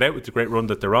will want to get out with the great run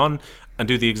that they're on and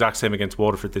do the exact same against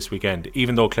Waterford this weekend.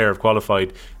 Even though Clare have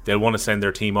qualified, they'll want to send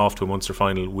their team off to a Munster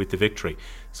final with the victory.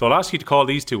 So I'll ask you to call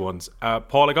these two ones.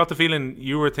 Paul, I got the feeling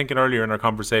you were thinking earlier in our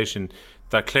conversation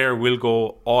that Clare will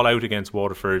go all out against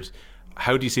Waterford.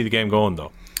 How do you see the game going,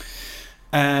 though?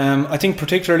 I think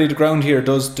particularly the ground here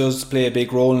does play a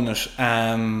big role in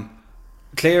it.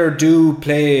 Clare do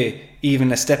play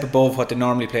even a step above what they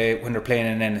normally play when they're playing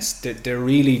in Ennis. They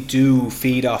really do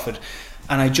feed off it.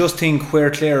 And I just think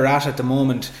where Clare are at the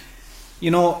moment,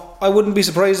 I wouldn't be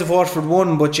surprised if Waterford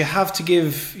won, but you have to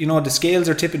give, the scales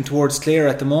are tipping towards Clare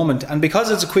at the moment. And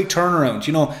because it's a quick turnaround,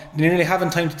 they nearly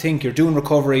haven't time to think. You're doing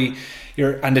recovery,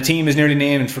 and the team is nearly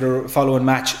named for the following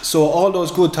match. So all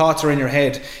those good thoughts are in your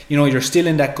head. You're still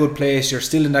in that good place. You're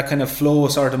still in that kind of flow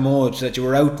sort of mode that you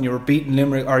were out and you were beating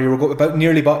Limerick, or you were about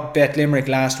nearly bet Limerick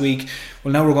last week.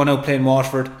 Well, now we're going out playing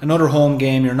Waterford. Another home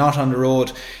game. You're not on the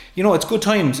road. It's good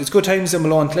times. It's good times in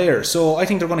Malone Clare. So I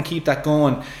think they're going to keep that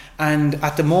going. And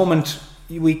at the moment,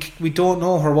 we don't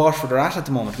know where Waterford are at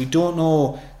the moment. We don't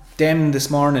know them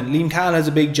this morning. Liam Cahill has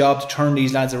a big job to turn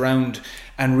these lads around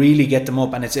and really get them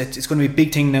up, and it's going to be a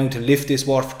big thing now to lift this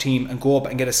Waterford team and go up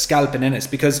and get a scalp in Ennis,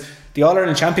 because the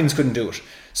All-Ireland champions couldn't do it.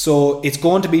 So it's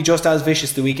going to be just as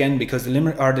vicious the weekend, because the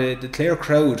Limerick or the Clare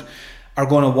crowd are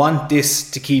going to want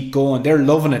this to keep going. They're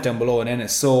loving it down below in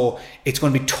Ennis. So it's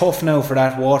going to be tough now for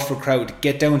that Waterford crowd to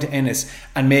get down to Ennis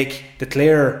and make the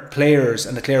Clare players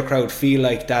and the Clare crowd feel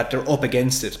like that they're up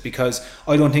against it, because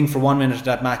I don't think for 1 minute of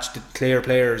that match the Clare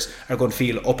players are going to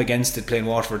feel up against it playing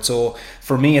Waterford. So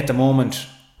for me at the moment,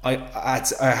 I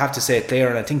have to say Clare,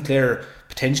 and I think Clare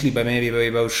potentially by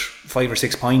about 5 or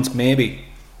 6 points maybe.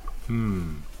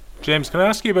 James, can I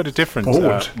ask you about a different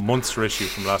Munster issue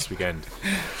from last weekend?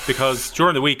 Because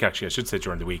during the week,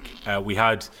 we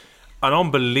had an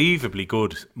unbelievably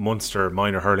good Munster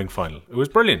minor hurling final. It was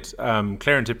brilliant.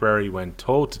 Clare and Tipperary went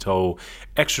toe to toe.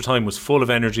 Extra time was full of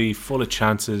energy, full of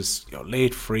chances,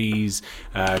 late freeze,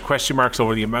 question marks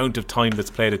over the amount of time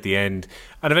that's played at the end,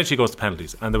 and eventually goes to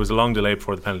penalties. And there was a long delay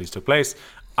before the penalties took place,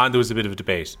 and there was a bit of a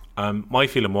debate. My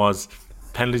feeling was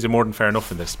penalties are more than fair enough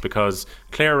in this, because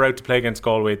Clare are out to play against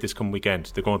Galway this coming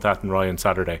weekend. They're going to Athenry on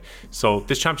Saturday. So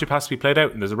this championship has to be played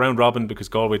out, and there's a round robin because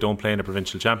Galway don't play in a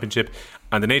provincial championship.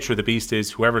 And the nature of the beast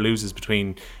is whoever loses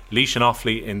between Laois and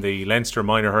Offaly in the Leinster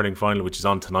minor hurling final, which is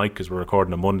on tonight because we're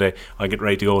recording on Monday, I get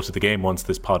ready to go to the game once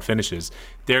this pod finishes,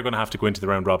 they're going to have to go into the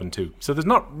round robin too. So there's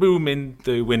not room in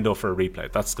the window for a replay.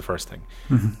 That's the first thing.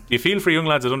 Do you feel for young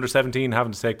lads at under 17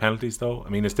 having to take penalties though? I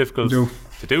mean, it's difficult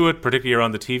to do it, particularly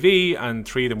on the TV, and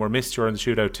 3 of them were missed during the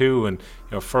shootout too. And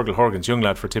Fergal Horgan's young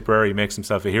lad for Tipperary makes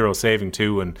himself a hero, saving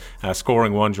 2 and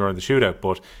scoring 1 during the shootout.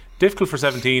 But difficult for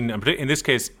 17, and in this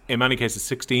case, in many cases,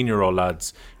 16-year-old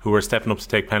lads who are stepping up to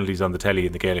take penalties on the telly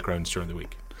in the Gaelic rounds during the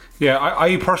week. Yeah,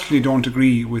 I personally don't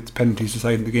agree with penalties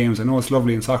deciding the games. I know it's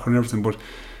lovely in soccer and everything, but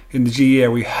in the GAA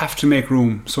we have to make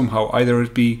room somehow. Either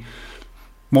it be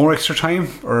more extra time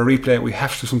or a replay. We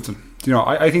have to something.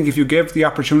 I think if you gave the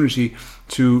opportunity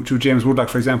to James Woodlock,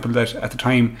 for example, that at the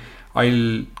time,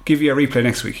 I'll give you a replay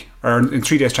next week or in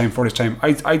 3 days time, 4 days time,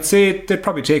 I'd say they'd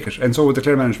probably take it, and so would the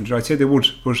Clare management. I'd say they would,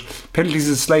 but penalties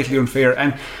is slightly unfair.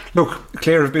 And look,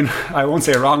 Clare have been, I won't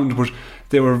say wronged, but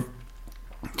they were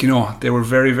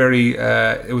very, very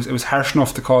it was harsh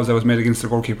enough the calls that was made against their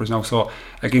goalkeepers now. So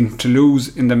again, to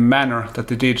lose in the manner that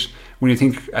they did, when you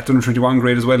think at the under 21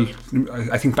 grade as well,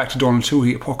 I think back to Donald too,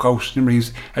 he poke out, remember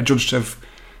he's adjudged to have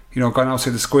gone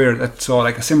outside the square. That's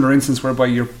like a similar instance whereby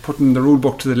you're putting the rule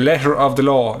book to the letter of the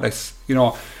law. It's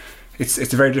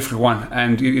a very difficult one,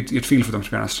 and you'd feel for them,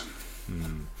 to be honest.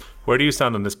 Where do you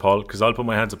stand on this, Paul? Because I'll put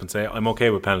my hands up and say I'm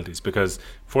okay with penalties, because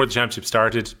before the championship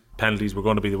started, penalties were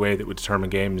going to be the way that would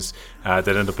determine games that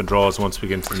end up in draws once we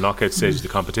get into the knockout stage of the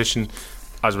competition.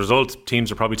 As a result,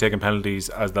 teams are probably taking penalties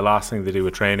as the last thing they do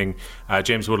with training.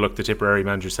 James Woodlock, the Tipperary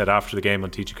manager, said after the game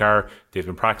on TG Carr, they've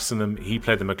been practicing them. He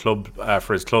played them at club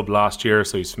for his club last year,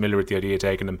 so he's familiar with the idea of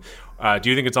taking them. Do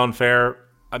you think it's unfair?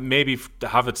 maybe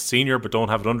have it senior but don't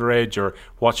have it underage, or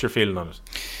what's your feeling on it?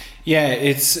 Yeah,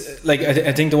 it's like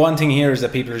I think the one thing here is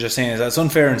that people are just saying is that it's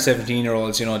unfair in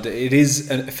 17-year-olds. It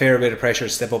is a fair bit of pressure to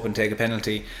step up and take a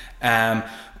penalty.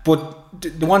 But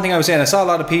the one thing I was saying, I saw a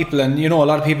lot of people, and a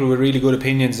lot of people with really good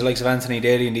opinions, the likes of Anthony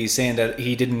Daly and these, saying that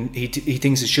he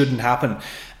thinks it shouldn't happen.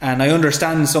 And I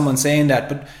understand someone saying that,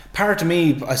 but part of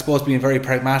me, I suppose, being very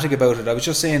pragmatic about it, I was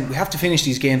just saying we have to finish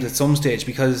these games at some stage,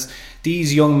 because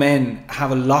these young men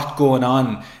have a lot going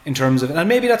on in terms of, and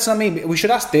maybe that's not me, we should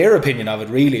ask their opinion of it,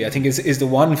 really. I think is the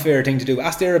one fair thing to do.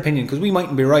 Ask their opinion, because we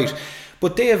mightn't be right.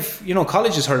 But they have,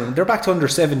 colleges hurling. They're back to under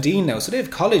 17 now, so they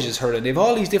have colleges hurling. They have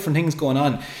all these different things going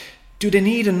on. Do they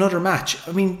need another match?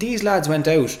 I mean, these lads went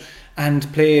out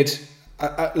and played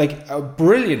a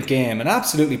brilliant game, an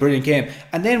absolutely brilliant game,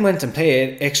 and then went and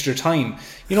played extra time.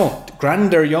 Grand,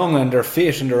 they're young and they're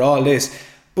fit and they're all this,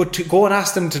 but to go and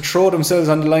ask them to throw themselves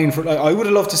on the line for, I would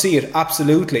have loved to see it,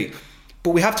 absolutely.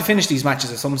 But we have to finish these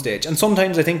matches at some stage. And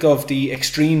sometimes I think of the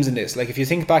extremes in this. Like if you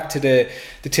think back to the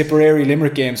Tipperary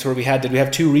Limerick games, where we have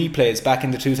two replays back in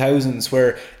the 2000s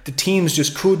where the teams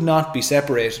just could not be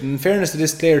separated. And in fairness to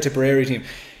this Clare Tipperary team,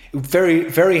 very,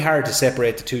 very hard to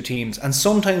separate the two teams. And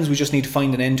sometimes we just need to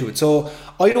find an end to it. So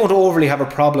I don't overly have a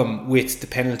problem with the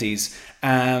penalties.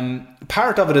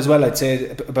 Part of it as well, I'd say,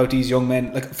 about these young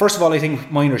men, like, first of all, I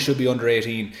think minors should be under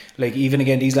 18. Like, even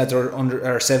again, these lads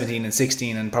are 17 and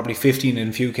 16 and probably 15 in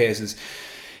a few cases.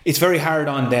 It's very hard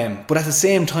on them, but at the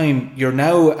same time, you're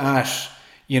now at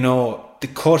the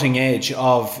cutting edge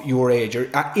of your age, or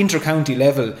at inter-county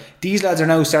level. These lads are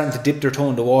now starting to dip their toe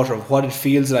in the water of what it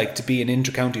feels like to be an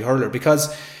inter-county hurler,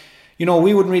 because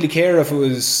we wouldn't really care if it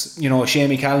was,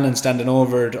 Shamie Callanan standing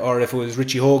over it, or if it was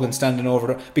Richie Hogan standing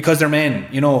over it, because they're men,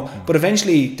 But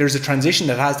eventually there's a transition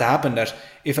that has to happen, that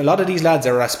if a lot of these lads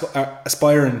are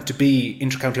aspiring to be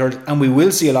inter-county hurlers, and we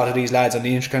will see a lot of these lads on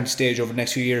the inter-county stage over the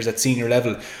next few years at senior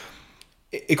level,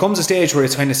 it comes a stage where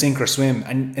it's kind of sink or swim,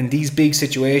 and these big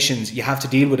situations, you have to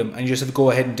deal with them, and you just have to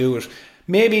go ahead and do it.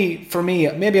 Maybe for me,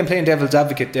 I'm playing devil's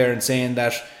advocate there and saying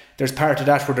that there's part of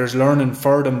that where there's learning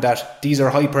for them, that these are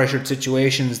high pressured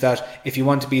situations, that if you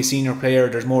want to be a senior player,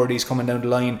 there's more of these coming down the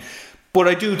line. But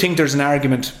I do think there's an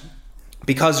argument,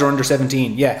 because they're under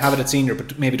 17, have it at senior,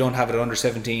 but maybe don't have it at under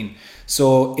 17.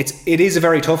 So it is a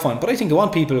very tough one. But I think the one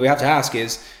people we have to ask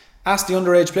is, ask the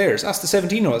underage players, ask the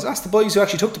 17-year-olds, ask the boys who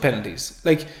actually took the penalties.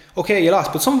 Like, okay, you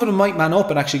lost, but some of them might man up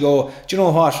and actually go, do you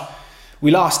know what? We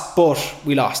lost, but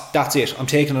we lost. That's it. I'm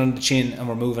taking it on the chin and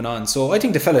we're moving on. So I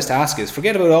think the fellas to ask is,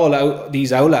 forget about all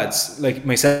these lads like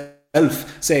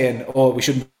myself saying, oh, we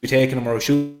shouldn't be taking them, or we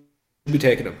should be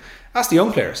taking them. Ask the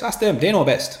young players. Ask them. They know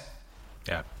best.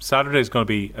 Yeah, Saturday is going to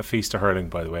be a feast of hurling,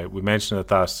 by the way. We mentioned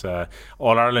that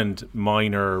All-Ireland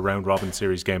minor round-robin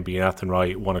series game being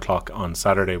Athenry 1 o'clock on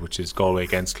Saturday, which is Galway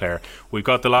against Clare. We've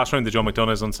got the last round, the Joe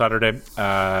McDonagh's on Saturday.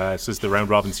 This is the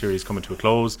round-robin series coming to a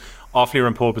close. Offaly are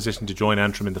in pole position to join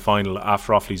Antrim in the final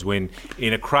after Offaly's win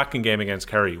in a cracking game against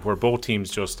Kerry, where both teams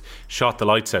just shot the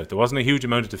lights out. There wasn't a huge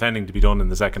amount of defending to be done in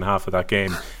the second half of that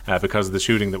game because of the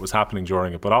shooting that was happening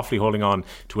during it. But Offaly holding on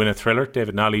to win a thriller.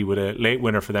 David Nally with a late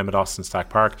winner for them at Austin Stack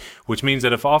Park, which means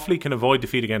that if Offaly can avoid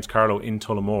defeat against Carlow in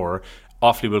Tullamore,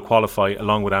 Offaly will qualify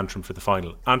along with Antrim for the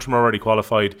final. Antrim already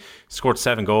qualified, scored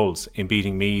 7 goals in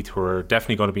beating Meath, who are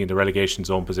definitely going to be in the relegation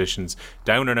zone positions.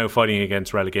 Down are now fighting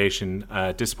against relegation.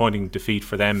 Disappointing defeat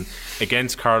for them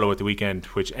against Carlow at the weekend,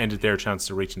 which ended their chance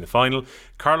of reaching the final.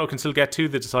 Carlow can still get to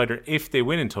the decider if they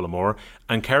win in Tullamore,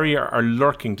 and Kerry are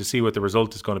lurking to see what the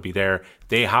result is going to be there.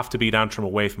 They have to beat Antrim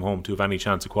away from home to have any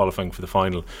chance of qualifying for the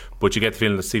final. But you get the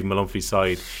feeling that Stephen Malumphey's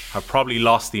side have probably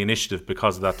lost the initiative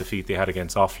because of that defeat they had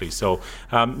against Offaly. So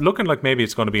looking like maybe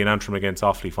it's going to be an Antrim against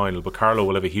Offaly final, but Carlow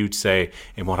will have a huge say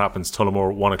in what happens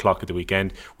Tullamore 1 o'clock at the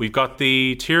weekend. We've got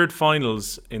the tiered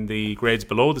finals in the grades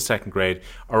below the second grade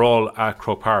are all at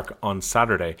Croke Park on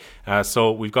Saturday.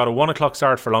 So we've got a 1 o'clock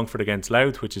start for Longford against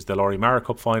Louth, which is the Laurie Mara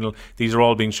Cup final. These are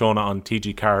all being shown on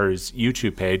TG Carr's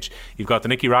YouTube page. You've got the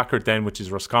Nicky Rackard then, which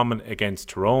is Roscommon against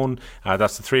Tyrone.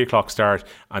 That's the 3 o'clock start.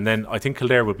 And then I think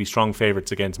Kildare would be strong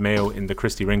favourites against Mayo in the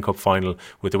Christy Ring Cup final.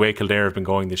 With the way Kildare have been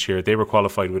going this year, they were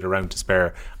qualified with a round to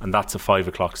spare, and that's a 5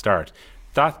 o'clock start.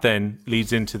 That then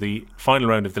leads into the final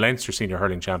round of the Leinster Senior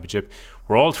Hurling Championship,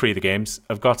 where all 3 of the games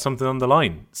have got something on the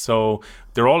line. So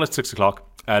they're all at 6 o'clock.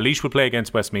 Laois will play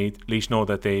against Westmeath. Laois know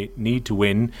that they need to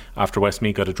win after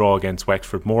Westmeath got a draw against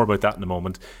Wexford. More about that in a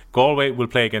moment. Galway will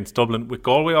play against Dublin, with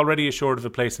Galway already assured of a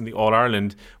place in the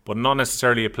All-Ireland, but not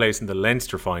necessarily a place in the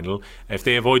Leinster final. If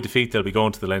they avoid defeat, they'll be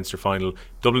going to the Leinster final.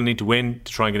 Dublin need to win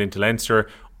to try and get into Leinster.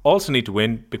 also need to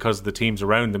win because of the teams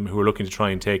around them who are looking to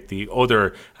try and take the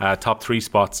other top 3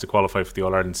 spots to qualify for the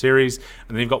All-Ireland Series. And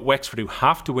then you've got Wexford, who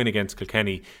have to win against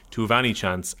Kilkenny to have any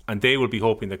chance, and they will be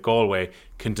hoping that Galway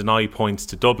can deny points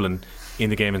to Dublin in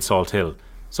the game in Salt Hill.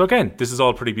 So again, this is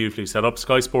all pretty beautifully set up.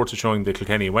 Sky Sports are showing the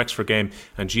Kilkenny and Wexford game,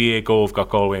 and GA Go have got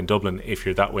Galway and Dublin if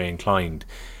you're that way inclined.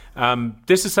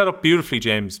 This is set up beautifully,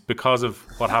 James, because of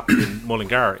what happened in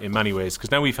Mullingar in many ways,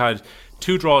 because now we've had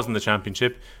 2 draws in the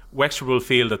championship. Wexford will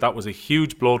feel that was a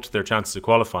huge blow to their chances of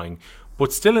qualifying,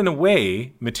 but still in a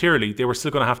way, materially, they were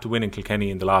still going to have to win in Kilkenny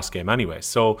in the last game anyway.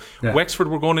 So Wexford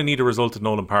were going to need a result at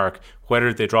Nolan Park,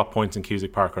 whether they drop points in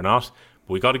Cusack Park or not.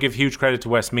 But we got to give huge credit to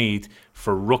Westmeath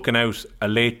for rooking out a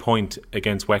late point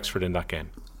against Wexford in that game.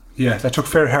 Yeah, that took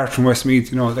fair heart from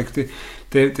Westmeath. Like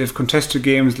they've contested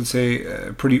games, let's say,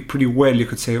 pretty well, you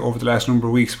could say, over the last number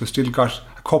of weeks, but still got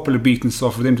a couple of beaten. So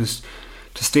for them to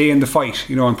stay in the fight,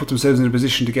 and put themselves in a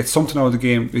position to get something out of the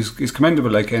game is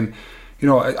commendable. Like, and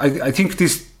I think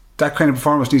that kind of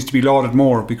performance needs to be lauded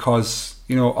more because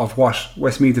of what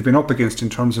Westmeath have been up against in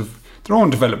terms of their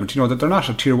own development. That they're not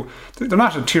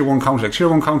a tier 1 county. Like tier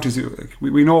 1 counties,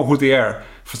 we know who they are.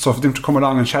 So for them to come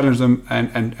along and challenge them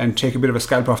and take a bit of a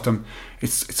scalp off them,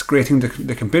 it's a great thing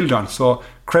they can build on. So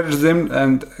credit to them.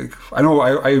 And I know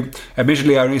I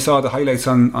admittedly I only saw the highlights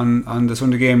on the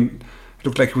Sunday game. It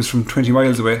looked like it was from 20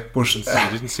 miles away, but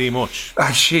didn't see much.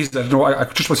 Jeez, I don't know. I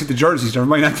just want to see the jerseys. Never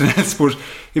mind anything else. But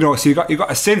so you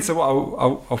got a sense of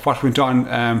what went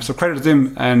on. So credit to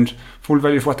them and full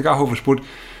value for what they got out of it. But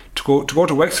to go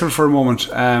to Wexford for a moment,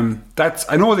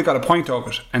 I know they got a point of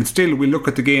it, and still we look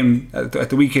at the game at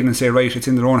the weekend and say, right, it's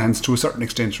in their own hands to a certain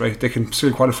extent, right? They can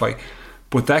still qualify,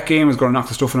 but that game is going to knock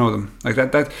the stuffing out of them. Like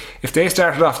that if they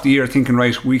started off the year thinking,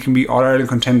 right, we can be All-Ireland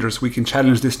contenders, we can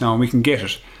challenge this now and we can get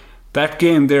it, that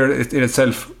game there in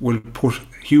itself will put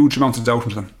huge amounts of doubt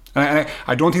into them. And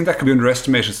I don't think that can be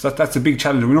underestimated. So that's a big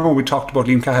challenge. We know we talked about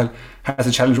Liam Cahill has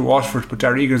a challenge with Waterford, but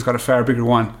Darragh Egan's got a far bigger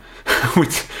one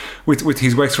with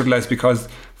his Wexford lads, because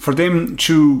for them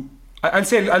to, I'll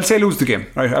say lose the game,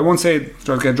 right? I won't say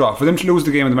they'll get a draw. For them to lose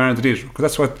the game in the manner they did, because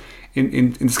that's what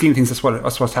in the scheme of things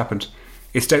that's what's happened.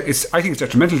 I think it's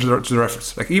detrimental to their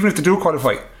efforts. Like even if they do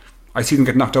qualify, I see them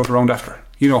get knocked out a round after.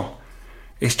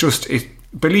 It's just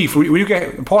belief. When you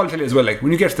get, Paul will tell you as well, like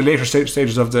when you get to the later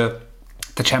stages of the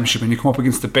championship and you come up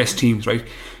against the best teams, right,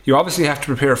 you obviously have to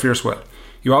prepare fierce well.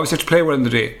 You obviously have to play well in the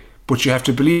day, but you have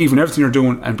to believe in everything you're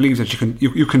doing and believe that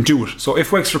you can do it. So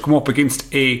if Wexford come up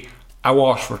against a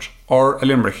Waterford or a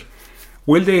Limerick,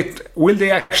 will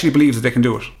they actually believe that they can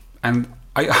do it? And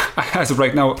I as of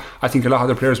right now, I think a lot of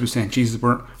their players will be saying, Jesus,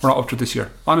 we're not up to it this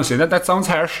year. Honestly, that sounds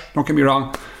harsh, don't get me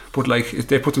wrong, but like if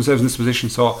they put themselves in this position.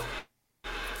 So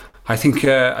I think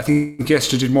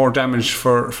yesterday did more damage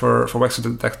for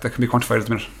Wexford that can be quantified at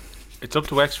the minute. It's up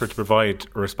to Wexford to provide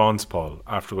a response, Paul,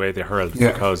 after the way they hurled,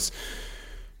 because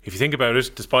if you think about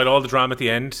it, despite all the drama at the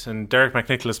end, and Derek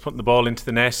McNicholas putting the ball into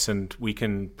the net, and we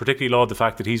can particularly laud the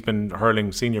fact that he's been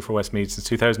hurling senior for Westmeath since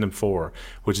 2004,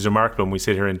 which is remarkable when we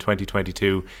sit here in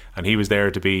 2022, and he was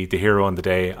there to be the hero on the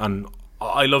day. And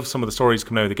I love some of the stories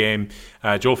coming out of the game.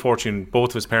 Joe Fortune, both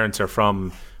of his parents are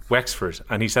from Wexford,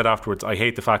 and he said afterwards, I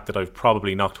hate the fact that I've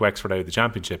probably knocked Wexford out of the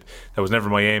championship. That was never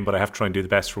my aim, but I have to try and do the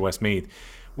best for Westmeath.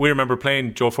 We remember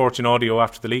playing Joe Fortune audio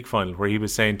after the league final where he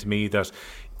was saying to me that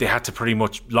they had to pretty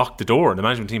much lock the door, and the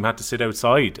management team had to sit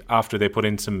outside after they put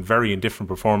in some very indifferent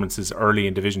performances early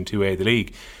in Division 2A of the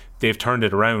league. They've turned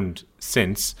it around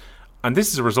since, and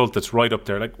this is a result that's right up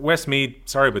there. Like Westmeath,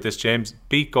 sorry about this, James,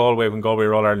 beat Galway when Galway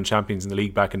were All-Ireland champions in the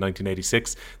league back in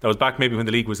 1986. That was back maybe when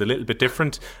the league was a little bit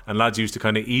different and lads used to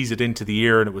kind of ease it into the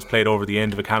year, and it was played over the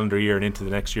end of a calendar year and into the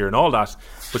next year and all that,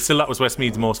 but still that was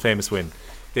Westmeath's most famous win.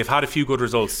 They've had a few good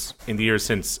results in the years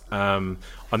since. I'm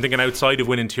thinking outside of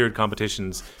winning tiered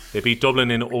competitions, they beat Dublin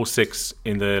in 2006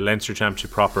 in the Leinster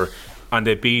Championship proper, and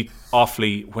they beat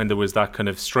Offaly when there was that kind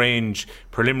of strange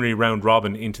preliminary round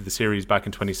robin into the series back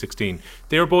in 2016.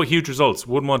 They were both huge results,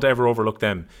 wouldn't want to ever overlook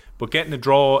them, but getting a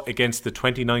draw against the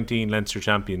 2019 Leinster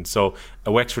champions, so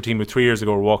a Wexford team who 3 years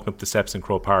ago were walking up the steps in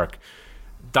Croke Park,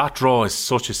 that draw is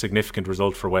such a significant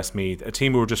result for Westmeath, a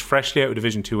team who were just freshly out of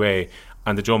Division 2A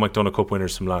and the Joe McDonagh Cup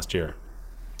winners from last year.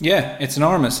 Yeah, it's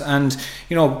enormous, and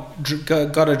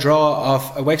got a draw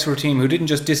of a Wexford team who didn't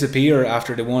just disappear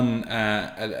after they won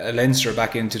a Leinster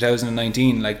back in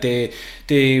 2019. Like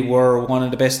they were one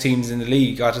of the best teams in the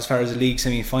league, got as far as the league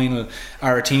semi-final,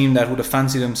 are a team that would have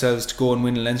fancied themselves to go and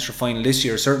win a Leinster final this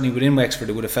year. Certainly within Wexford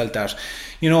they would have felt that.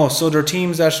 So there are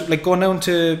teams that, like, going down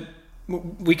to,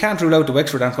 we can't rule out the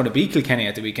Wexford aren't going to beat Kilkenny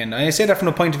at the weekend. I say that from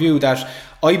the point of view that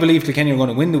I believe Kilkenny are going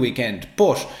to win the weekend,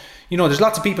 but there's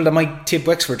lots of people that might tip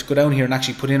Wexford to go down here and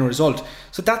actually put in a result.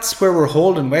 So that's where we're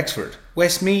holding Wexford.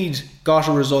 Westmeath got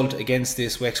a result against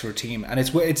this Wexford team, and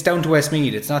it's down to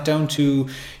Westmeath. It's not down to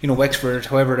Wexford,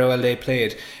 however well they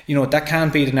played. That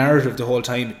can't be the narrative the whole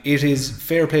time. It is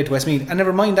fair play to Westmeath, and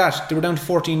never mind that they were down to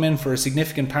 14 men for a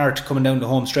significant part coming down the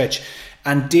home stretch,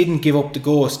 and didn't give up the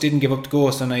ghost.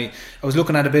 And I was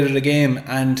looking at a bit of the game,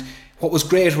 and what was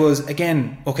great was,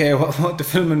 again, okay, what the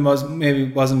filming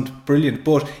wasn't brilliant,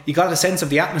 but you got a sense of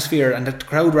the atmosphere and that the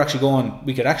crowd were actually going,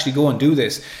 we could actually go and do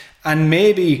this. And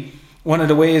maybe one of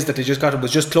the ways that they just got it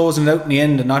was just closing it out in the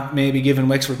end and not maybe giving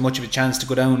Wexford much of a chance to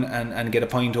go down and get a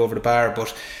point over the bar.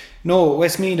 But no,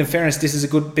 Westmeath, in fairness, this is a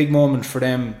good big moment for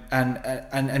them,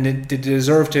 and they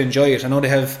deserve to enjoy it. I know they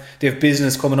have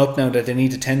business coming up now that they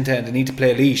need to tend to, and they need to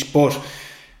play Laois, but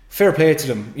fair play to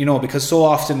them, because so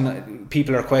often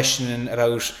people are questioning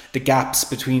about the gaps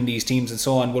between these teams and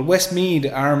so on. Well, Westmeath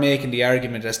are making the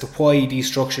argument as to why these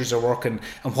structures are working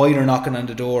and why they're knocking on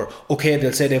the door. Okay,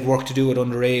 they'll say they've work to do at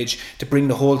underage to bring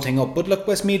the whole thing up, but look,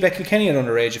 Westmeath beat Kilkenny at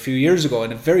underage a few years ago,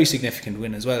 and a very significant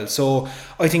win as well. So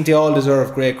I think they all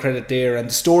deserve great credit there, and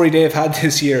the story they've had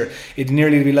this year, it'd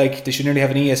nearly be like they should nearly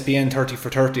have an ESPN 30 for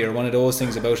 30 or one of those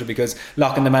things about it, because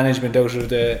locking the management out of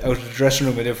the dressing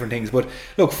room with different things. But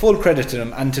look, full credit to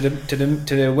them and to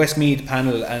the Westmeath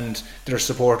panel and their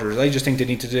supporters. I just think they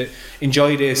need to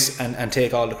enjoy this and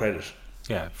take all the credit.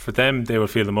 Yeah, for them, they will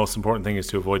feel the most important thing is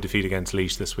to avoid defeat against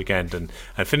Laois this weekend and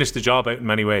finish the job out in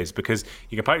many ways, because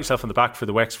you can pat yourself on the back for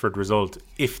the Wexford result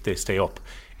if they stay up.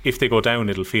 If they go down,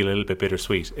 it'll feel a little bit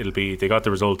bittersweet. It'll be they got the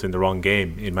result in the wrong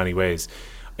game in many ways.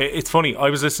 It's funny, I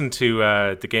was listening to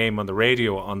the game on the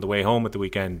radio on the way home at the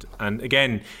weekend, and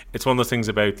again, it's one of those things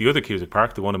about the other Cusack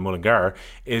Park, the one in Mullingar,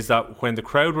 is that when the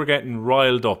crowd were getting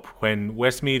riled up, when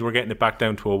Westmeath were getting it back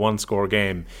down to a one-score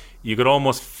game, you could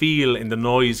almost feel in the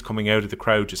noise coming out of the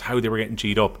crowd just how they were getting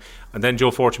G'd up. And then Joe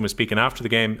Fortune was speaking after the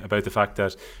game about the fact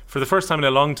that for the first time in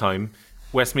a long time,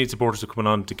 Westmeath supporters are coming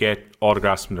on to get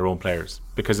autographs from their own players,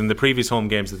 because in the previous home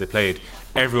games that they played,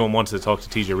 everyone wanted to talk to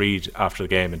TJ Reid after the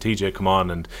game, and TJ come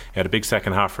on and had a big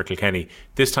second half for Kilkenny.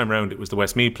 This time round it was the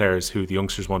Westmeath players who the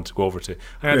youngsters wanted to go over to,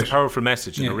 and it's a powerful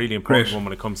message and a really important one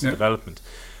when it comes to development.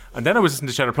 And then I was listening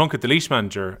to Cheddar Plunkett, the Laois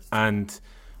manager, and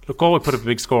look, Galway put up a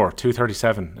big score,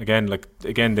 237.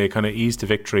 Again, they kind of eased to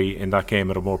victory in that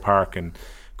game at O'Moore Park, and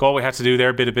Galway had to do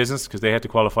their bit of business because they had to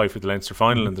qualify for the Leinster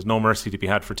final, and there's no mercy to be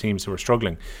had for teams who are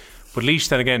struggling. But Laois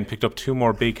then again picked up two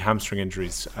more big hamstring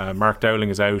injuries. Mark Dowling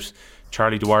is out,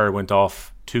 Charlie Dwyer went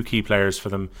off, two key players for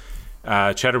them.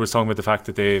 Cheddar was talking about the fact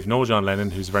that they've no John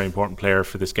Lennon, who's a very important player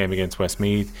for this game against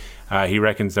Westmeath. He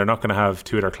reckons they're not going to have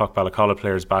two of their Clock Ballacalla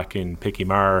players back in Picky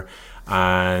Marr,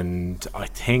 and I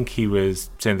think he was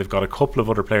saying they've got a couple of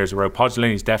other players who are out.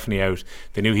 Podgelini's definitely out.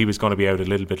 They knew he was going to be out a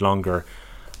little bit longer.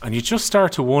 And you just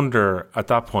start to wonder at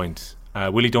that point,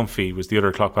 Willie Dunphy was the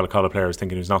other Clock Ballacalla player,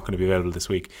 thinking he was not going to be available this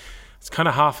week. It's kind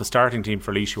of half a starting team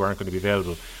for Laois who aren't going to be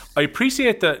available. I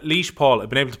appreciate that Laois, Paul,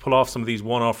 have been able to pull off some of these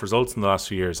one-off results in the last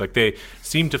few years. Like, they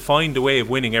seem to find a way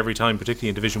of winning every time, particularly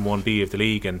in Division 1B of the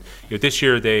league. And this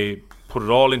year they put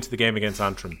it all into the game against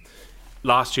Antrim.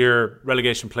 Last year,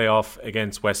 relegation playoff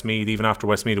against Westmeath, even after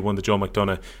Westmeath had won the Joe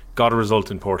McDonagh, got a result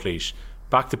in Portlaoise.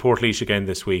 Back to Portlaoise again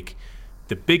this week.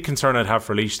 The big concern I'd have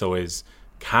for Laois, though, is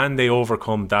can they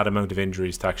overcome that amount of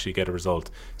injuries to actually get a result?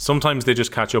 Sometimes they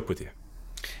just catch up with you.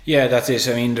 Yeah, that's it.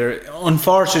 I mean,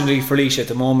 unfortunately for Laois at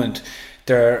the moment,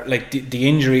 the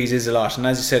injuries is a lot, and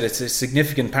as you said, it's a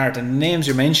significant part. And the names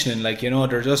you're mentioning,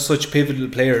 they're just such pivotal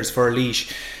players for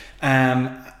Laois.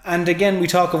 And again, we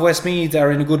talk of Westmeath,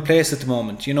 they're in a good place at the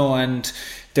moment, and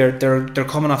they're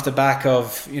coming off the back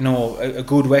of a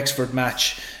good Wexford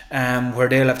match. Where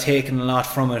they'll have taken a lot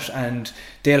from it, and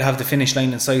they'll have the finish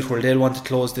line in sight where they'll want to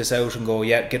close this out and go,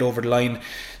 yeah, get over the line.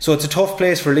 So it's a tough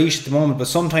place for Laois at the moment, but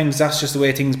sometimes that's just the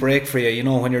way things break for you.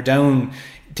 When you're down,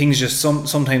 things just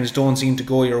sometimes don't seem to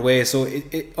go your way. So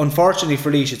unfortunately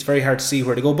for Laois, it's very hard to see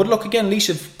where to go. But look, again, Laois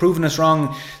have proven us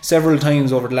wrong several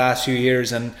times over the last few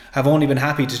years and have only been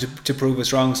happy to prove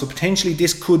us wrong. So potentially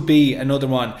this could be another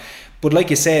one. But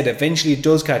like you said, eventually it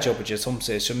does catch up with you at some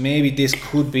stage. So maybe this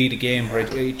could be the game where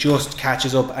it just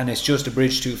catches up and it's just a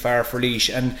bridge too far for Laois.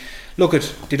 And look,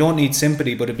 they don't need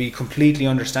sympathy, but it'd be a completely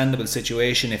understandable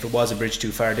situation if it was a bridge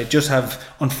too far. They just have,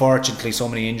 unfortunately, so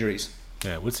many injuries.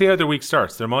 Yeah, we'll see how their week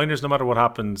starts. They're minors no matter what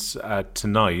happens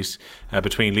tonight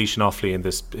between Laois and Offaly in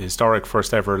this historic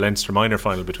first ever Leinster minor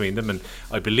final between them. And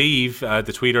I believe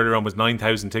the tweet earlier on was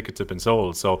 9,000 tickets have been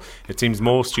sold. So it seems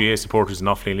most GA supporters in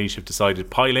Offaly and Laois have decided,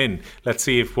 pile in. Let's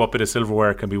see if what bit of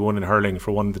silverware can be won in hurling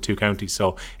for one of the two counties.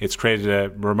 So it's created a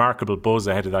remarkable buzz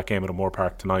ahead of that game at O'Moore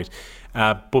Park tonight.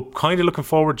 But kind of looking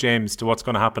forward, James, to what's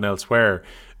going to happen elsewhere.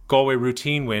 Galway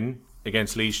routine win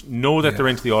against Laois, know that they're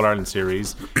into the All-Ireland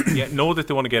series, yet know that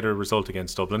they want to get a result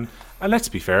against Dublin. And let's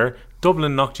be fair,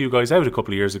 Dublin knocked you guys out a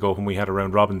couple of years ago when we had a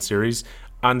round robin series,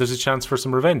 and there's a chance for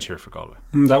some revenge here for Galway.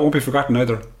 That won't be forgotten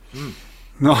either.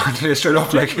 No, straight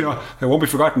up, like, you know, it won't be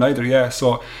forgotten either. Yeah,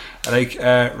 so like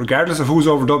regardless of who's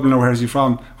over Dublin or where he's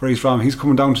from, he's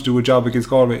coming down to do a job against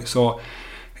Galway. So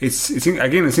it's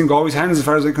in Galway's hands as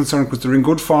far as I'm concerned, because they're in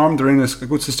good form, they're in a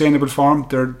good sustainable form.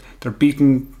 They're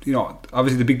beating, you know,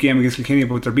 obviously the big game against Kilkenny,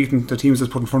 but they're beating the teams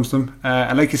that's put in front of them.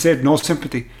 And like you said, no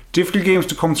sympathy. Difficult games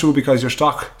to come through because your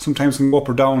stock sometimes can go up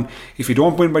or down. If you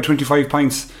don't win by 25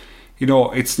 points, you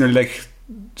know, it's nearly like,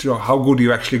 you know, how good are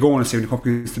you actually going to say when you come up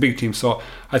against the big team. So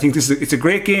I think it's a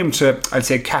great game to, I'd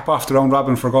say, cap off the round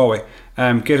robin for Galway.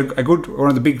 Get a good one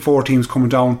of the big four teams coming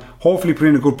down, hopefully put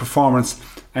in a good performance.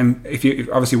 And if you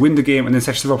obviously win the game and then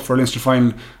set yourself up for a Leinster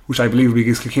final, which I believe will be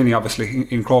against Kilkenny, obviously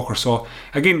in Croker. So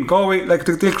again, Galway, like,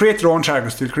 they'll create their own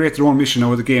targets, they'll create their own mission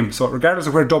out of the game. So regardless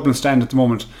of where Dublin stand at the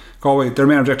moment, Galway, their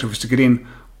main objective is to get in,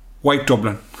 wipe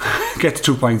Dublin, get the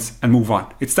 2 points and move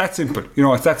on. It's that simple, you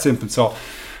know. It's that simple. So,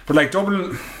 but like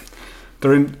Dublin,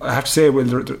 they're in. I have to say, well,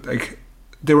 they're like,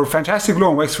 they were fantastic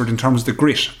below in Wexford in terms of the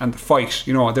grit and the fight.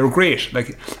 You know, they were great.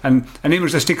 Like, and an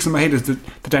image that sticks in my head is the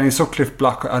Danny Sutcliffe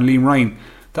block on Liam Ryan.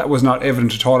 That was not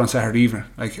evident at all on Saturday evening.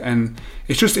 Like, and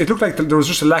it looked like there was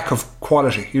just a lack of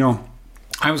quality. You know,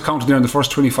 I was counting there in the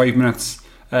first 25 minutes.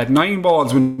 9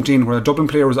 balls went in where a Dublin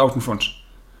player was out in front.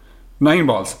 9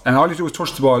 balls, and all he did was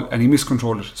touch the ball and he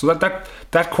miscontrolled it. So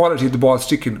that quality of the ball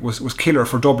sticking was killer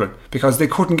for Dublin, because they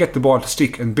couldn't get the ball to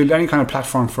stick and build any kind of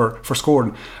platform for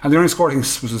scoring. And they only scored, I think,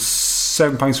 was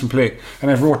 7 points from play. And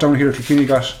I've wrote down here, Kilkenny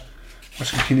got, what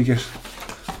did Kilkenny get?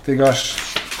 They got,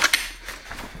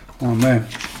 oh man,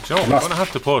 Joe, I'm going to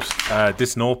have to put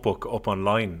this notebook up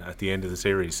online at the end of the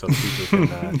series so people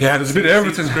can yeah, there's a bit of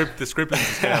everything. The script is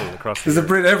scale across there's a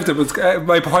bit of everything, but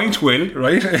my point, Will,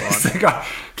 right, is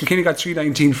Kilkenny got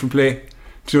 319 from play.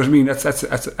 Do you know what I mean?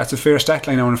 That's a fair stat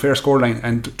line now and a fair score line,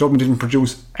 and Dublin didn't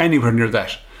produce anywhere near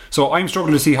that. So I'm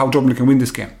struggling to see how Dublin can win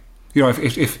this game. You know,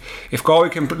 if Galway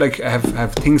can like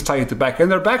have things tied at the back,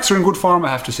 and their backs are in good form, I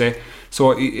have to say.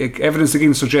 So evidence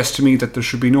again suggests to me that there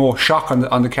should be no shock on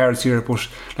the cards here. But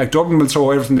like, Dublin will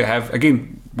throw everything they have.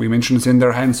 Again, we mentioned it's in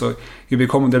their hands, so they'll be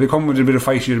coming with a bit of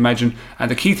fight, you'd imagine. And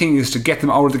the key thing is to get them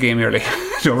out of the game early.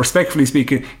 You know, respectfully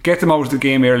speaking, get them out of the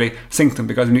game early, sink them,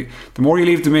 because the more you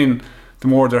leave them in, the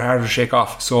more they're harder to shake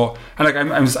off. So, and like,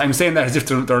 I'm saying that as if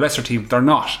they're a lesser team. They're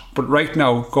not. But right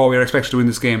now, Galway are expected to win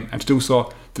this game, and to do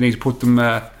so, they need to put them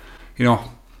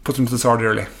to the sword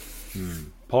early.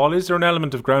 Paul, is there an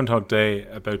element of Groundhog Day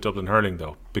about Dublin hurling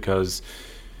though? Because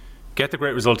get the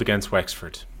great result against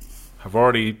Wexford, have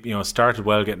already started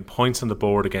well, getting points on the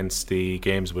board against the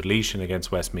games with Laois and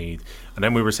against Westmeath, and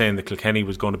then we were saying that Kilkenny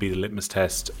was going to be the litmus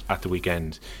test at the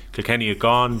weekend. Kilkenny had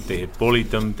gone, they had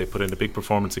bullied them, they put in a big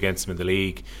performance against them in the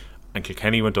league, and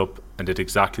Kilkenny went up and did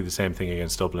exactly the same thing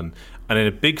against Dublin. And in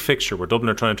a big fixture where Dublin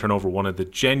are trying to turn over one of the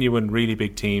genuine, really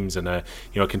big teams, and a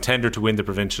contender to win the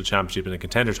provincial championship and a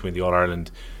contender to win the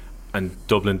All-Ireland, and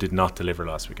Dublin did not deliver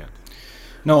last weekend.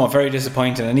 No, very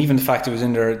disappointing. And even the fact it was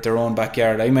in their own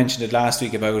backyard. I mentioned it last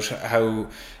week about how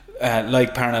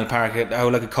like Parnell Park, how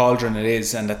like a cauldron it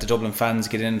is, and that the Dublin fans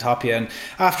get in on top of you. And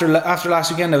after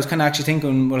last weekend, I was kind of actually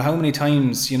thinking, well, how many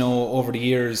times over the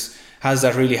years has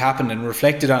that really happened, and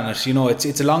reflected on it.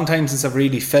 It's a long time since I've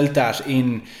really felt that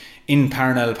in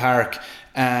Parnell Park,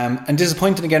 and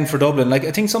disappointing again for Dublin. Like,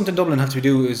 I think something Dublin have to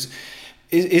do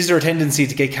is there a tendency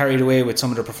to get carried away with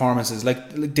some of their performances? They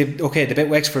beat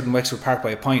Wexford and Wexford Park by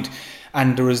a point,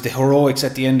 and there was the heroics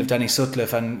at the end of Danny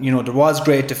Sutcliffe, and there was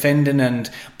great defending,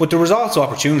 but there was also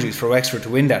opportunities for Wexford to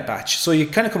win that match. So you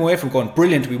kind of come away from going,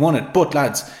 brilliant, we won it, but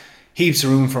lads, heaps of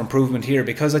room for improvement here.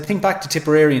 Because I think back to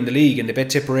Tipperary in the league, and they bet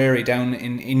Tipperary down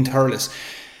in Thurles,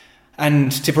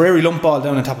 and Tipperary lumped ball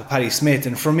down on top of Paddy Smith,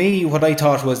 and for me what I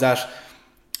thought was that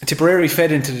Tipperary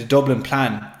fed into the Dublin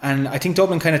plan, and I think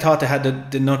Dublin kind of thought they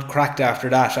had the nut cracked after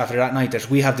that night, that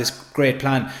we have this great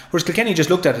plan. Whereas Kilkenny just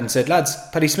looked at it and said, lads,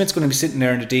 Paddy Smith's going to be sitting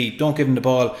there in the D, don't give him the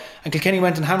ball. And Kilkenny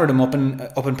went and hammered him up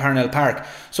in Parnell Park.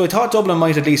 So I thought Dublin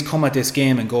might at least come at this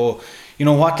game and go, you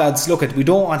know what, lads, look, we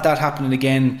don't want that happening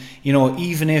again. You know,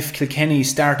 even if Kilkenny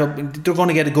start up, they're going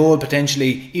to get a goal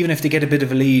potentially. Even if they get a bit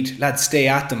of a lead, lads, stay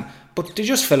at them. But they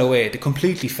just fell away. They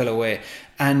completely fell away.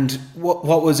 And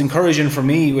what was encouraging for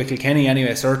me with Kilkenny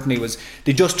anyway, certainly, was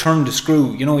they just turned the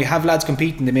screw. You know, you have lads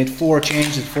competing. They made 4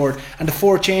 changes forward, and the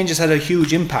 4 changes had a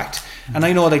huge impact. And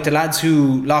I know, like, the lads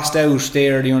who lost out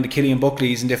there, you know, the Killian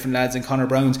Buckleys and different lads and Conor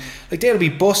Browns, like, they'll be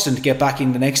busting to get back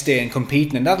in the next day and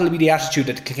competing, and that'll be the attitude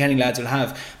that the Kilkenny lads will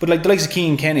have. But like the likes of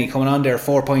Cian Kenny coming on there,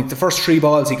 4 points, the first 3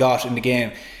 balls he got in the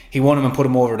game, he won him and put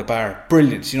him over the bar.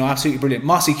 Brilliant, you know, absolutely brilliant.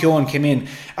 Mossy Keoghan came in,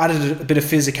 added a bit of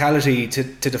physicality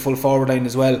to the full forward line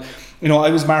as well. You know, I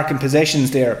was marking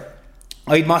possessions there.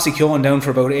 I had Mossy Keoghan down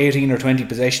for about 18 or 20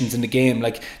 possessions in the game.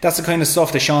 Like, that's the kind of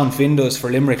stuff that Sean Finn does for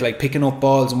Limerick, like picking up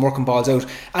balls and working balls out.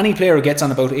 Any player who gets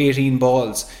on about 18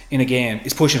 balls in a game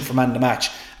is pushing for man of the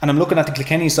match. And I'm looking at the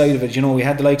Kilkenny side of it. You know, we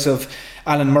had the likes of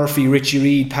Alan Murphy, Richie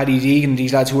Reid, Paddy Deegan,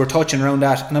 these lads who were touching around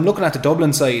that. And I'm looking at the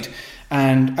Dublin side,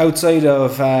 and outside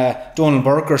of Donald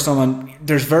Burke or someone,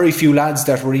 there's very few lads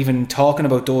that were even talking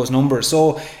about those numbers.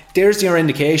 So there's your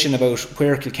indication about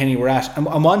where Kilkenny were at. And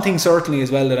one thing certainly as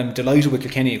well that I'm delighted with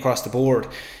Kilkenny across the board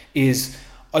is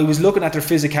I was looking at their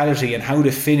physicality and how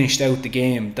they finished out the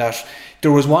game, that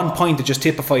there was one point that just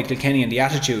typified Kilkenny and the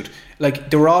attitude. Like,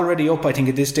 they were already up, I think,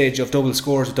 at this stage of double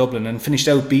scores at Dublin and finished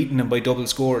out beating them by double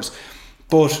scores.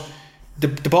 But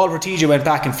the ball for TJ went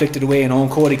back and flicked it away, and Owen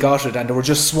Cody got it, and they were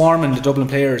just swarming the Dublin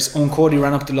players. Owen Cody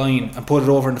ran up the line and put it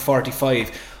over in the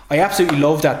 45. I absolutely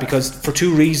love that, because for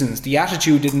 2 reasons. The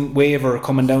attitude didn't waver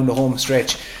coming down the home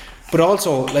stretch, but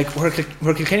also, like, where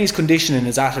Kilkenny's conditioning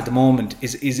is at the moment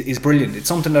is brilliant. It's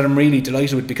something that I'm really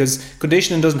delighted with, because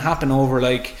conditioning doesn't happen over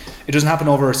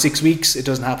 6 weeks, it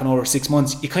doesn't happen over 6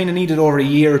 months. You kind of need it over a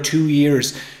year or 2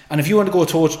 years. And if you want to go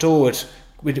toe to toe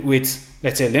with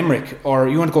let's say Limerick, or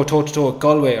you want to go toe to toe with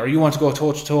Galway, or you want to go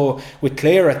toe to toe with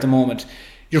Clare at the moment,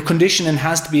 your conditioning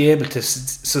has to be able to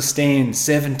sustain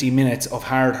 70 minutes of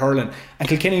hard hurling. And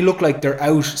Kilkenny look like they're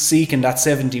out seeking that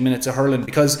 70 minutes of hurling,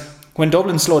 because when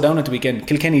Dublin slowed down at the weekend,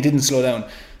 Kilkenny didn't slow down.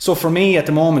 So for me at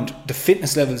the moment, the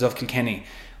fitness levels of Kilkenny,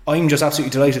 I'm just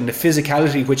absolutely delighted in the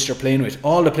physicality which they're playing with.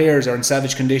 All the players are in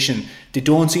savage condition. They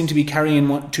don't seem to be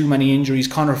carrying too many injuries.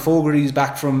 Conor Fogarty's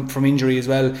back from injury as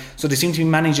well. So they seem to be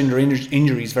managing their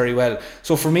injuries very well.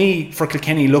 So for me, for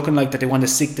Kilkenny looking like that they want to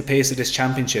stick the pace of this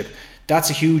championship, that's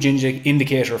a huge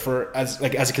indicator for, as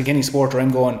a Kilkenny supporter,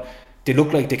 I'm going, they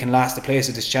look like they can last the place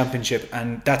of this championship.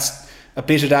 And that's a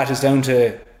bit of that is down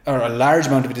to, or a large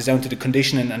amount of it is down to the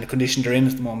conditioning and the condition they're in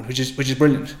at the moment, which is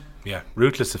brilliant. Yeah,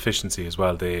 ruthless efficiency as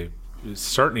well. They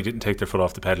certainly didn't take their foot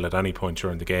off the pedal at any point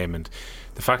during the game, and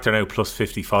the fact they're now plus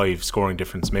 55 scoring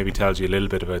difference maybe tells you a little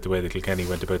bit about the way that Kilkenny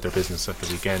went about their business at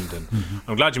the weekend. And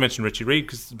I'm glad you mentioned Richie Reid,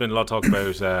 because there's been a lot of talk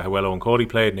about how well Owen Cody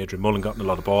played, and Adrian Mullen got in a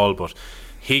lot of ball, but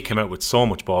he came out with so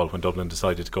much ball when Dublin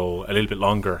decided to go a little bit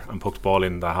longer and put the ball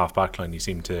in the half back line. He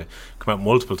seemed to come out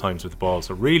multiple times with the ball.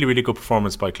 So really, really good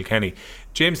performance by Kilkenny.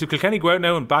 James, do Kilkenny go out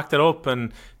now and back that up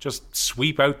and just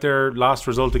sweep out their last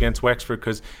result against Wexford?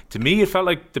 Because to me, it felt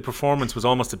like the performance was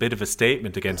almost a bit of a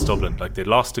statement against Dublin. Like, they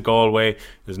lost to Galway.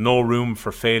 There's no room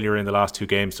for failure in the last 2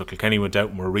 games. So Kilkenny went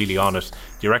out and were really on it.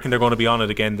 Do you reckon they're going to be on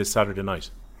it again this Saturday night?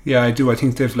 Yeah, I do. I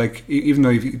think they've, like, even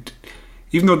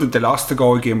though they lost the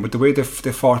Galway game, but the way they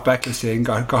fought back, let's say, and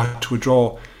got to a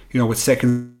draw, you know, with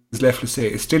seconds left, let's say,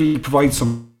 it still provides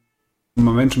some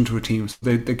momentum to a team. So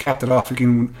they capped it off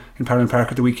again in Parnell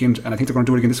Park at the weekend, and I think they're going to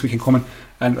do it again this weekend coming.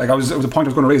 And like, it was a point I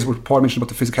was going to raise what Paul mentioned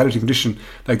about the physicality condition.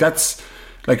 Like, that's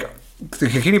like, the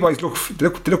Kilkenny boys look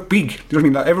big. You know what I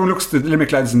mean? Like, everyone looks at the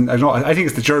Limerick lads, and I don't know, I think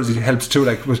it's the jersey that helps too.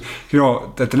 Like, but you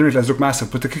know that the Limerick lads look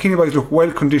massive, but the Kilkenny boys look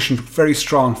well conditioned, very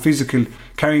strong, physical,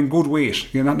 carrying good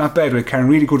weight. You know, not bad weight, carrying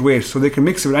really good weight, so they can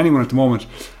mix it with anyone at the moment.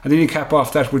 And then you cap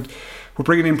off that with we're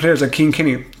bringing in players like Cian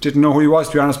Kenny. Didn't know who he was,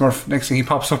 to be honest, Murph. Next thing he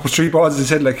pops up with 3 balls, as he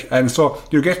said, like, and so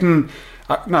you're getting.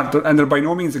 And they're by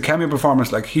no means a cameo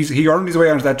performance. Like, he earned his way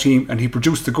onto that team and he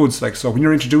produced the goods. Like, so when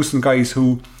you're introducing guys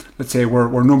who, let's say,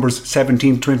 were numbers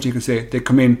 17, 20, you could say, they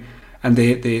come in and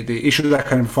they issue that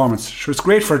kind of performance. Sure, it's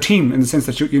great for a team in the sense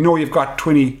that you know you've got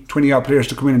 20 odd players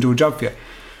to come in and do a job for you.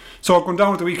 So going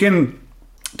down at the weekend,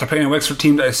 they're playing a Wexford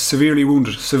team that is severely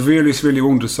wounded.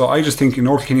 So I just think in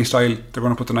North Kilkenny style, they're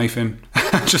going to put the knife in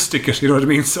and just stick it. You know what I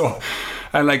mean? So.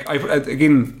 And like,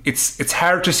 again, it's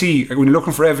hard to see, like, when you're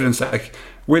looking for evidence. Like,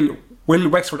 will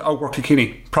Wexford outwork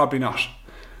Kilkenny? Probably not.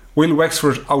 Will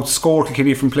Wexford outscore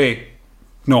Kilkenny from play?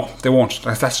 No, they won't.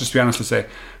 That's just to be honest to say.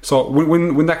 So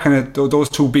when that kind of those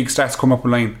two big stats come up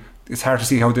in line, it's hard to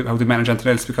see how they manage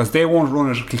anything else, because they won't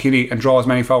run at Kilkenny and draw as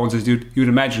many fouls as you'd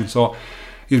imagine. So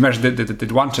you'd imagine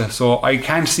they'd want to. So I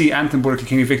can't see anything but a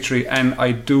Kilkenny victory, and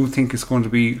I do think it's going to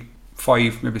be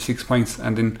 5, maybe 6 points,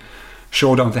 and then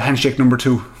showdown, the handshake number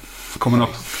 2 coming up.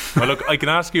 Well, look, I can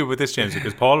ask you about this, James,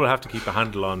 because Paul will have to keep a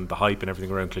handle on the hype and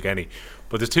everything around Kilkenny.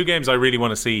 But there's 2 games I really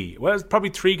want to see. Well, there's probably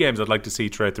 3 games I'd like to see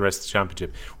throughout the rest of the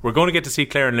championship. We're going to get to see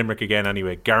Clare and Limerick again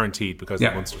anyway, guaranteed, because of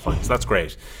the Munster finals. That's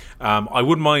great. I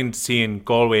wouldn't mind seeing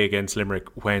Galway against Limerick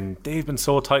when they've been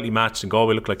so tightly matched and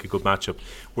Galway look like a good matchup.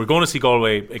 We're going to see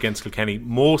Galway against Kilkenny,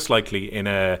 most likely in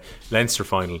a Leinster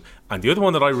final. And the other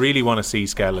one that I really want to see,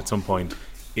 Skehill, at some point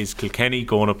is Kilkenny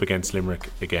going up against Limerick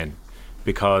again.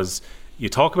 Because you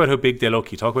talk about how big they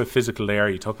look, you talk about how physical they are,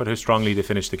 you talk about how strongly they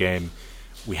finish the game.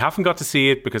 We haven't got to see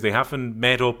it because they haven't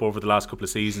met up over the last couple of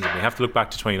seasons, and we have to look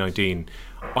back to 2019.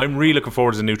 I'm really looking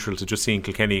forward as a neutral to just seeing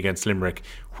Kilkenny against Limerick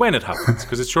when it happens,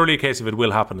 because it's surely a case of it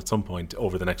will happen at some point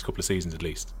over the next couple of seasons at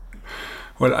least.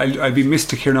 Well, I'll be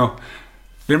mystic here now.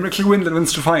 Limerick will win the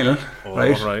Munster final,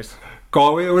 right?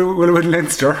 Galway will win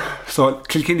Leinster, so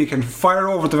Kilkenny can fire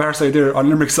over the far side there on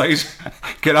Limerick side,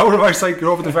 get out of our side, get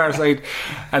over the far side,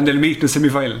 and they'll meet in the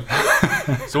semi-final.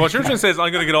 So what you're trying to say is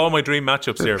I'm going to get all my dream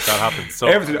matchups here if that happens. So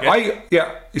everything.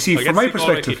 You see, from my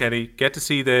perspective, Kilkenny, get to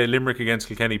see the Limerick against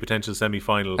Kilkenny potential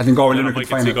semi-final. I think Galway Limerick in the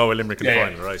final. Galway Limerick in the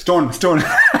final, right? Stone.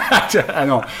 I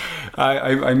know.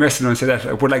 I messed when I say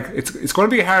that, but like it's going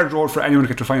to be a hard road for anyone to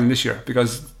get to the final this year,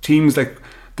 because teams like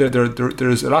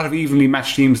there's a lot of evenly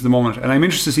matched teams at the moment, and I'm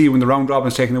interested to see when the round robin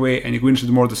is taken away and you go into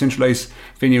the more the centralised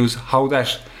venues, how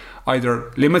that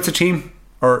either limits a team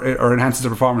or enhances the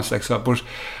performance. Like so, but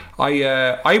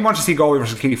I want to see Galway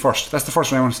versus Kilkenny first. That's the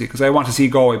first one I want to see, because I want to see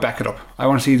Galway back it up. I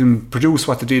want to see them produce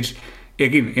what they did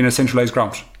again in a centralised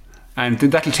ground, and then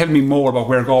that'll tell me more about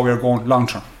where Galway are going long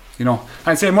term. You know,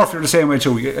 and say Murphy are the same way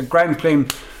too. Grand playing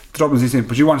the Dublin's these things,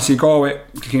 but you want to see Galway,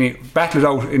 Kilkenny battle it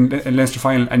out in Leinster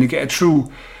final, and you get a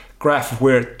true graph of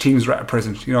where teams are at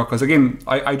present. You know, because again,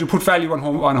 I do put value on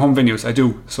home venues. I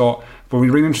do. So, but when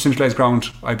you bring into centralised ground,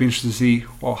 I'd be interested to see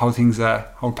how things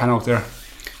how pan out there.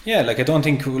 Yeah, like I don't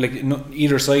think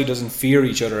either side doesn't fear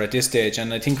each other at this stage,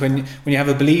 and I think when you have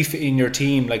a belief in your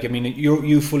team, like I mean,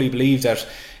 you fully believe that,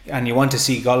 and you want to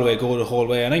see Galway go the whole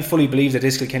way, and I fully believe that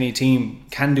this Kilkenny team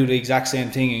can do the exact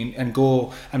same thing and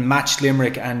go and match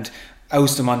Limerick and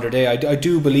oust them on their day. I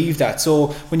do believe that. So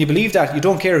when you believe that, you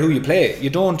don't care who you play. You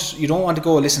don't want to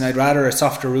go, listen, I'd rather a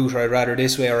softer route, or I'd rather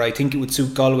this way, or I think it would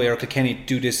suit Galway or Kilkenny to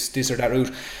do this or that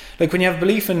route. Like when you have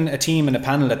belief in a team and a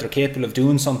panel that they're capable of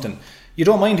doing something, you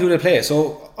don't mind who they play.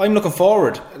 So I'm looking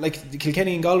forward, like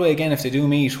Kilkenny and Galway again, if they do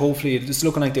meet, hopefully it's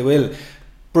looking like they will.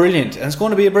 Brilliant, and it's going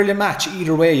to be a brilliant match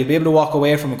either way. You'll be able to walk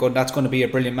away from it going, that's going to be a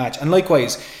brilliant match. And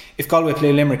likewise, if Galway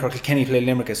play Limerick or Kilkenny play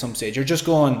Limerick at some stage, you're just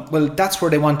going, well, that's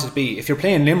where they want to be. If you're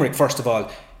playing Limerick, first of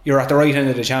all, you're at the right end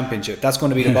of the championship. That's going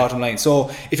to be the bottom line. So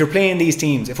if you're playing these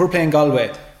teams, if we're playing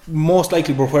Galway, most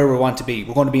likely we're where we want to be.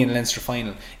 We're going to be in the Leinster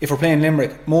final. If we're playing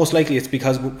Limerick, most likely it's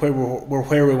because we're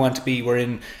where we want to be. We're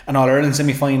in an All-Ireland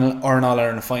semi-final or an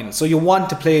All-Ireland final. So you want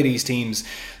to play these teams.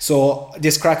 So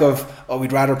this crack of,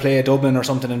 we'd rather play a Dublin or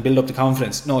something and build up the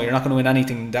confidence. No, you're not going to win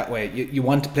anything that way. You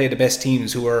want to play the best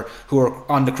teams who are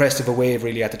on the crest of a wave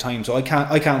really at the time. So I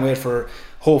can't wait for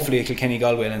hopefully a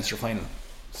Kilkenny-Galway Leinster final.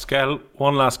 Skehill,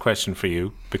 one last question for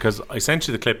you, because I sent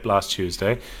you the clip last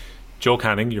Tuesday. Joe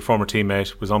Canning, your former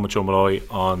teammate, was on with Joe Malloy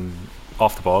on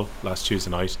Off the Ball last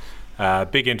Tuesday night.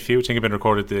 Big interview. I think it had been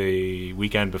recorded the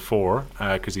weekend before,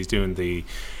 because he's doing the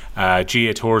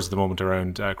GA tours at the moment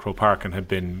around Croke Park and had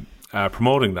been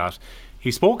promoting that.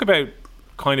 He spoke about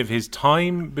kind of his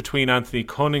time between Anthony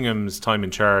Cunningham's time in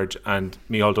charge and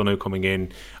Micheál Donoghue coming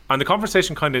in, and the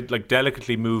conversation kind of like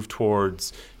delicately moved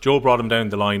towards Joe brought him down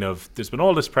the line of, there's been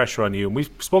all this pressure on you, and we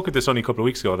spoke at this only a couple of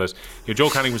weeks ago, that Joe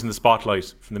Canning was in the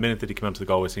spotlight from the minute that he came onto the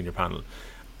Galway senior panel.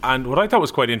 And what I thought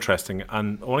was quite interesting,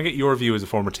 and I want to get your view as a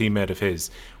former teammate of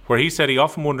his, where he said he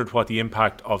often wondered what the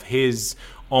impact of his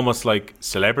almost like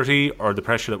celebrity or the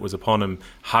pressure that was upon him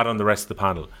had on the rest of the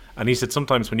panel. And he said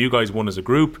sometimes when you guys won as a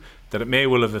group, that it may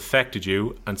well have affected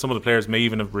you, and some of the players may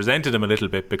even have resented him a little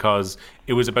bit because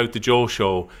it was about the Joe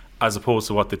show as opposed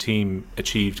to what the team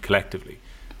achieved collectively.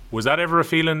 Was that ever a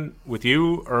feeling with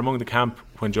you or among the camp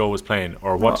when Joe was playing,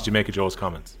 or what did you make of Joe's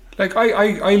comments? Like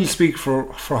I'll speak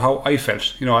for how I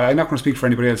felt. You know, I'm not going to speak for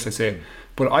anybody else, I say,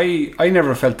 but I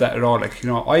never felt that at all. Like, you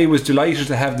know, I was delighted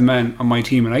to have the man on my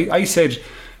team, and I said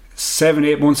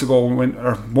 7-8 months ago,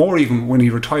 or more even, when he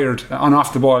retired on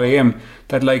Off the Ball AM,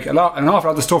 that like an awful lot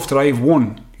of the stuff that I've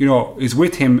won, is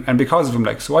with him and because of him.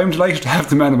 Like, so I'm delighted to have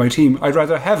the man on my team. I'd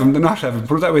rather have him than not have him,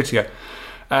 put it that way to you.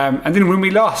 And then when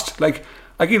we lost, like,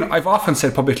 again, I've often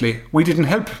said publicly, we didn't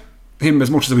help him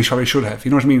as much as we probably should have. You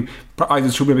know what I mean? Either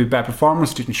through maybe bad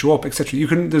performance, didn't show up, etc.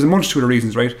 There's a multitude of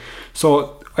reasons, right?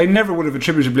 So I never would have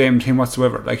attributed blame to him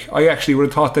whatsoever. Like, I actually would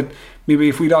have thought that maybe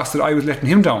if we lost it, I was letting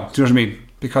him down. Do you know what I mean?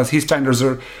 Because his standards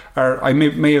are I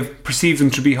may have perceived them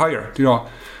to be higher.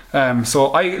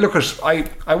 So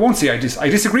I won't say I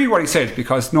disagree with what he said,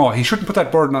 because no, he shouldn't put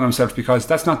that burden on himself, because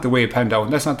that's not the way it panned out,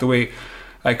 and that's not the way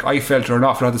like I felt, or an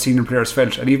awful lot of the senior players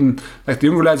felt, and even like the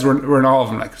younger lads were in awe of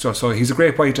him. Like, so he's a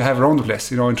great boy to have around the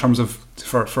place, in terms of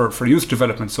for youth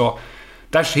development. So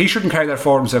that he shouldn't carry that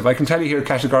forward himself. I can tell you here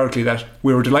categorically that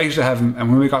we were delighted to have him, and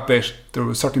when we got bit, there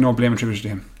was certainly no blame attributed to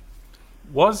him.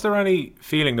 Was there any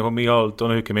feeling that when Micheál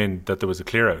Donoghue came in that there was a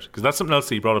clear out? Because that's something else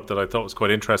that he brought up that I thought was quite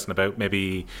interesting, about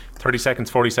maybe 30 seconds,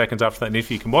 40 seconds after that. And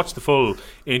if you can watch the full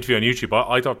interview on YouTube,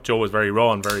 I thought Joe was very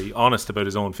raw and very honest about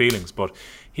his own feelings. But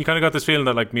he kind of got this feeling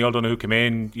that like Micheál Donoghue came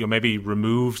in, maybe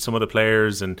removed some of the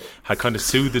players and had kind of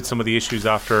soothed some of the issues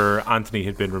after Anthony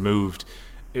had been removed.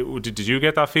 Did you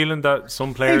get that feeling that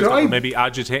some players were maybe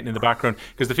agitating in the background?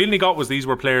 Because the feeling he got was these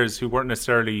were players who weren't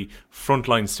necessarily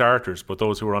frontline starters, but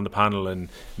those who were on the panel and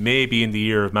maybe in the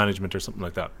ear of management or something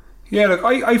like that. Yeah,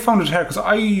 like I found it hard, because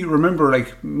I remember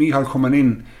like Micheál coming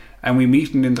in and we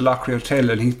meeting in the Lochray Hotel,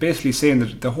 and he's basically saying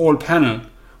that the whole panel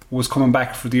was coming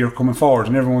back for the year coming forward,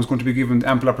 and everyone was going to be given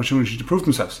ample opportunity to prove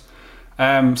themselves.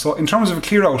 So in terms of a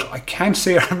clear out, I can't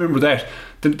say I remember that.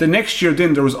 The next year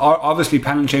then there was obviously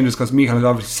panel changes, because Micheál had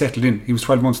obviously settled in. He was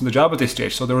 12 months in the job at this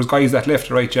stage, so there was guys that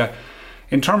left, right? Yeah.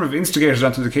 In terms of instigators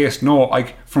onto the case, no,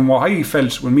 like from what I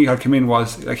felt when Micheál came in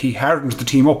was like he hardened the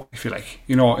team up, if you like,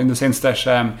 in the sense that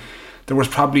there was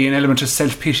probably an element of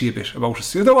self-pity a bit about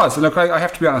us. There was, and look, I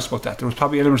have to be honest about that. There was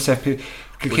probably an element of self-pity.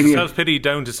 Was self-pity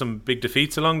down to some big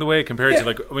defeats along the way compared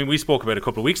to we spoke about it a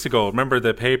couple of weeks ago. Remember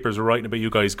the papers were writing about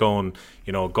you guys going,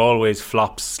 Galway's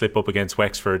flops slip up against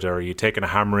Wexford, or you taking a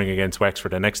hammering against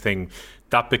Wexford, and next thing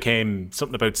that became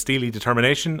something about steely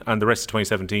determination, and the rest of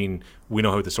 2017 we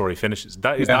know how the story finishes.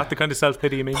 Is that the kind of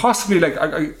self-pity you mean? Possibly. Like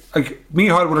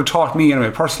Micheál would have taught me anyway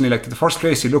personally, like the first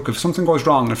place you look if something goes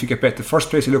wrong and if you get bet, the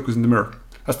first place you look is in the mirror.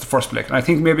 That's the first place. And I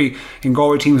think maybe in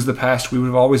Galway teams of the past we would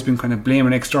have always been kind of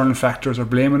blaming external factors, or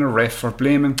blaming a ref, or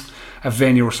blaming a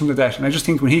venue or something like that. And I just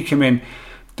think when he came in,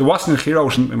 there wasn't a clear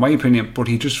out in my opinion, but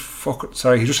he just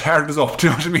hardened us up. Do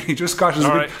you know what I mean? He just got us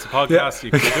a bit. It's a podcast. You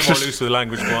can be a bit more loose with the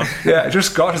language. Go on. Yeah,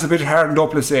 just got us a bit hardened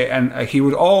up, let's say. And he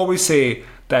would always say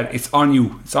that it's on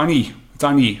you, it's on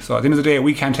ye. So at the end of the day,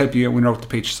 we can't help you when you're out the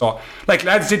pitch. So like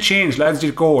lads did change, lads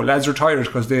did go, lads retired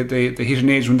because they hit an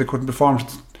age when they couldn't perform,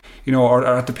 or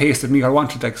at the pace that Micheál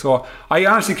wanted. Like, so I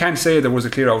honestly can't say there was a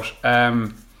clear out.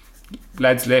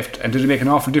 Lads left, and did it make an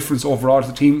awful difference overall to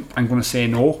the team? I'm going to say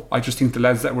no. I just think the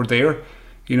lads that were there,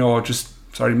 made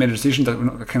a decision that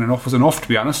kind of enough was enough, to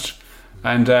be honest.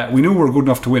 And we knew we were good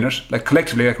enough to win it. Like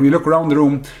collectively, like when you look around the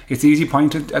room, it's easy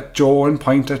point at Joe and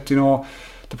point at the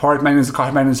Pádraig Mannions, the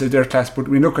Cotton Mannions, their class. But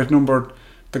when you look at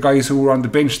the guys who were on the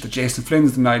bench, the Jason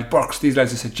Flynn's, the Niall Burks, these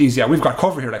lads, they said, geez, yeah, we've got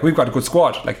cover here. Like, we've got a good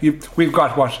squad. Like, we've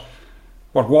got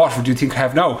what Waterford do you think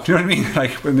have now? Do you know what I mean?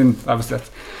 Like, and then obviously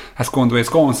that's going the way it's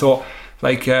going. So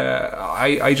like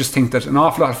I just think that an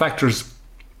awful lot of factors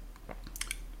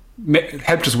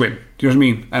helped us win. Do you know what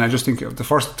I mean? And I just think the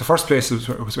first place was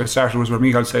where it started, was where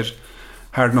Micheál said,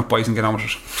 harden up boys and get on with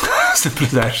it. Simple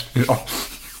as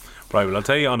that. Right, well, I'll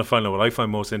tell you on a final note, what I find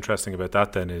most interesting about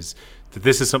that then is that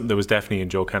this is something that was definitely in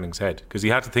Joe Canning's head, because he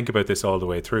had to think about this all the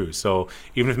way through. So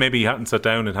even if maybe he hadn't sat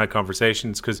down and had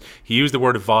conversations, because he used the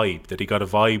word of vibe, that he got a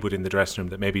vibe within the dressing room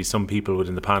that maybe some people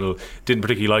within the panel didn't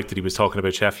particularly like, that he was talking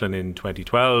about Shefflin in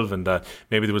 2012, and that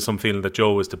maybe there was some feeling that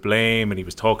Joe was to blame and he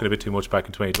was talking a bit too much back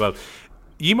in 2012.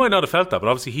 You might not have felt that, but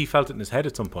obviously he felt it in his head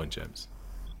at some point, James.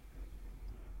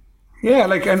 Yeah,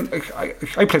 like, and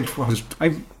I played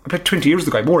 20 years with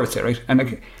the guy, more, let's say, right? And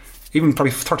like, even probably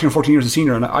 13 or 14 years as a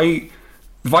senior, and the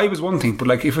vibe is one thing, but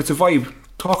like, if it's a vibe,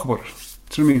 talk about it.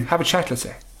 Do you know what I mean? Have a chat, let's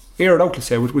say. Air it out, let's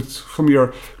say, with some of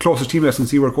your closest teammates and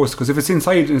see where it goes. Because if it's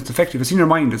inside and it's effective, it's in your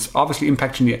mind, it's obviously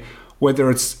impacting you.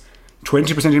 Whether it's 20%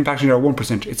 impacting you or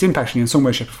 1%, it's impacting you in some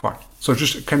way, shape or form. So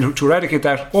just kind of to eradicate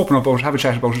that, open up about it, have a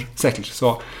chat about it, settled.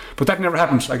 So, but that never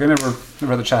happened. Like, I never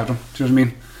had a chat with him. Do you know what I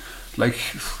mean? Like,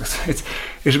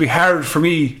 it'll be hard for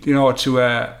me,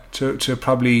 to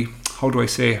probably, how do I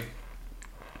say,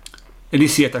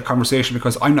 initiate that conversation,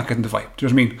 because I'm not getting the vibe. Do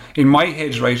you know what I mean? In my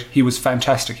head, right, he was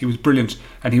fantastic, he was brilliant,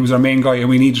 and he was our main guy, and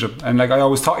we needed him. And like, I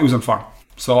always thought he was on form.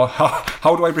 So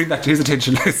how do I bring that to his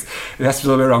attention? It has to be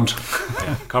the other way around.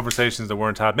 Yeah, conversations that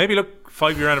weren't had. Maybe look,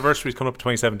 5-year anniversary is coming up in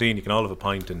 2017. You can all have a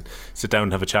pint and sit down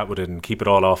and have a chat with it and keep it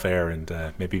all off air, and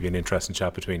maybe be an interesting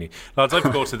chat between you. Lads, I'd like to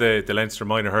go to the Leinster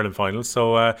Minor Hurling Finals,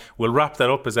 so we'll wrap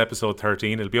that up as episode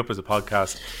 13. It'll be up as a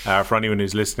podcast for anyone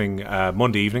who's listening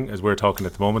Monday evening, as we're talking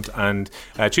at the moment, and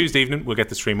Tuesday evening we'll get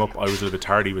the stream up. I was a little bit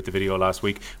tardy with the video last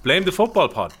week. Blame the football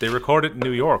pod. They recorded in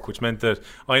New York, which meant that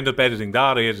I ended up editing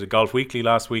that. I edited Golf Weekly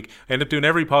last week. I ended up doing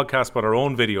every podcast but our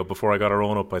own video before I got our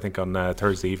own up, I think, on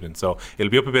Thursday evening. So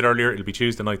it'll be up a bit earlier. It'll be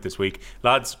Tuesday night this week.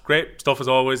 Lads, great stuff as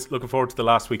always. Looking forward to the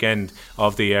last weekend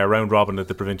of the round robin at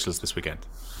the provincials this weekend.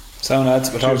 Sound lads.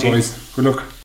 We'll talk to you. Good luck.